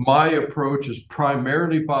my approach is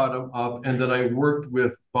primarily bottom up, and that I worked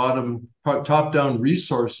with top down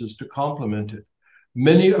resources to complement it.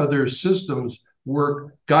 Many other systems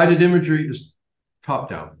work. Guided imagery is top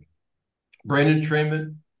down. Brain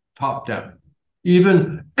entrainment, top down.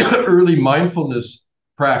 Even early mindfulness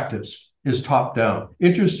practice is top down.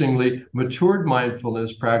 Interestingly, matured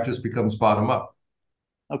mindfulness practice becomes bottom up.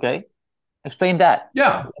 Okay. Explain that.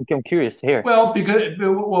 Yeah. I'm curious to hear. Well,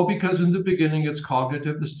 because in the beginning it's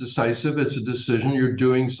cognitive, it's decisive, it's a decision, you're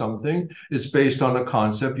doing something, it's based on a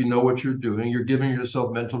concept, you know what you're doing, you're giving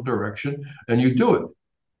yourself mental direction, and you do it.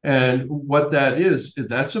 And what that is,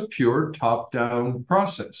 that's a pure top-down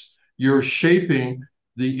process. You're shaping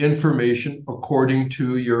the information according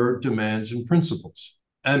to your demands and principles.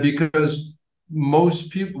 And because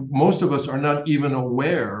most of us are not even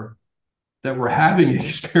aware that we're having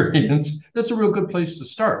experience, that's a real good place to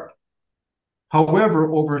start.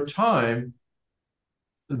 However, over time,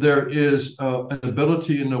 there is an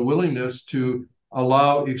ability and a willingness to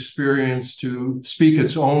allow experience to speak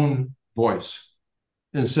its own voice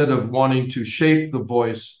instead of wanting to shape the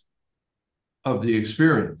voice of the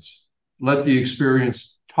experience. Let the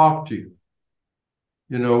experience talk to you.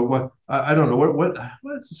 I don't know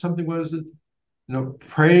what is something. What is it?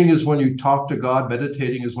 Praying is when you talk to God.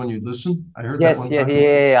 Meditating is when you listen. I heard that one time.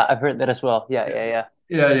 Yeah. I've heard that as well. Yeah.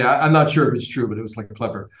 I'm not sure if it's true, but it was like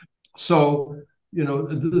clever. So,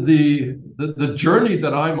 the journey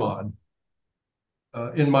that I'm on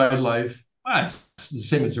in my life, it's the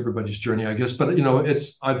same as everybody's journey, I guess. But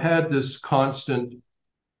I've had this constant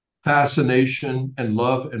fascination and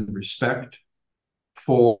love and respect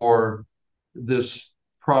for this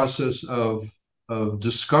process of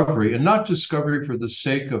discovery, and not discovery for the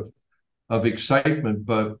sake of excitement,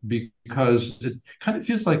 but because it kind of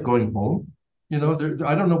feels like going home. I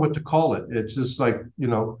don't know what to call it. It's just like, I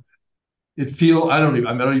don't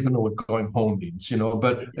even know what going home means,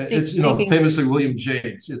 but it's, famously William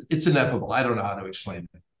James, it's ineffable. I don't know how to explain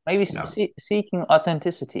it. Maybe seeking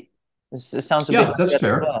authenticity. It sounds a bit. That's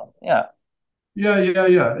fair. Well. Yeah.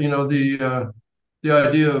 The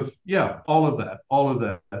idea of, all of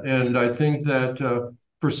that. And I think that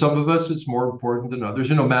for some of us, it's more important than others.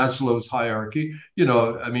 Maslow's hierarchy,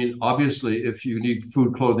 obviously, if you need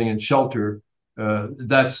food, clothing, and shelter,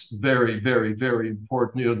 that's very, very, very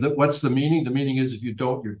important. What's the meaning? The meaning is if you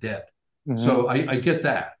don't, you're dead. Mm-hmm. So I get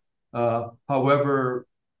that. However,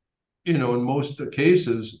 in most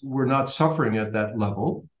cases, we're not suffering at that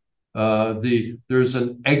level. There's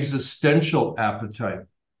an existential appetite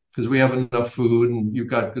because we have enough food and you've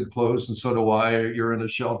got good clothes and so do I. You're in a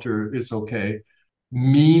shelter, it's okay.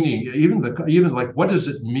 Meaning, even like, what does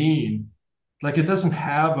it mean? Like, it doesn't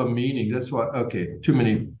have a meaning. That's why. Okay, too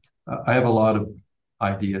many. I have a lot of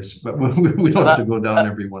ideas, but we don't have to go down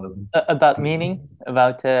every one of them. About meaning,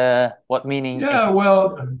 about what meaning? Yeah,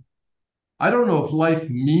 well, I don't know if life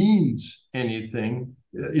means anything.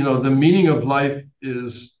 The meaning of life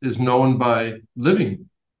is known by living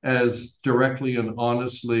as directly and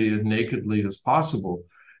honestly and nakedly as possible.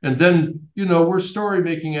 And then, we're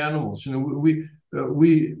story-making animals. We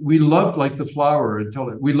love, like the flower,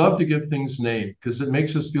 we love to give things name because it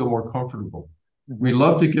makes us feel more comfortable. Mm-hmm. We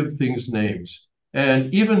love to give things names.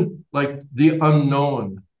 And even like the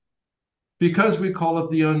unknown, because we call it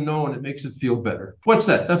the unknown, it makes it feel better. What's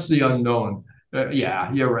that? That's the unknown.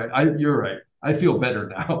 Yeah, you're right. You're right. I feel better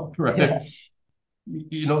now, right?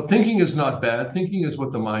 Yeah. Thinking is not bad. Thinking is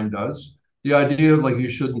what the mind does. The idea of like you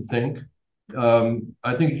shouldn't think.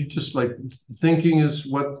 I think you just like thinking is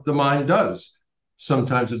what the mind does.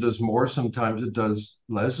 Sometimes it does more, sometimes it does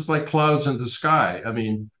less. It's like clouds in the sky. I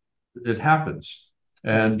mean, it happens.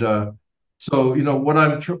 And So,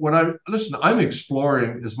 listen, I'm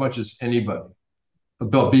exploring as much as anybody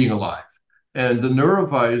about being alive. And the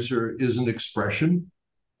NeuroVizr is an expression.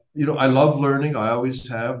 I love learning. I always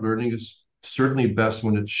have. Learning is certainly best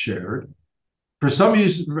when it's shared. For some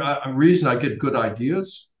reason, I get good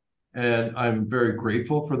ideas, and I'm very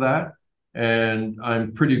grateful for that. And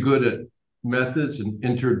I'm pretty good at methods and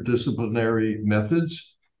interdisciplinary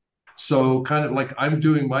methods. So, kind of like I'm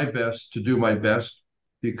doing my best to do my best,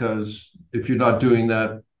 because if you're not doing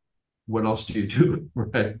that, what else do you do?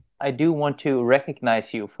 Right. I do want to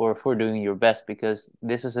recognize you for doing your best, because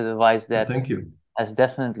this is a device Well, that thank you. has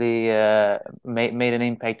definitely made an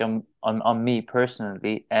impact on me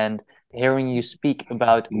personally. And hearing you speak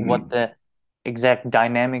about what the exact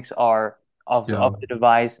dynamics are of Yeah. the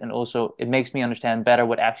device, and also it makes me understand better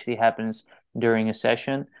what actually happens during a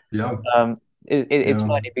session. Yeah. It's Yeah.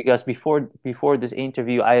 funny because before this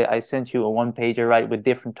interview, I sent you a one pager, right, with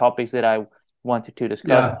different topics that I wanted to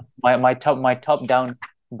discuss. Yeah. My top down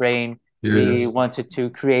brain Here it really is. wanted to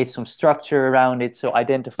create some structure around it, so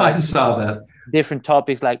identify I saw that. different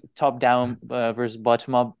topics like top down versus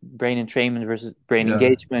bottom up, brain entrainment versus brain Yeah.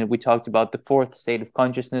 engagement. We talked about the fourth state of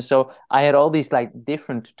consciousness. So I had all these like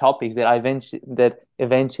different topics that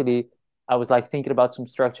eventually I was like thinking about some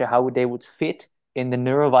structure, how would they would fit in the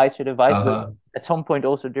NeuroVizr device. But Uh-huh. at some point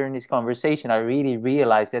also during this conversation, I really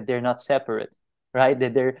realized that they're not separate, right?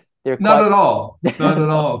 That they're Not quite at all. Not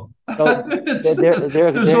at all. so It's there's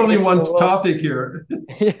they're only one interwoven. topic here.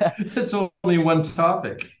 Yeah. It's only one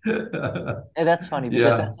topic. And that's funny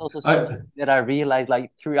because Yeah. that's also I something that I realized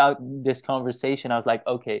like throughout this conversation. I was like,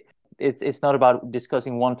 okay, it's not about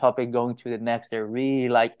discussing one topic going to the next. They're really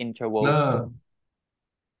like interwoven. No.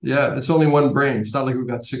 Yeah, it's only one brain. It's not like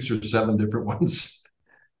we've got six or seven different ones.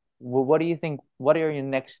 Well, what do you think? What are your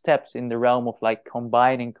next steps in the realm of like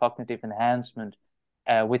combining cognitive enhancement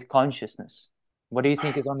with consciousness? What do you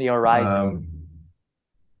think is on the horizon? Um,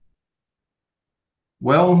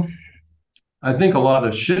 well, I think a lot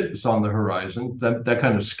of shit is on the horizon. That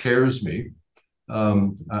kind of scares me.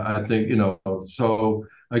 I think, so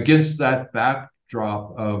against that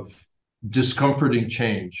backdrop of discomforting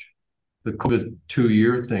change, the COVID 2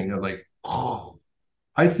 year thing, like, oh,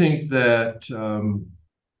 I think that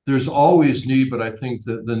there's always need, but I think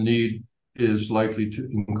that the need is likely to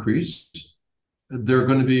increase. There are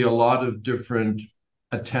going to be a lot of different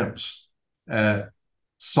attempts at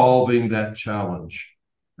solving that challenge.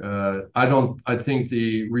 I think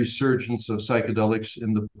the resurgence of psychedelics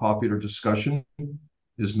in the popular discussion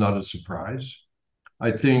is not a surprise.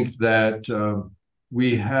 I think that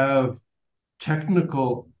we have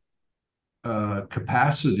technical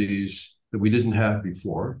capacities that we didn't have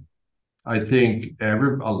before. I think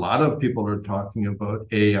a lot of people are talking about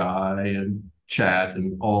AI and chat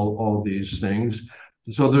and all these things.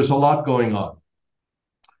 So there's a lot going on.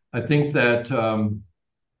 I think that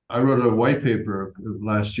I wrote a white paper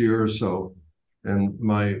last year or so, and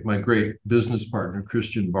my great business partner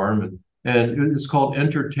Christian Barman, and it's called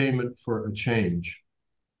Entertainment for a Change,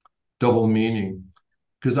 double meaning,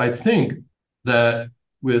 because I think that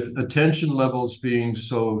with attention levels being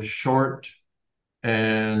so short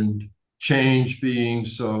and change being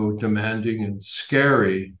so demanding and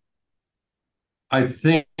scary, I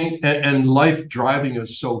think, and life driving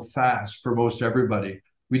us so fast for most everybody,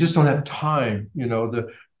 we just don't have time.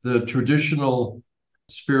 The traditional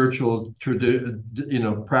spiritual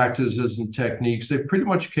practices and techniques, they pretty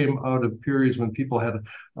much came out of periods when people had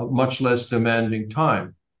a much less demanding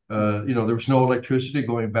time. There was no electricity,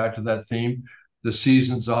 going back to that theme. The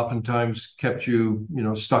seasons oftentimes kept you,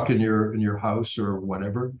 stuck in your house or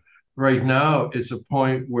whatever. Right now, it's a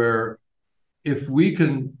point where if we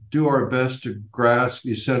can do our best to grasp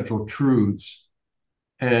essential truths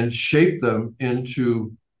and shape them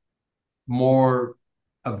into more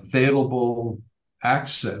available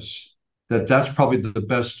access, that's probably the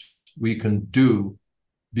best we can do,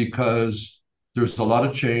 because there's a lot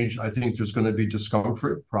of change. I think there's going to be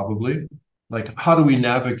discomfort, probably. Like, how do we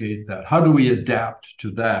navigate that? How do we adapt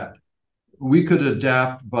to that? We could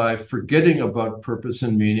adapt by forgetting about purpose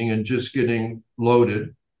and meaning and just getting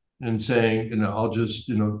loaded and saying, I'll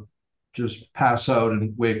just pass out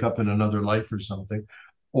and wake up in another life or something.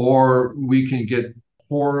 Or we can get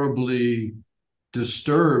horribly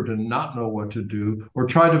disturbed and not know what to do, or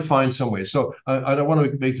try to find some way. So I don't want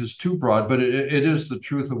to make this too broad, but it is the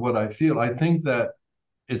truth of what I feel. I think that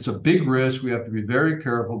it's a big risk. We have to be very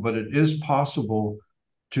careful, but it is possible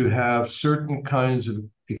to have certain kinds of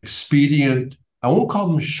expedient, I won't call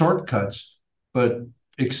them shortcuts, but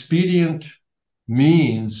expedient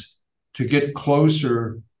means to get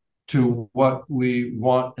closer to what we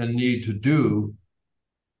want and need to do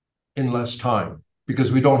in less time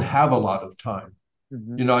because we don't have a lot of time.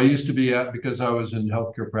 Mm-hmm. You know, I used to be at, because I was in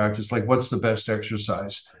healthcare practice, like, what's the best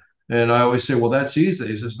exercise? And I always say, well, that's easy.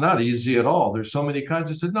 He says, it's not easy at all. There's so many kinds.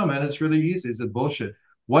 I said, no, man, it's really easy. He said, bullshit.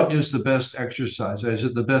 What is the best exercise? I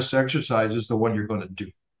said, the best exercise is the one you're going to do.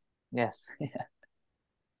 Yes.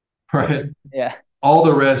 Right? Yeah. All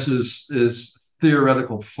the rest is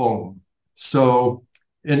theoretical foam. So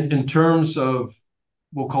in terms of,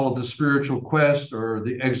 we'll call it the spiritual quest or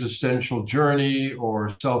the existential journey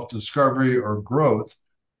or self-discovery or growth,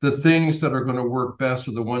 the things that are going to work best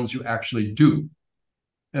are the ones you actually do.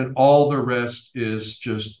 And all the rest is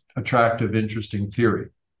just attractive, interesting theory.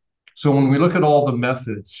 So when we look at all the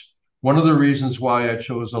methods, one of the reasons why I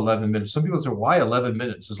chose 11 minutes, some people say, why 11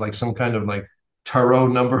 minutes? Is like some kind of like tarot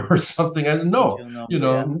number or something. I no, you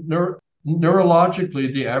know,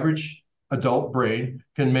 neurologically, the average adult brain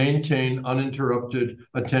can maintain uninterrupted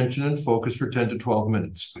attention and focus for 10 to 12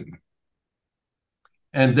 minutes.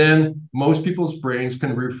 And then most people's brains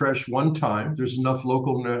can refresh one time. There's enough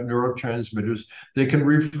local neurotransmitters. They can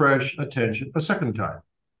refresh attention a second time.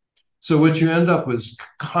 So what you end up with is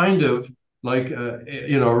kind of like,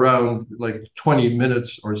 you know, around like 20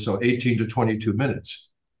 minutes or so, 18 to 22 minutes.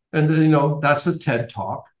 And, you know, that's the TED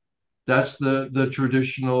Talk. That's the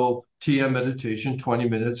traditional TM meditation, 20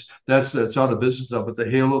 minutes. That's out of business of it. The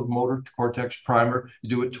halo motor cortex primer, you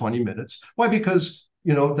do it 20 minutes. Why? Because,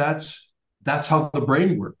 you know, that's how the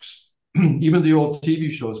brain works. Even the old TV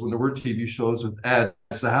shows, when there were TV shows with ads,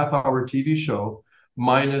 the half-hour TV show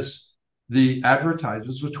minus the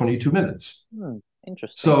advertisements was 22 minutes.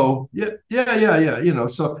 Interesting. So yeah. You know,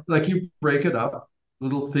 so like you break it up,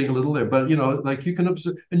 little thing, a little there, but you know, like you can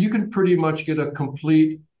observe, and you can pretty much get a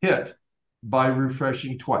complete hit by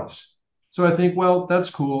refreshing twice. So I think, well, that's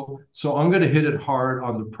cool. So I'm going to hit it hard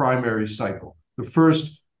on the primary cycle, the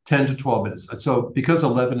first 10 to 12 minutes. So because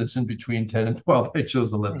 11 is in between 10 and 12, I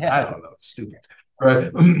chose 11. Yeah. I don't know, it's stupid, right?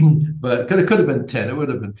 But it could have been 10. It would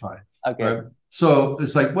have been fine. Okay. Right? So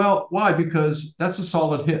it's like, well, why? Because that's a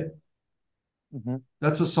solid hit. Mm-hmm.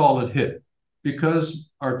 That's a solid hit. Because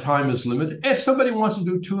our time is limited. If somebody wants to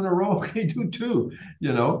do 2 in a row, okay, do 2.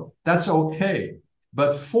 You know, that's okay.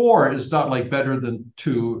 But 4 is not like better than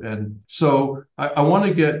 2. And so I want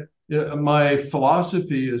to get, my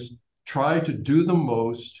philosophy is try to do the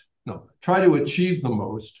most, no, try to achieve the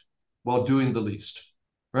most while doing the least,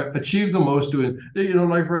 right? Achieve the most doing, you know,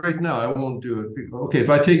 like right now, I won't do it. Okay, if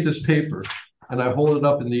I take this paper and I hold it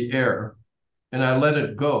up in the air and I let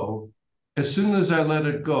it go, as soon as I let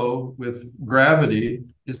it go with gravity,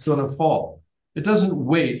 it's going to fall. It doesn't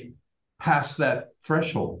wait past that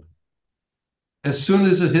threshold. As soon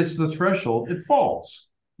as it hits the threshold, it falls.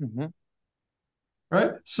 Mm-hmm.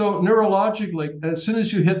 Right? So neurologically, as soon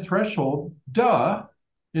as you hit threshold,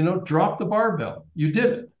 you know, drop the barbell. You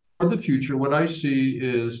did it. For the future, what I see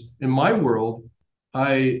is in my world,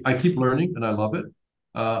 I keep learning and I love it.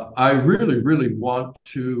 I really, really want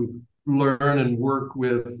to learn and work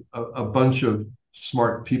with a bunch of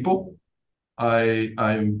smart people.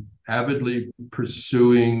 I'm avidly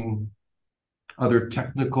pursuing other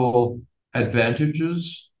technical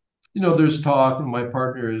advantages. You know, there's talk, and my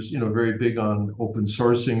partner is, you know, very big on open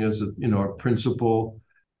sourcing as a, you know, a principle.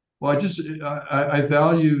 Well, I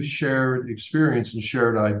value shared experience and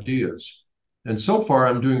shared ideas. And so far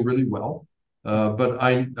I'm doing really well. But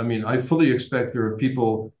I mean, I fully expect there are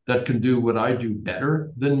people that can do what I do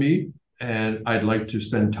better than me, and I'd like to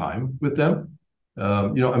spend time with them.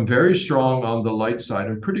 You know, I'm very strong on the light side.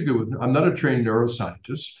 I'm pretty good with, I'm not a trained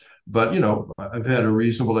neuroscientist, but you know, I've had a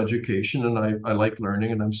reasonable education and I like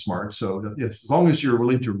learning and I'm smart. So yes, as long as you're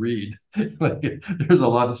willing to read, like, there's a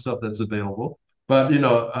lot of stuff that's available. But you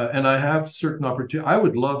know, and I have certain opportunities. I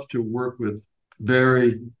would love to work with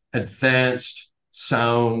very advanced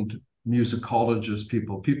sound musicologist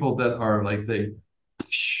people that are like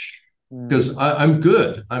because I'm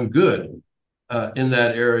good. I'm good in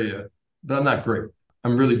that area, but I'm not great.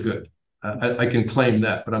 I'm really good. I can claim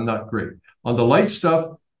that, but I'm not great. On the light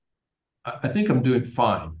stuff, I think I'm doing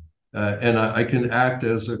fine. And I can act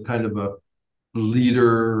as a kind of a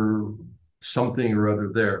leader, something or other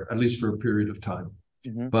there, at least for a period of time.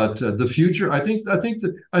 Mm-hmm. But the future, I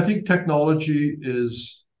think technology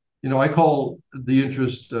is, you know, I call the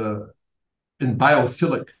interest in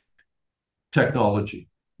biophilic technology,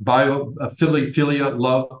 philia,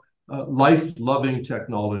 love, life-loving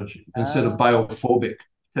technology instead of biophobic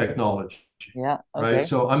technology. Yeah. Okay. Right.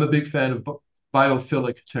 So I'm a big fan of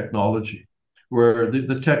biophilic technology, where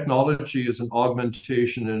the technology is an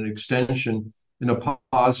augmentation and an extension in a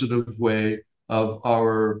positive way of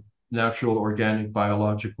our natural organic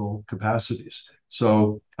biological capacities.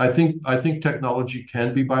 So I think technology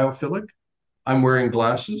can be biophilic. I'm wearing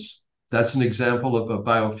glasses. That's an example of a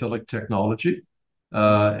biophilic technology.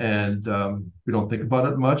 And we don't think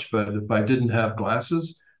about it much, but if I didn't have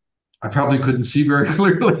glasses, I probably couldn't see very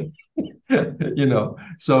clearly.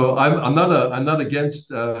 So I'm not against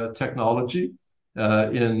technology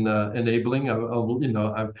in enabling.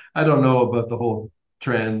 I don't know about the whole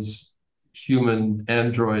transhuman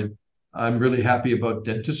android. I'm really happy about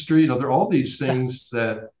dentistry. There are all these things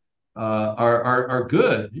that are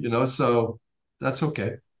good. So that's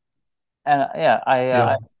okay. And yeah,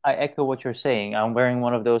 Yeah, I echo what you're saying. I'm wearing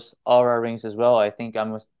one of those aura rings as well. I think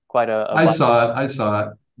I'm quite a I saw it. I saw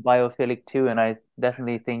it. biophilic too, and I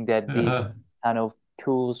definitely think that these kind of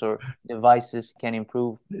tools or devices can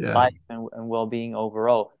improve Yeah. life and well-being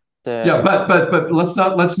overall. Yeah, but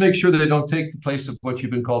let's make sure they don't take the place of what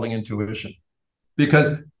you've been calling intuition,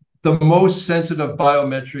 because the most sensitive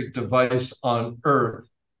biometric device on earth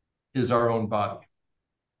is our own body.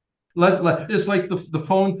 It's like the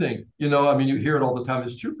phone thing. I mean, you hear it all the time.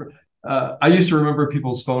 It's true. I used to remember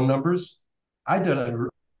people's phone numbers. I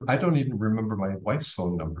don't even remember my wife's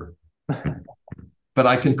phone number, but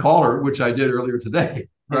I can call her, which I did earlier today,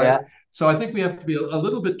 right? Yeah. So I think we have to be a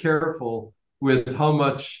little bit careful with how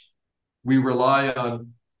much we rely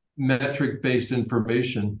on metric-based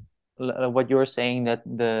information. What you're saying, that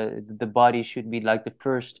the body should be like the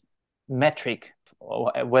first metric,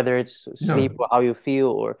 whether it's Yeah, sleep or how you feel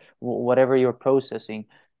or whatever you're processing.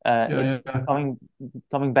 It's yeah, yeah,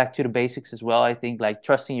 coming back to the basics as well. I think like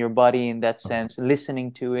trusting your body in that sense,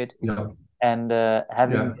 listening to it, yeah, and yeah,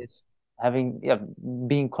 having yeah,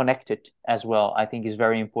 being connected as well. I think is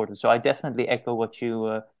very important. So I definitely echo what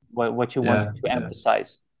you wanted yeah, to yeah.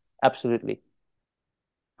 emphasize. Absolutely.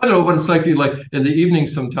 I know what it's like in the evening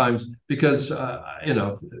sometimes, because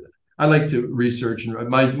I like to research, and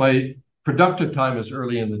my productive time is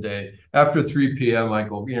early in the day. After 3 p.m. I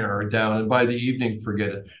go down, and by the evening,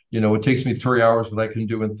 forget it. It takes me 3 hours what I can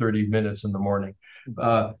do in 30 minutes in the morning.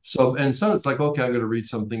 So it's like, okay, I'm going to read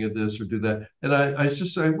something of this or do that, and I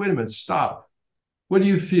just say, wait a minute, stop. What do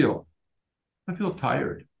you feel? I feel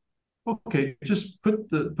tired. Okay, just put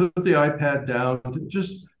the iPad down,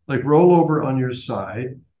 just like roll over on your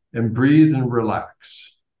side and breathe and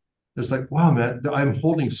relax. It's like, wow, man, I'm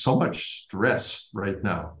holding so much stress right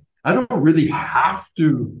now. I don't really have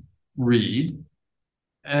to read.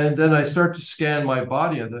 And then I start to scan my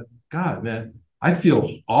body and think, God, man, I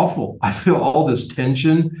feel awful. I feel all this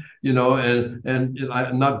tension, and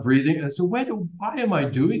I'm not breathing. And so why am I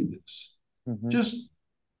doing this? Hmm. Just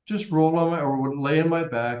just roll on my or lay on my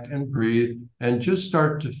back and breathe and just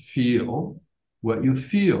start to feel what you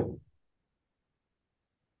feel.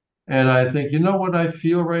 And I think, you know what I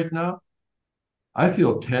feel right now? I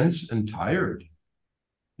feel tense and tired.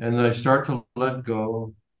 And then I start to let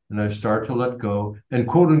go, and I start to let go. And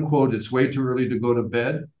quote unquote, it's way too early to go to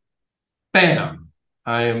bed. Bam,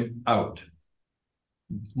 I am out.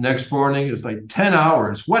 Next morning is like 10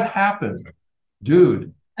 hours. What happened?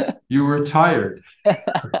 Dude, you were tired. Right?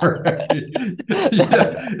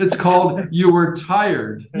 Yeah, it's called You Were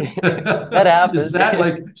Tired. That Is happens. that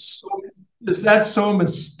like so? Is that so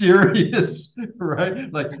mysterious?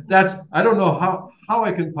 Right? Like I don't know how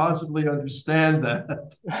I can possibly understand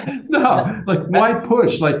that. No, like why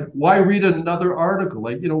push? Like why read another article?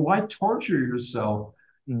 Like, why torture yourself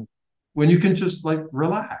when you can just like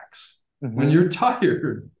relax when Mm-hmm. you're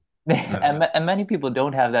tired? And many people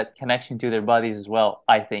don't have that connection to their bodies as well,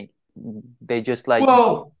 I think. They just like,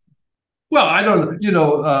 Well, well, I don't,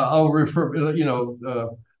 I'll refer,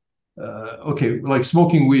 okay, like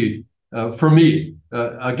smoking weed. For me,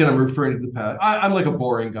 again, I'm referring to the past. I'm like a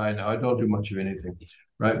boring guy now. I don't do much of anything,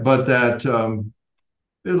 right? But that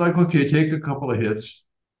it's like, okay, take a couple of hits,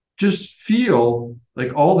 just feel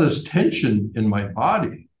like all this tension in my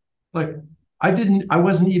body. Like I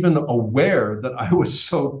wasn't even aware that I was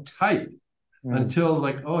so tight mm, until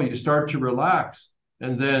like, oh, you start to relax,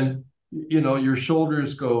 and then your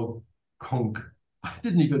shoulders go conk. I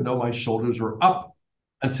didn't even know my shoulders were up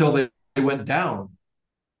until they went down.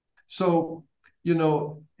 So,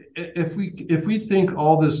 if we think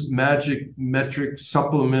all this magic metric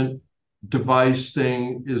supplement device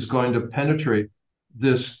thing is going to penetrate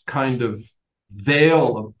this kind of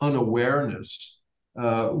veil of unawareness,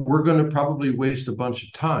 we're going to probably waste a bunch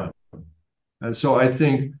of time. And so I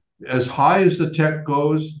think as high as the tech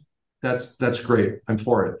goes, that's great. I'm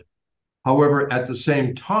for it. However, at the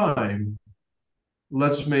same time,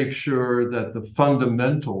 let's make sure that the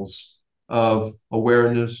fundamentals of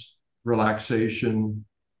awareness, relaxation,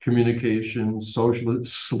 communication, social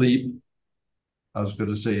sleep, I was going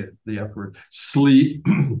to say the F word, sleep,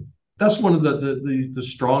 that's one of the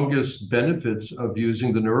strongest benefits of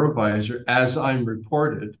using the NeuroVizr, as I'm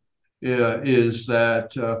reported, is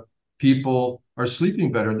that people are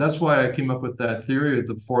sleeping better. That's why I came up with that theory of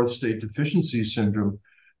the fourth state deficiency syndrome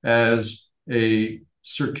as a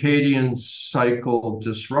circadian cycle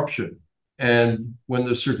disruption. And when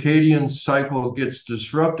the circadian cycle gets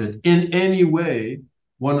disrupted in any way,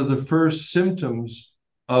 one of the first symptoms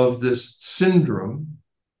of this syndrome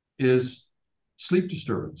is sleep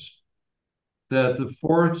disturbance. That the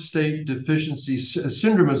fourth state deficiency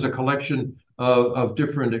syndrome is a collection of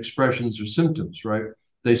different expressions or symptoms, right?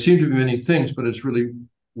 They seem to be many things, but it's really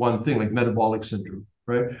one thing, like metabolic syndrome,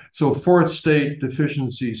 right? So fourth state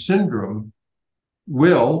deficiency syndrome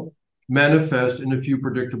will manifest in a few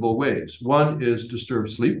predictable ways. One is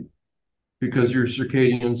disturbed sleep because your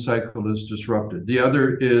circadian cycle is disrupted. The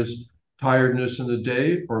other is tiredness in the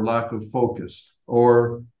day or lack of focus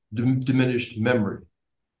or diminished memory,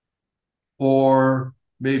 or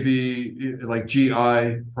maybe like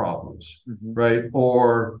GI problems, right?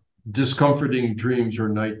 Or discomforting dreams or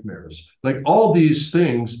nightmares. Like all these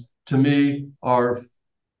things to me are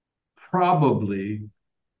probably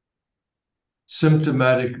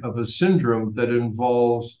symptomatic of a syndrome that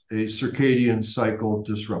involves a circadian cycle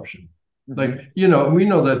disruption. Like, we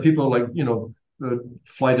know that people like,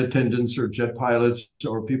 flight attendants or jet pilots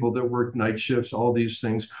or people that work night shifts, all these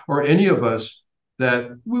things, or any of us,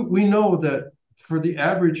 that we know that for the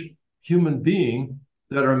average human being,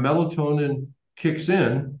 that our melatonin kicks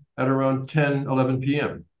in at around 10, 11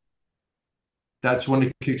 p.m. That's when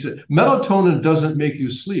it kicks in. Melatonin doesn't make you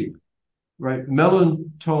sleep, right?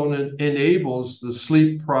 Melatonin enables the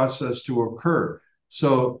sleep process to occur.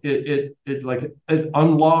 So it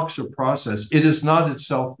unlocks a process. It is not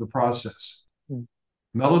itself the process.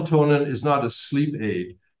 Melatonin is not a sleep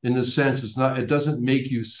aid in the sense it doesn't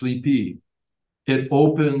make you sleepy. It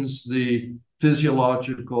opens the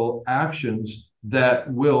physiological actions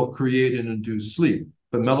that will create and induce sleep.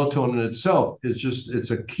 But melatonin itself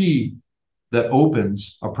it's a key that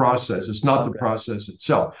opens a process. It's not the process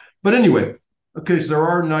itself. But anyway, okay, so there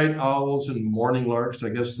are night owls and morning larks, I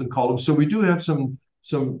guess they call them. So we do have some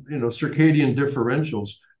circadian differentials.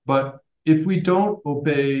 But if we don't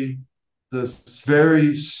obey the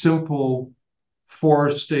very simple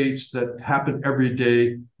four states that happen every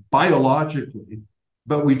day biologically,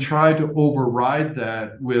 but we try to override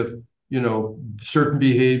that with certain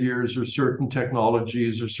behaviors or certain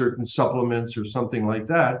technologies or certain supplements or something like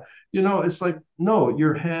that, it's like, no,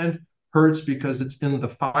 your hand hurts because it's in the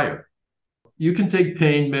fire. You can take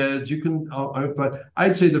pain meds, but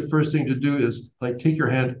I'd say the first thing to do is like take your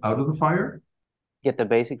hand out of the fire. Get the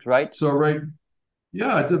basics right. So, right.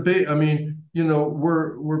 Yeah,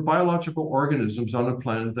 we're biological organisms on a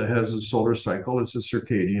planet that has a solar cycle. It's a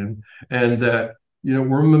circadian, and that,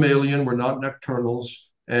 we're mammalian, we're not nocturnals,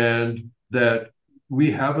 and that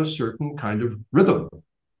we have a certain kind of rhythm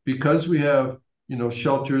because we have,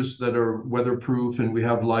 shelters that are weatherproof, and we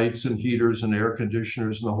have lights and heaters and air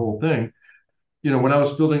conditioners and the whole thing. When I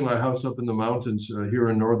was building my house up in the mountains here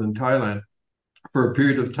in northern Thailand, for a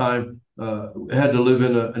period of time, I had to live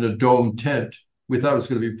in a dome tent. We thought it was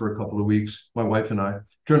going to be for a couple of weeks, my wife and I.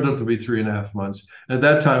 Turned out to be 3.5 months. At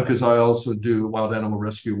that time, because I also do wild animal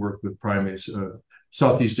rescue work with primates,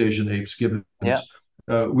 Southeast Asian apes, gibbons. Yeah.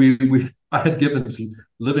 I had gibbons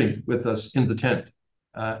living with us in the tent.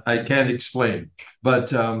 I can't explain,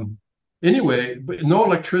 but anyway, but no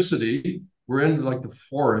electricity. We're in like the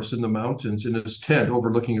forest in the mountains in this tent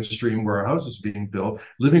overlooking a stream where our house is being built,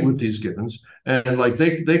 living with these gibbons, and like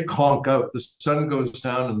they conk out. The sun goes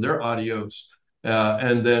down and they're adios.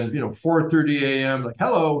 And then 4:30 a.m. like,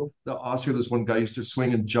 hello, the Oscar. This one guy used to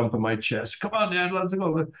swing and jump on my chest. Come on, Dad, let's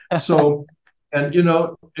go. So, and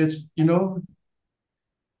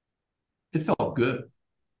it felt good.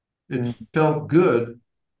 It felt good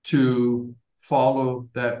to follow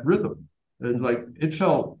that rhythm. And like it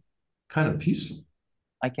felt kind of peaceful.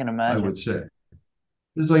 I can imagine. I would say it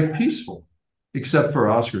was like peaceful, except for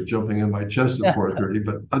Oscar jumping in my chest at 4:30.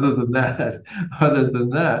 But other than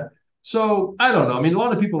that, so I don't know. I mean, a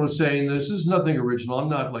lot of people are saying this is nothing original. I'm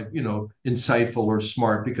not like insightful or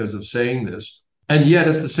smart because of saying this, and yet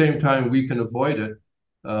at the same time we can avoid it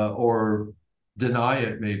or deny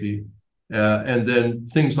it maybe. And then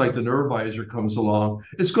things like the NeuroVizr comes along.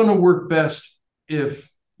 It's going to work best if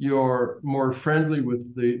you're more friendly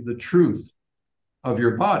with the truth of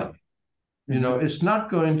your body. It's not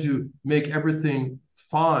going to make everything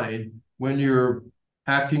fine when you're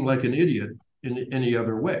acting like an idiot in any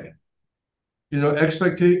other way.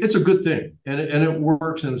 Expectation, it's a good thing. And it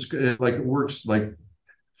works, and it works,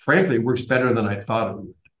 frankly, it works better than I thought it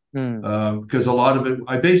would. Mm. because a lot of it,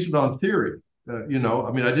 I based it on theory. I mean,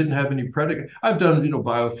 I didn't have any predicate. I've done,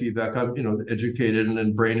 biofeedback. I'm, educated and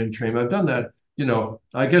then brain entrainment. I've done that.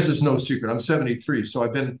 I guess it's no secret. I'm 73, so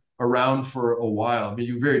I've been around for a while. I mean,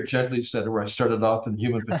 you very gently said where I started off in the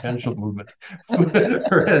human potential movement.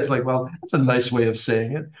 Whereas, like, well, that's a nice way of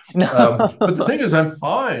saying it. No. But the thing is, I'm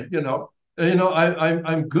fine.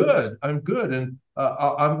 I'm good. I'm good, and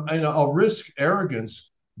I'll risk arrogance,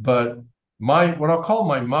 but what I'll call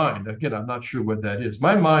my mind, again, I'm not sure what that is.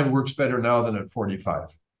 My mind works better now than at 45.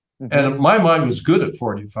 Mhm. And my mind was good at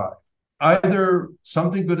 45. Either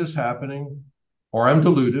something good is happening or I'm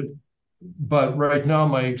deluded. But right now,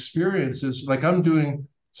 my experience is like I'm doing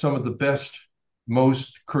some of the best,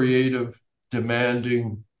 most creative,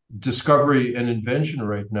 demanding discovery and invention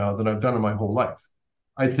right now that I've done in my whole life.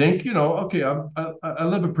 I think, okay, I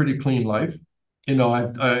live a pretty clean life.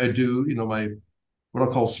 I do, my what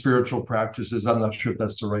I call spiritual practices. I'm not sure if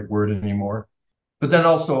that's the right word anymore. But then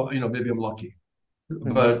also, maybe I'm lucky.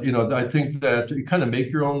 Mhm. But, I think that you kind of make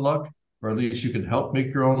your own luck, or at least you can help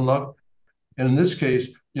make your own luck. And in this case,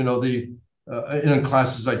 in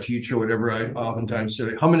classes I teach or whatever, I oftentimes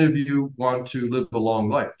say, how many of you want to live a long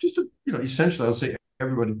life? Just to, essentially, I'll say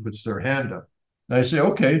everybody puts their hand up. And I say,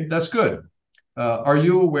 okay, that's good. Are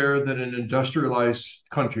you aware that in industrialized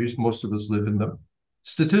countries, most of us live in them,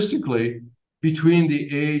 statistically, between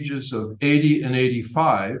the ages of 80 and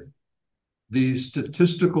 85, the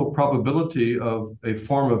statistical probability of a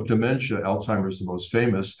form of dementia, Alzheimer's the most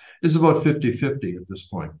famous, is about 50-50 at this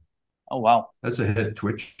point. Oh, wow. That's a head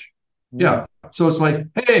twitch. Mm. Yeah. So it's like,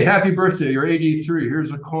 hey, happy birthday. You're 83.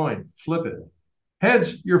 Here's a coin. Flip it.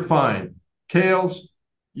 Heads, you're fine. Tails,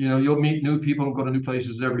 you'll meet new people and go to new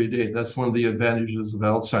places every day. That's one of the advantages of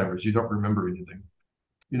Alzheimer's. You don't remember anything.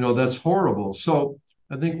 That's horrible. So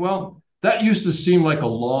I think, well, that used to seem like a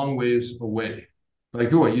long ways away.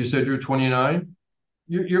 Like what you said, you're 29.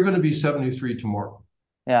 You're going to be 73 tomorrow.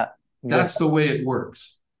 Yeah. Because That's the way it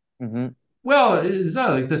works. mhm. Well, it's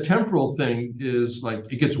not like the temporal thing is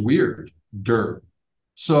like it gets weird. Dirt.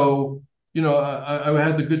 So, I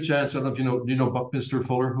had the good chance. I don't know if Buckminster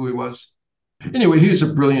Fuller, who he was. Anyway, he's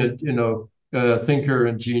a brilliant, thinker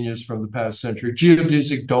and genius from the past century.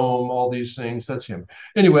 Geodesic dome, all these things. That's him.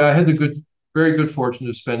 Anyway, I had very good fortune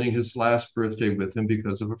of spending his last birthday with him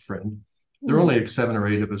because of a friend. There were only like 7 or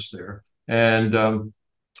 8 of us there, and so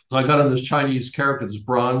I got on this Chinese character, this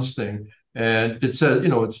bronze thing, and it said,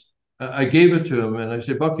 it's. I gave it to him, and I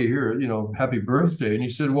said, Bucky, here, happy birthday. And he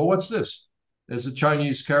said, well, what's this? It's a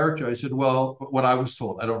Chinese character. I said, well, what I was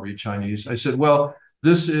told, I don't read Chinese. I said, well,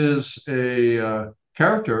 this is a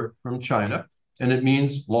character from China, and it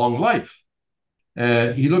means long life.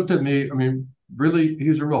 And he looked at me. I mean, really,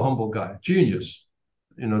 he's a real humble guy, genius,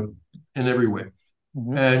 in every way.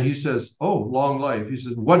 Mhm. And he says, oh, long life. He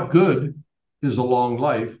says, what good is a long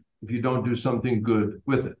life if you don't do something good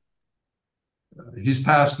with it? He's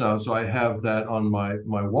passed now, so I have that on my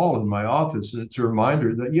wall in my office, and it's a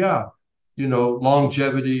reminder that yeah,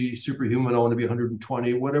 longevity, superhuman. I want to be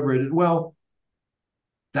 120, whatever it is. Well,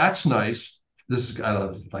 that's nice. This is I don't know,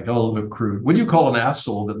 it's like a little bit crude. What do you call an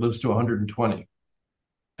asshole that lives to 120?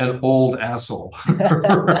 An old asshole,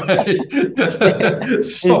 right?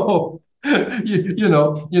 So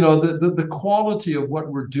the quality of what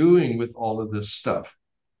we're doing with all of this stuff,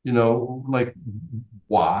 like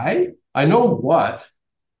why? I know what,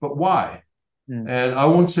 but why? Mm. And I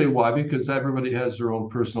won't say why because everybody has their own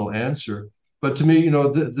personal answer. But to me,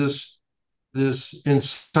 this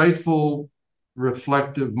insightful,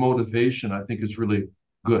 reflective motivation, I think is really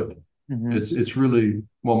good. Mhm. It's really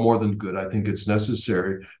well more than good. I think it's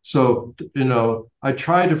necessary. So I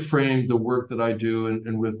try to frame the work that I do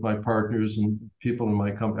and with my partners and people in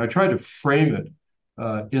my company. I try to frame it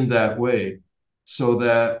in that way, so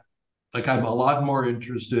that like I'm a lot more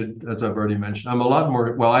interested, as I've already mentioned.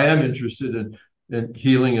 I am interested in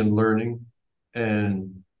healing and learning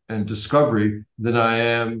and discovery than I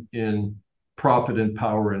am in profit and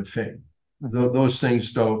power and fame. Mhm. Those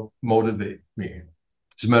things don't motivate me.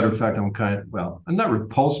 As a matter of fact, I'm not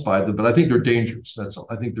repulsed by them, but I think they're dangerous. That's all.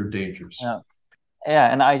 I think they're dangerous. Yeah.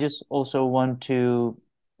 Yeah, and I just also want to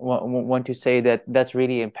say that that's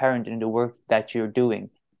really apparent in the work that you're doing.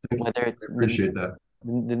 Thank you. Whether I it's appreciate that.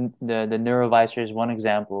 the NeuroVizr is one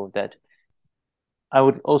example of that. I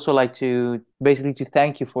would also like to basically to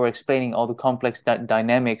thank you for explaining all the complex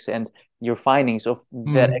dynamics and your findings of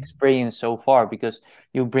that Mm. experience so far, because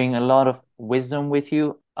you bring a lot of wisdom with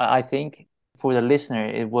you. I think for the listener,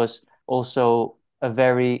 it was also a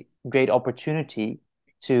very great opportunity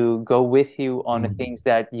to go with you on the Mm. things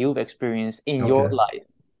that you've experienced in your Okay. life.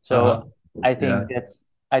 So Uh-huh. I Yeah. think that's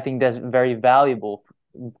I think that's very valuable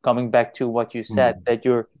coming back to what you said, that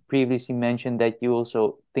you previously mentioned that you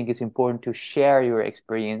also think it's important to share your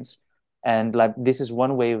experience, and like this is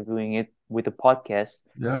one way of doing it with a podcast.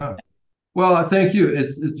 Yeah. Well, thank you.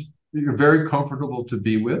 It's you're very comfortable to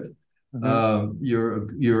be with.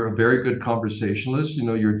 You're a very good conversationalist. You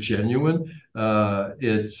know, you're genuine.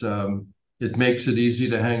 It makes it easy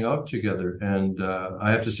to hang out together. And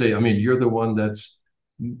I have to say, I mean, you're the one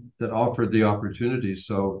that offered the opportunity.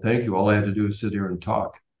 So thank you. All I had to do is sit here and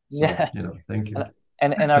talk. So, Yeah. thank you.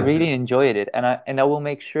 And I really enjoyed it. And I will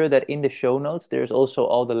make sure that in the show notes there's also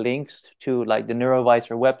all the links to like the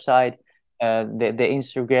NeuroVizr website, the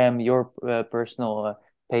Instagram, your personal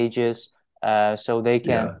pages, so they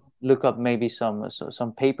can Yeah. look up maybe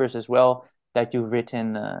some papers as well that you've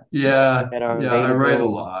written, Yeah. that are Yeah. I write a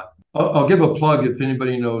available. lot. I'll give a plug if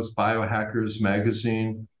anybody knows Biohackers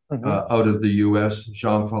Magazine Hmm. out of the US,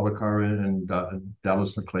 Jean Falakara and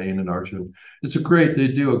Dallas McLean and Arjun. They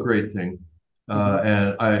do a great thing. Hmm.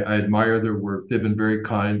 And I admire their work. They've been very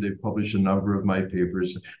kind. They've published a number of my papers.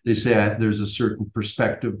 They say there's a certain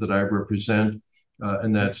perspective that I represent,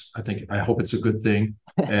 and I hope it's a good thing.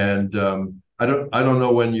 And I don't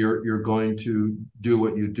know when you're going to do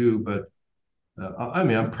what you do, but I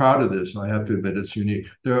mean, I'm proud of this. I have to admit, it's unique.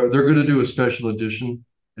 They're going to do a special edition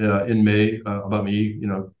in May about me.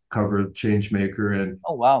 Cover change maker, and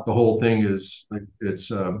Oh, wow. the whole thing is like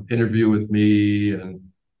it's interview with me, and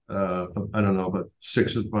I don't know, about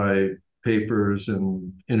six of my papers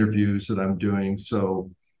and interviews that I'm doing.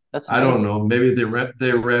 So That's I don't amazing. know. Maybe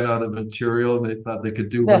they ran out of material and they thought they could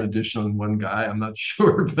do one Yeah. edition on one guy. I'm not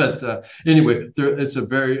sure, but anyway, it's a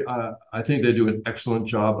very. I think they do an excellent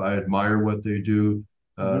job. I admire what they do.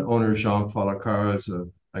 Hmm. Owner Jean Falakara is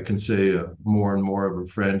I can say more and more of a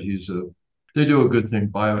friend. They do a good thing.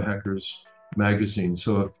 Biohackers Magazine.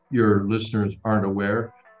 So if your listeners aren't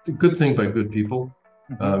aware, it's a good thing by good people.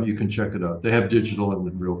 Hmm. You can check it out. They have digital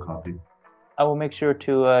and real copy. I will make sure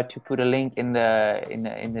to put a link in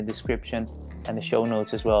the description and the show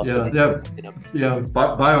notes as well, so Yeah, they can yeah, look it up. yeah.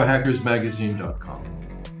 Biohackersmagazine.com.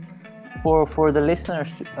 For the listeners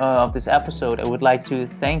of this episode, I would like to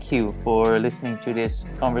thank you for listening to this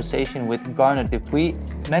conversation with Garnet DuPuis.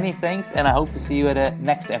 Many thanks, and I hope to see you at the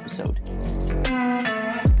next episode.